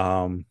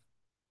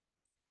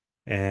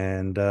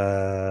 And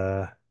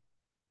I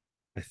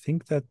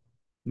think that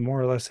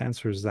more or less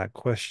answers that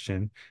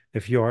question.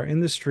 If you are in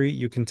the street,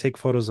 you can take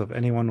photos of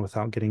anyone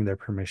without getting their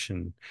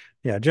permission.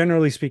 Yeah,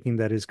 generally speaking,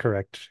 that is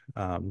correct.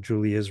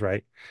 Julie is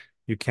right.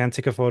 You can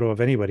take a photo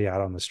of anybody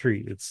out on the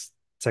street. It's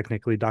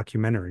technically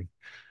documentary.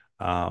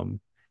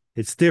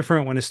 It's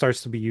different when it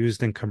starts to be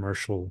used in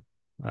commercial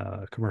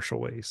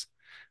ways.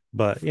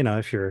 But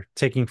if you're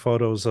taking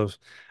photos of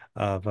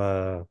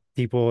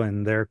people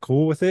and they're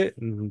cool with it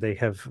and they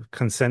have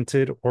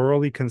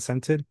orally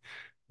consented,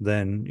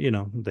 then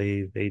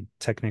they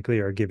technically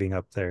are giving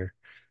up their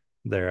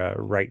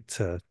right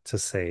to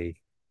say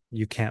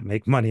you can't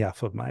make money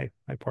off of my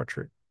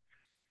portrait.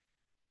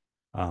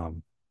 But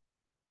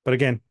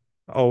again,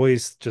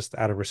 always just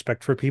out of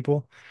respect for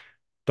people,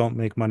 don't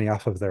make money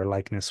off of their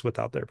likeness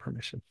without their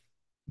permission.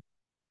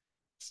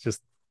 It's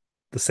just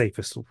the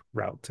safest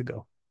route to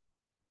go.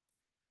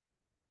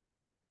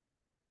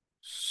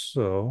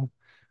 So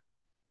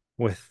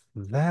with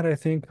that, I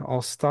think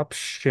I'll stop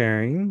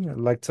sharing. I'd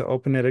like to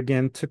open it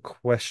again to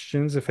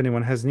questions if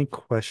anyone has any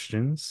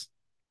questions.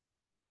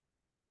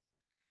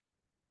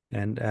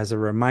 And as a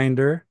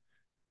reminder,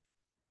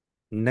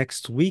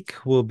 next week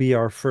will be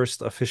our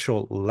first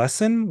official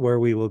lesson where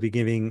we will be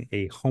giving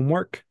a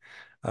homework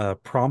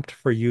prompt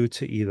for you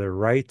to either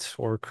write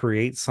or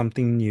create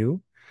something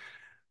new.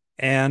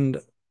 And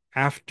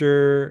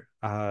after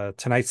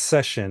tonight's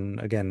session,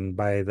 again,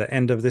 by the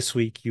end of this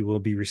week, you will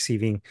be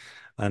receiving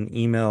an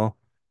email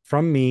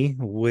from me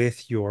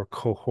with your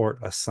cohort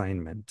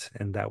assignment,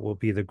 and that will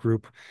be the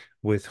group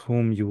with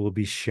whom you will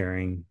be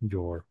sharing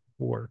your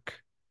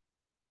work.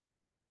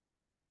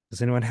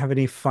 Does anyone have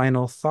any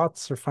final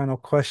thoughts or final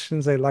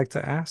questions they'd like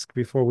to ask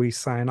before we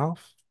sign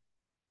off?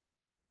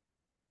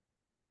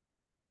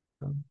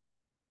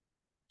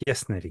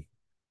 Yes, Neri.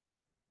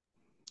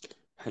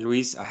 Hi,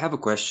 Luis. I have a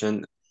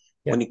question.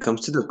 Yeah. When it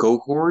comes to the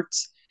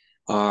cohorts,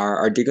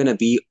 are they gonna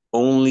be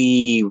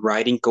only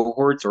writing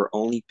cohorts or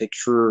only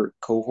picture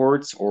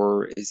cohorts,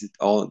 or is it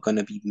all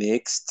gonna be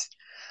mixed?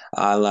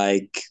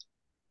 Like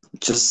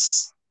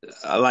just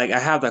like I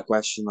have that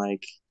question,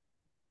 like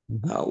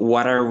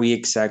what are we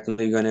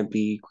exactly gonna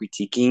be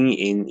critiquing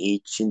in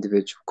each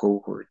individual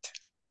cohort?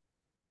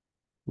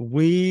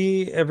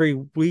 We, every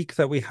week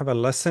that we have a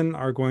lesson,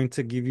 are going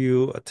to give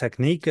you a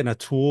technique and a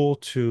tool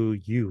to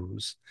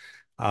use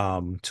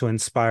to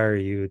inspire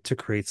you to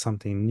create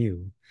something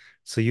new.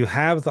 So you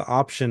have the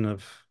option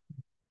of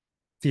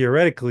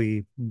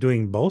theoretically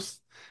doing both,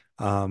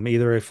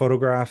 either a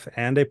photograph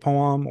and a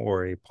poem,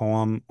 or a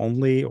poem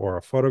only, or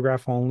a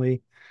photograph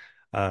only.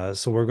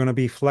 So we're going to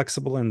be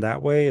flexible in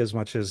that way as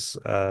much as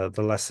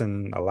the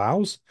lesson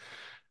allows.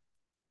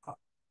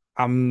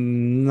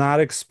 I'm not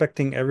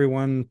expecting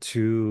everyone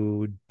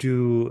to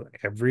do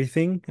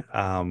everything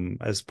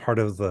as part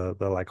of the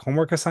like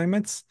homework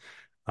assignments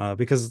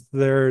because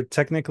they're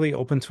technically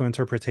open to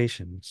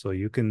interpretation. So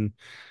you can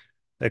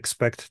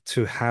expect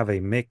to have a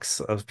mix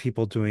of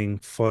people doing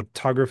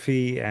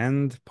photography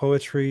and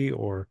poetry,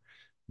 or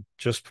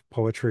just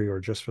poetry or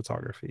just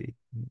photography.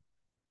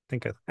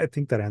 I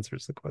think that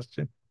answers the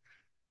question.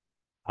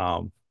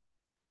 Um,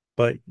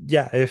 But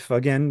yeah, if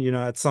again,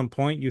 at some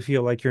point you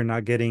feel like you're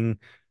not getting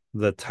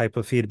the type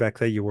of feedback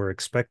that you were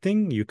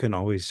expecting, you can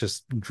always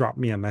just drop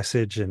me a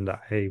message and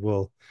I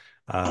will,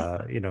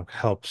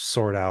 help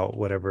sort out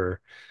whatever,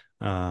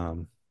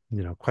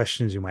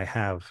 questions you might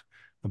have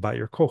about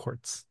your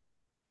cohorts.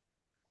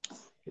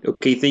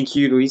 Okay, thank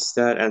you, Luis.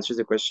 That answers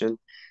the question.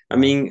 I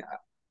Wow. mean,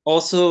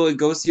 also it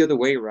goes the other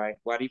way, right?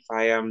 What if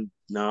I am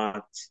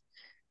not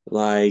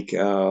like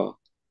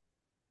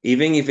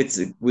even if it's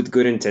with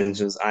good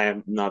intentions, I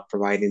am not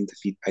providing the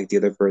feedback the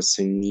other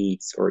person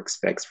needs or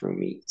expects from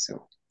me.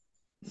 So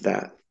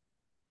that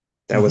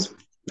that Mhm. was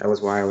that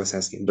was why I was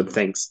asking. But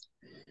thanks.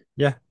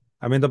 Yeah.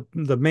 I mean,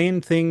 the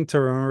main thing to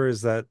remember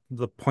is that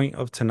the point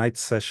of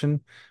tonight's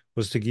session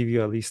was to give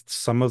you at least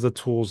some of the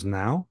tools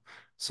now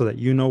so that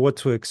you know what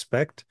to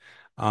expect,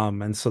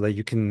 and so that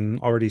you can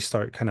already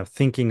start kind of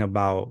thinking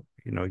about,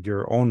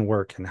 your own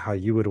work and how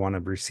you would want to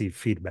receive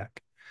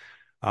feedback.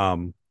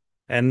 Um,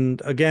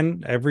 and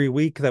again, every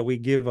week that we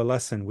give a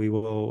lesson, we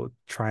will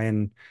try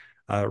and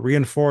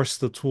reinforce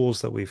the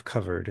tools that we've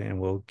covered, and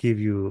we'll give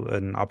you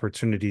an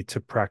opportunity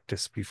to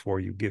practice before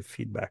you give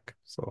feedback.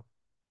 So,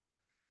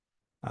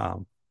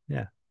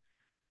 yeah.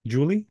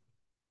 Julie?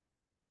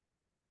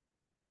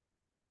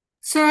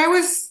 So I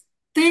was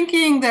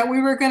thinking that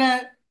we were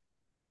gonna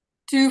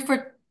do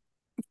for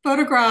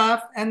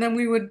photograph and then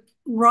we would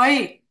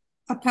write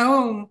a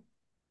poem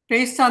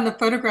based on the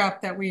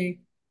photograph that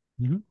we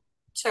Mhm.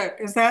 took.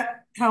 Is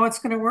that how it's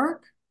gonna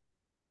work?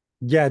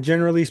 Yeah,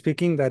 generally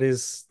speaking, that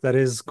is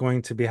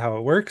going to be how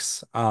it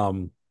works.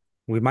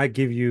 We might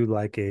give you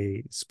like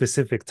a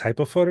specific type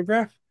of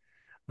photograph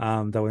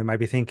that we might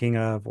be thinking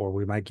of, or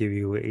we might give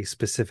you a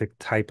specific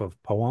type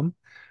of poem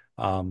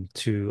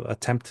to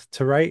attempt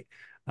to write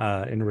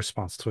in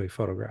response to a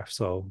photograph.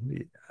 So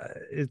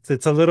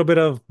it's a little bit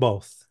of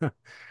both, if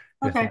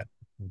Okay, that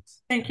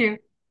makes thank sense. you.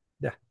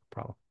 Yeah, no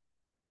problem.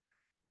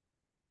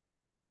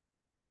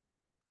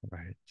 All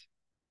right.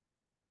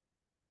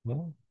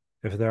 Well,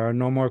 if there are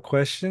no more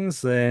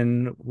questions,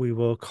 then we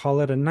will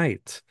call it a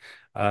night.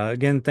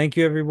 Again, thank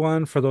you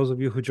everyone. For those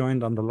of you who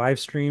joined on the live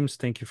streams,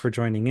 thank you for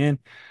joining in.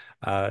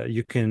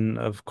 You can,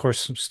 of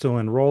course, still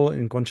enroll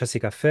in Conchas y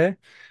Café.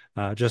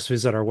 Just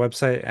visit our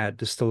website at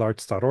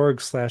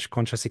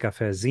distillarts.org/Conchas y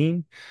Café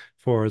zine.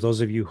 For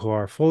those of you who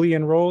are fully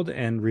enrolled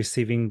and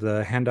receiving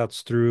the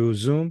handouts through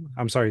Zoom,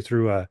 I'm sorry,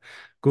 through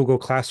Google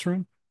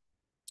Classroom.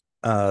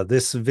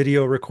 This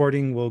video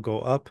recording will go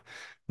up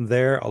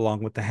there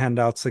along with the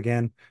handouts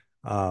again,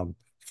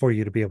 for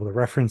you to be able to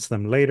reference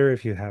them later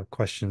if you have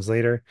questions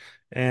later.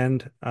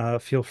 And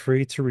feel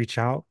free to reach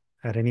out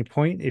at any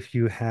point if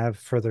you have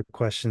further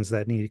questions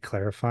that need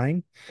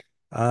clarifying.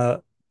 Uh,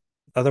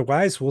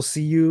 Otherwise, we'll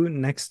see you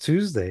next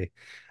Tuesday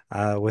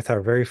with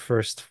our very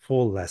first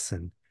full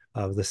lesson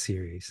of the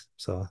series.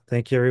 So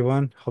thank you,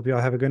 everyone. Hope you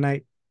all have a good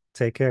night.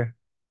 Take care.